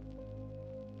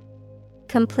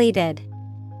 Completed.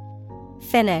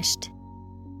 Finished.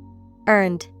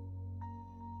 Earned.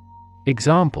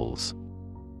 Examples: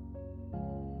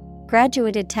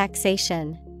 Graduated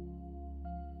taxation.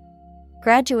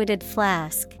 Graduated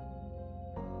flask.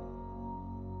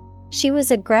 She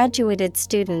was a graduated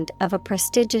student of a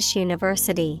prestigious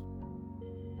university.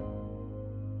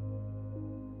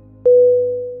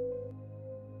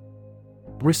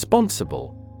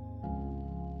 Responsible.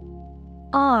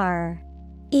 R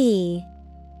E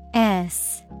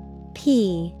S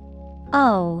P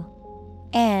O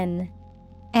N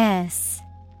S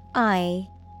I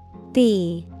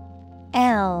B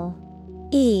L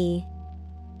E.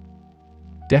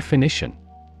 Definition: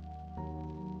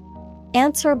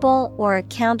 Answerable or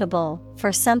accountable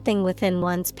for something within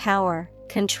one's power,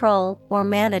 control, or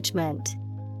management.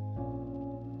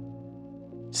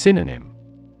 Synonym.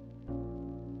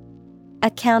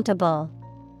 Accountable,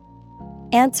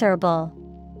 answerable,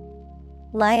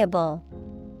 liable.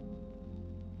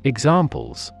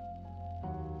 Examples.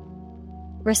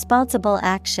 Responsible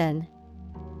action.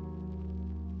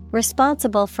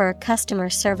 Responsible for customer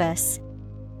service.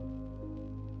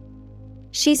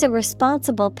 She's a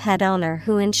responsible pet owner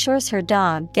who ensures her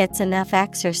dog gets enough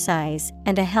exercise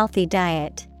and a healthy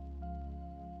diet.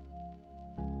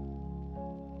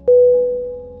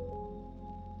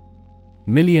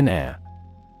 Millionaire.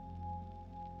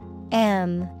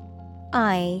 Millioniare.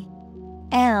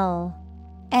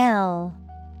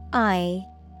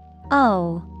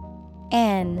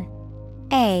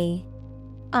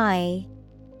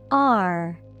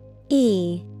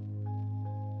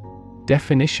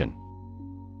 Definition.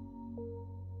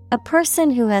 A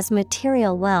person who has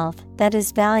material wealth that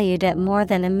is valued at more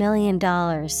than $1 million,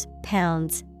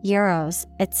 pounds, euros,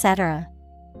 etc.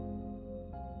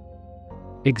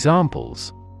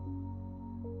 Examples.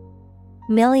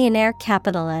 Millionaire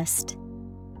capitalist.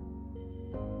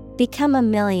 Become a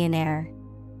millionaire.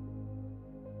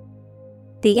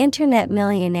 The internet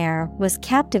millionaire was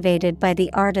captivated by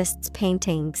the artist's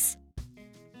paintings.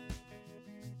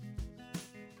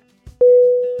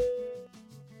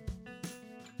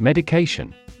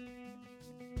 Medication.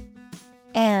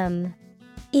 Medication.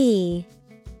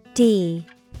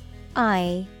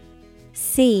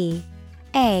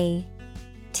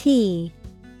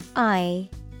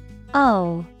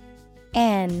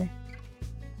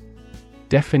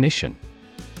 Definition.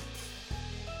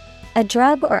 A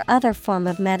drug or other form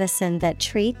of medicine that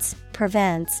treats,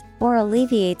 prevents, or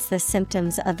alleviates the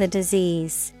symptoms of the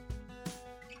disease.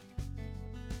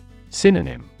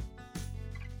 Synonym.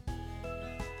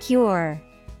 Cure,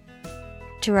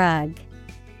 drug,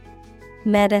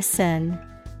 medicine.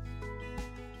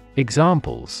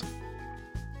 Examples.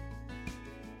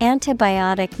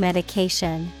 Antibiotic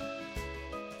medication.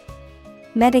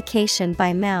 Medication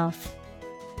by mouth.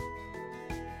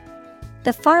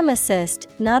 The pharmacist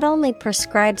not only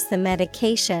prescribes the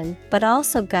medication but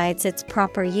also guides its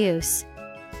proper use.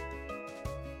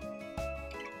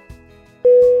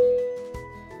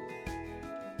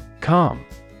 Calm.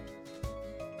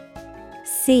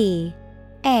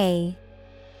 C-A-L-M.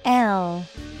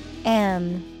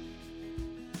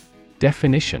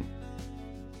 Definition.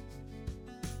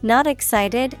 Not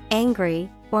excited, angry,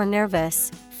 or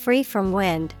nervous, free from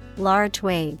wind, large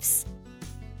waves.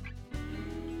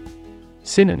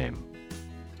 Synonym.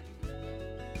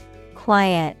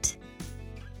 Quiet,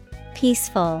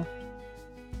 peaceful,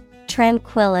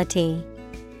 tranquility.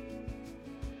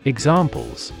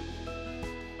 Examples.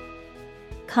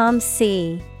 Calm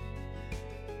sea,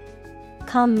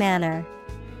 calm manner.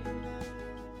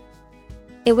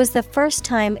 It was the first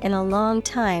time in a long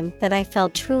time that I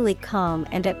felt truly calm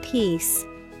and at peace.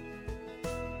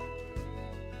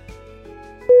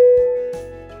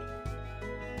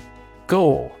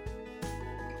 Gore.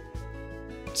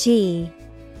 G-O-R-E.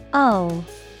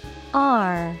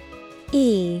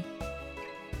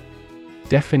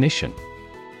 Definition.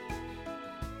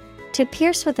 To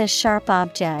pierce with a sharp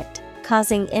object,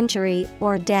 causing injury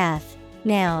or death.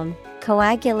 Noun,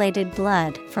 coagulated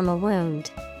blood from a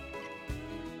wound.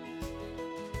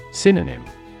 Synonym.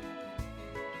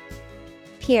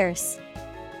 Pierce,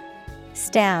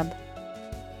 stab,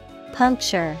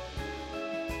 puncture.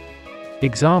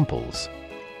 Examples.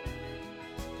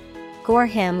 Gore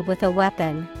him with a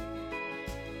weapon.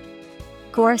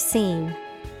 Gore scene.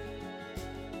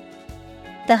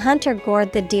 The hunter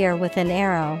gored the deer with an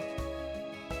arrow.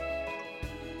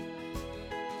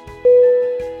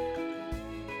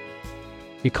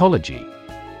 Ecology.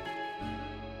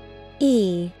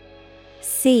 E-C-O-L-O-G-Y.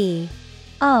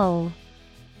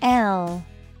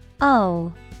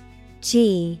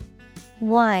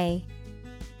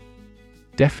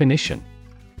 Definition.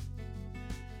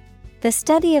 The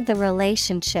study of the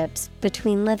relationships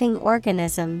between living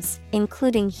organisms,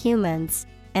 including humans,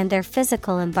 and their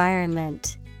physical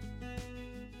environment.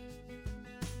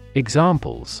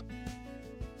 Examples.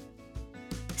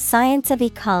 Science of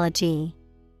ecology.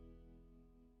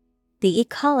 The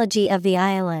ecology of the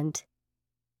island.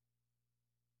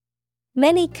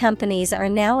 Many companies are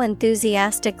now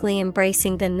enthusiastically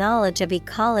embracing the knowledge of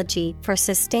ecology for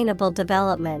sustainable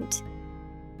development.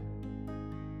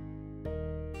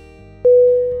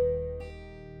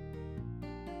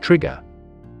 Trigger.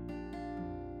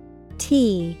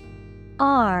 T-R-I-G-G-E-R.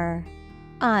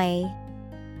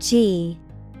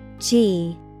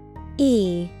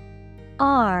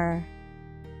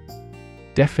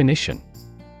 Definition.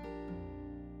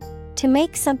 To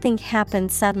make something happen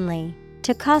suddenly,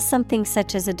 To cause something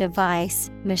such as a device,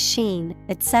 machine,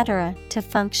 etc., to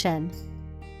function.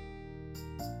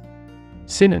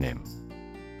 Synonym: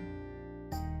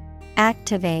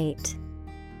 Activate,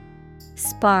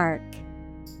 spark,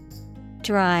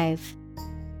 drive.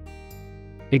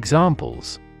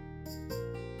 Examples: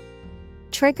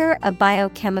 Trigger a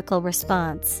biochemical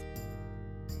response.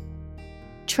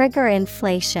 Trigger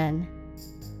inflation.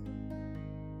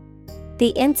 The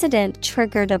incident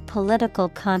triggered a political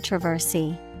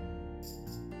controversy.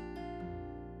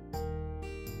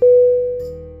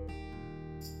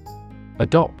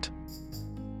 Adopt.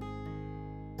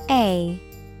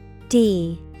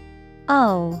 A-D-O-P-T.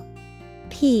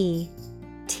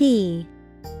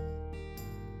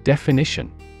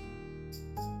 Definition: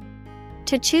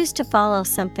 To choose to follow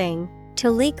something,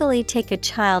 to legally take a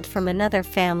child from another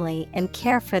family and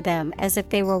care for them as if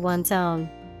they were one's own.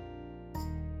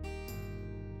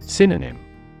 Synonym: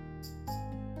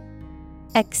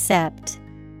 Accept,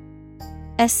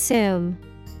 assume,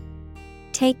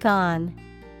 take on.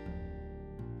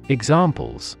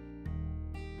 Examples: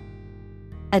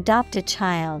 Adopt a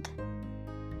child.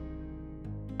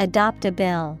 Adopt a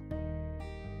bill.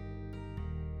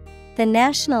 The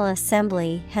National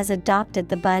Assembly has adopted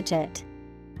the budget.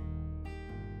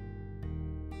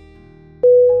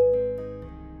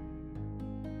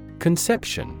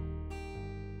 Conception.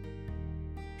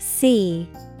 C-O-N-C-E-P-T-I-O-N.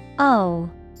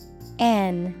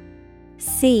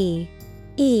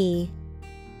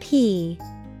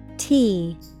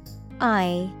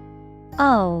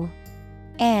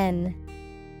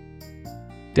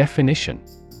 Definition: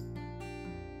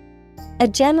 A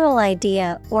general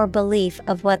idea or belief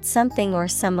of what something or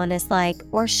someone is like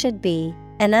or should be,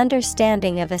 an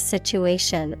understanding of a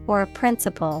situation or a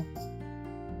principle.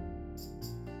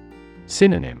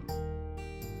 Synonym: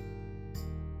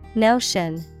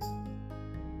 Notion,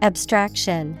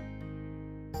 abstraction,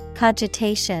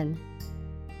 cogitation.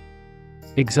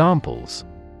 Examples: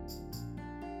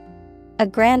 A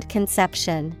grand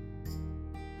conception.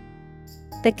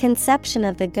 The conception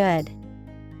of the good.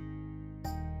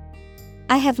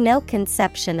 I have no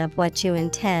conception of what you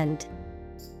intend.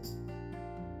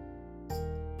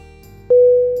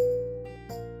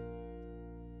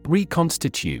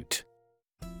 Reconstitute.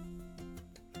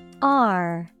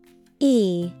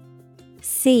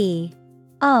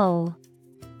 R-E-C-O-N-S-T-I-T-U-T-E.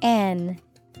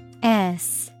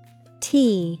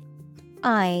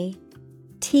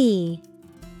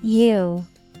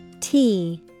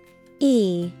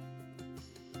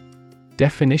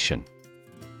 Definition: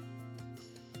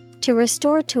 To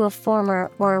restore to a former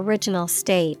or original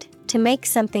state, to make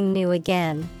something new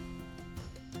again.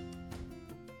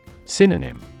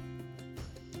 Synonym: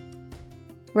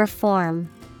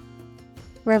 Reform,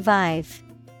 revive,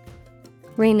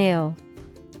 renew.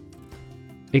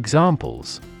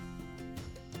 Examples: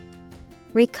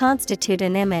 Reconstitute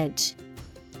an image.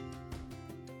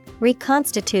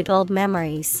 Reconstitute old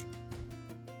memories.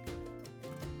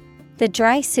 The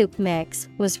dry soup mix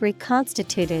was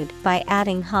reconstituted by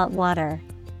adding hot water.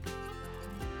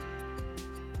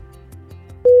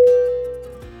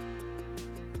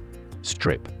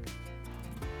 Strip.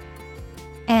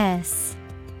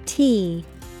 S-T-R-I-P.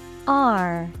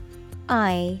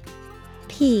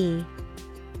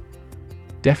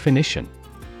 Definition: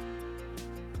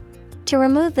 To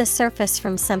remove the surface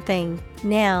from something.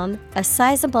 Noun, a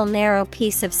sizable narrow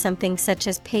piece of something such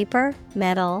as paper,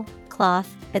 metal,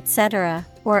 cloth, etc.,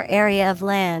 or area of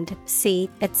land, sea,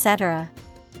 etc.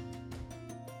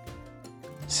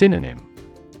 Synonym: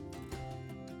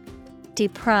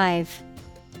 Deprive,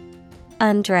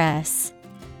 undress.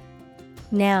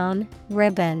 Noun,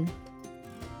 ribbon.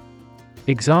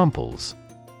 Examples: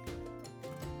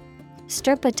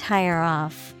 Strip a tire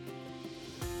off.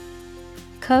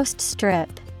 Coast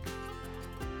strip.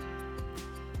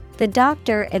 The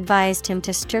doctor advised him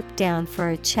to strip down for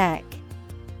a check.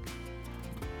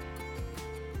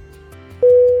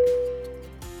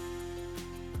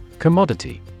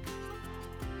 Commodity.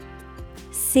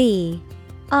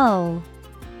 C-O-M-M-O-D-I-T-Y.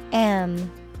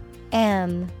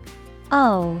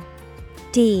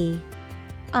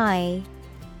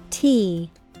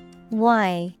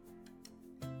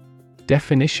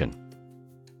 Definition: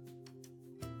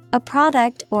 A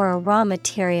product or a raw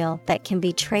material that can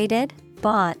be traded,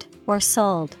 bought, or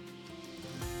sold.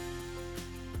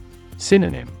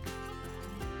 Synonym: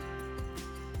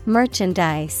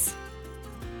 Merchandise,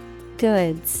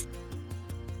 goods,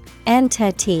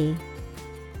 entity.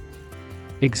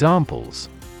 Examples: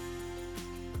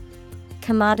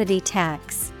 Commodity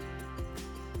tax.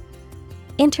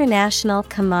 International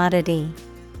commodity.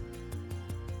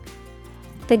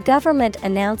 The government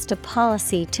announced a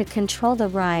policy to control the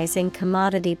rise in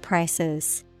commodity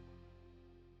prices.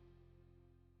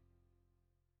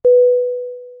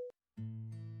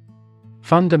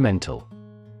 Fundamental.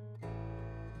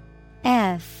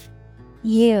 Fundamental.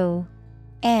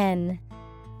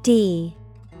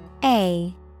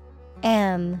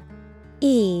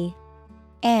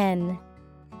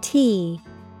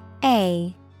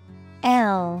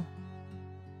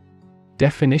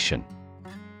 Definition.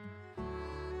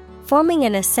 Forming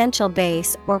an essential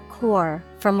base or core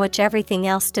from which everything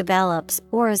else develops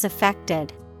or is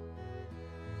affected.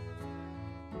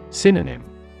 Synonym.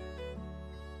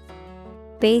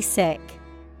 Basic,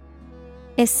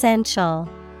 essential,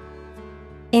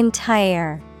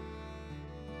 entire.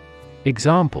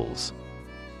 Examples.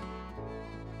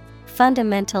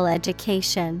 Fundamental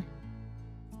education.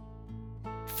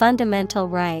 Fundamental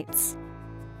rights.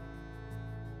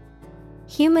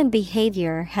 Human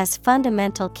behavior has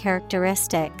fundamental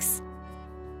characteristics.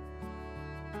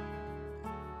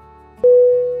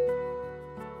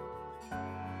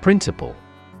 Principle.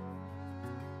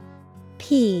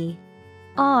 Principle.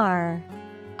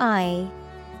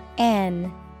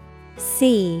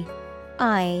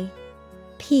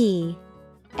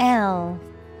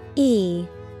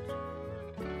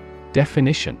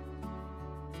 Definition.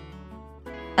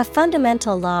 A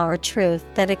fundamental law or truth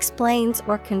that explains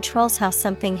or controls how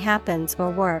something happens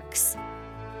or works.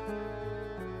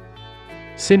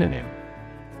 Synonym.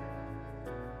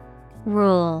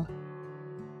 Rule,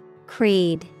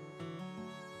 creed,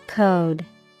 code.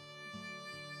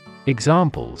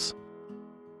 Examples.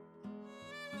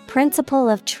 Principle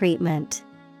of treatment.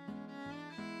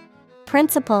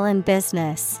 Principle in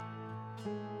business.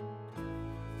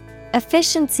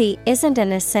 Efficiency isn't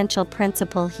an essential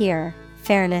principle here,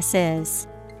 fairness is.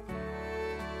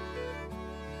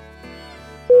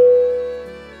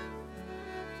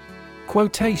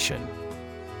 Quotation.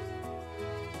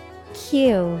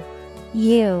 Quotation.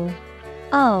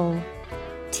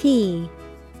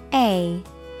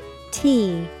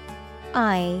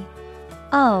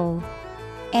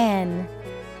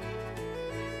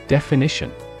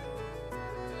 Definition.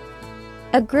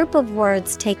 A group of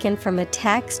words taken from a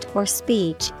text or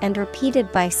speech and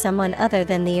repeated by someone other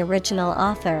than the original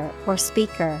author or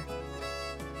speaker.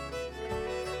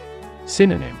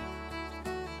 Synonym.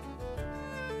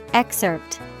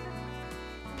 Excerpt,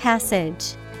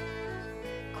 passage,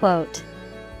 quote.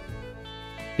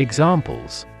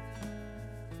 Examples.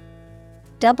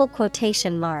 Double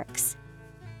quotation marks.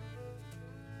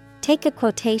 Take a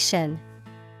quotation.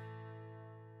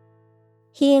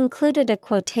 He included a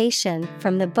quotation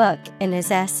from the book in his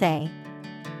essay.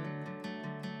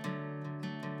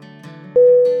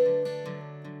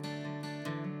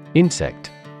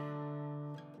 Insect.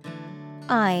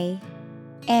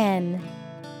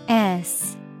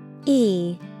 INSECT.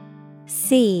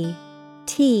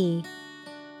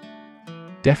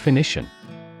 Definition.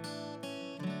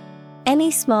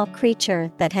 Any small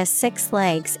creature that has 6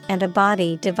 legs and a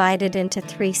body divided into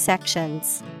 3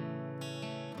 sections.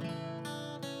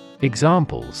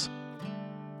 Examples.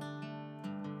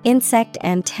 Insect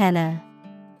antenna.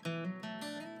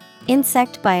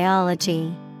 Insect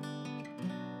biology.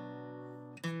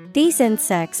 These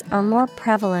insects are more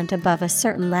prevalent above a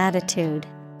certain latitude.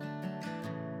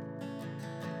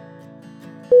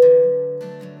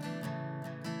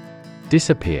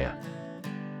 Disappear.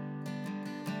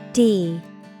 DISAPPEAR.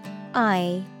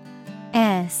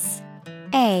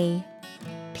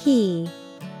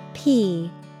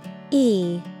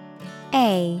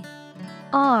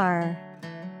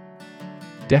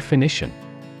 Definition.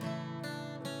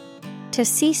 To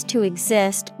cease to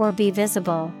exist or be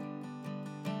visible.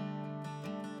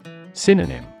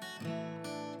 Synonym.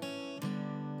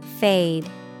 Fade,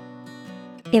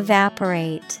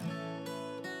 evaporate,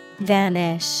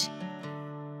 vanish.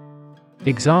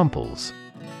 Examples.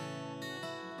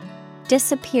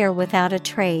 Disappear without a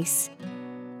trace.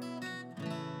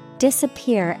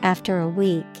 Disappear after a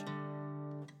week.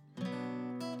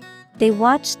 They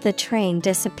watched the train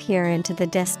disappear into the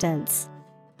distance.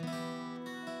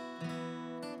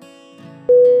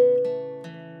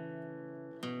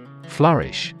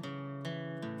 Flourish.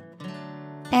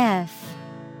 FLOURISH.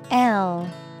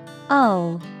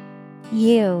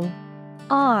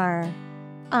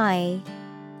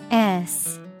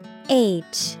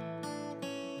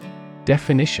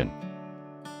 Definition.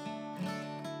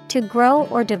 To grow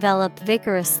or develop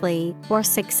vigorously or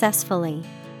successfully.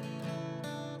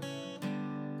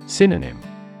 Synonym.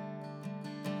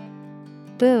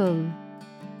 Boom,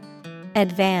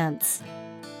 advance,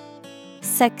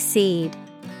 succeed.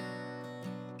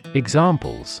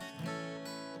 Examples.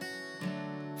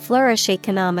 Flourish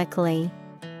economically.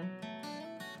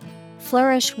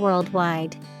 Flourish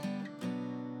worldwide.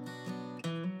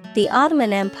 The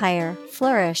Ottoman Empire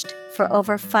flourished for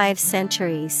over 5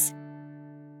 centuries.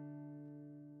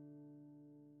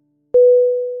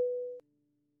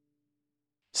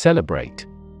 Celebrate.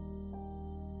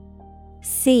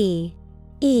 CELEBRATE.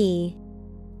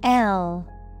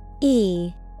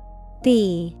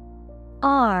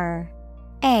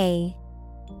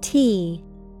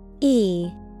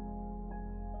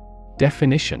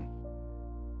 Definition.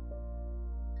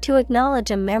 To acknowledge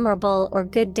a memorable or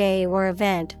good day or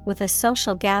event with a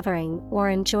social gathering or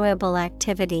enjoyable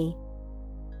activity.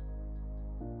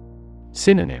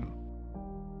 Synonym.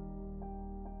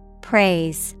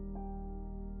 Praise,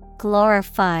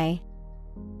 glorify,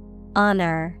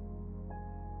 honor.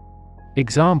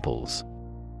 Examples.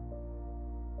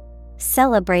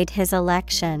 Celebrate his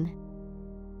election.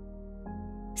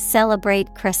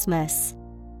 Celebrate Christmas.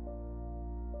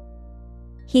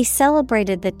 He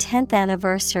celebrated the 10th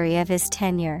anniversary of his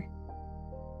tenure.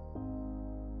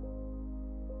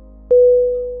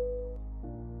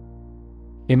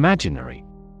 Imaginary.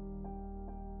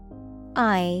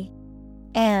 IMAGINARY.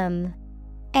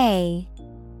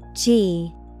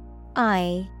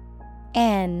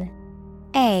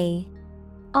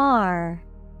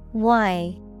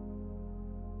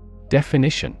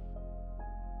 Definition.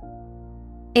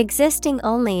 Existing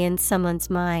only in someone's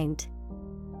mind.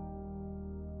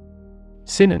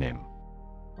 Synonym.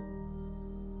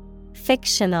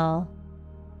 Fictional,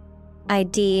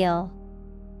 ideal,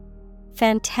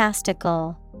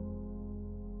 fantastical.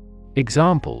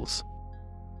 Examples.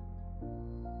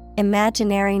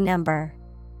 Imaginary number.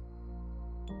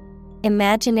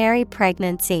 Imaginary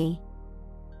pregnancy.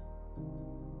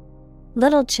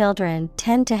 Little children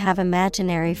tend to have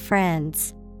imaginary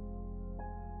friends.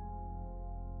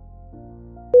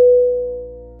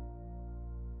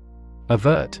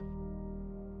 Avert.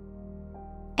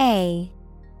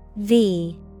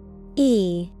 AVERT.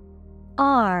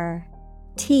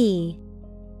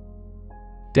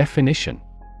 Definition.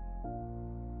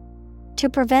 To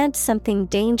prevent something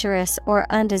dangerous or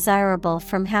undesirable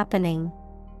from happening.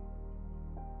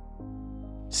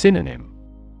 Synonym.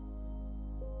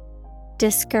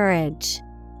 Discourage,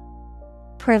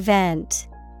 prevent,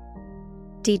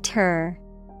 deter.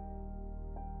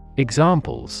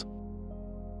 Examples.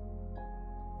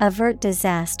 Avert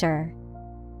disaster.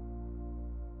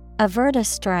 Avert a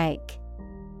strike.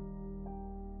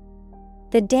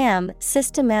 The dam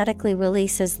systematically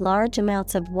releases large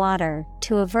amounts of water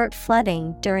to avert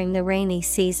flooding during the rainy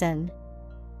season.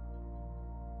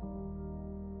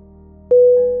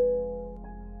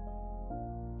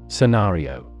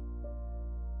 Scenario.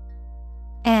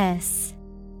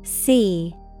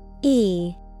 SCENARIO.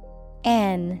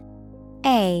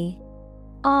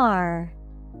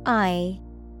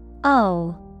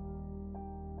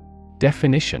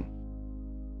 Definition.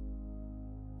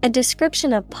 A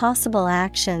description of possible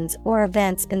actions or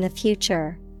events in the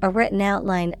future, a written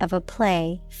outline of a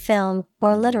play, film,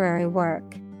 or literary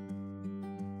work.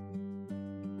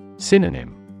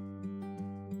 Synonym.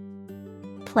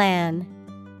 Plan,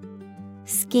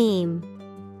 scheme,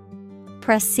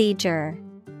 procedure.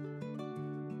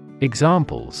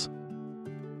 Examples.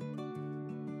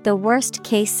 The worst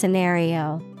case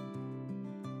scenario.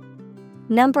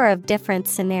 Number of different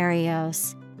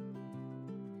scenarios.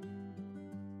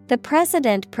 The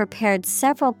president prepared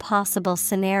several possible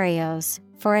scenarios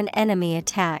for an enemy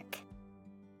attack.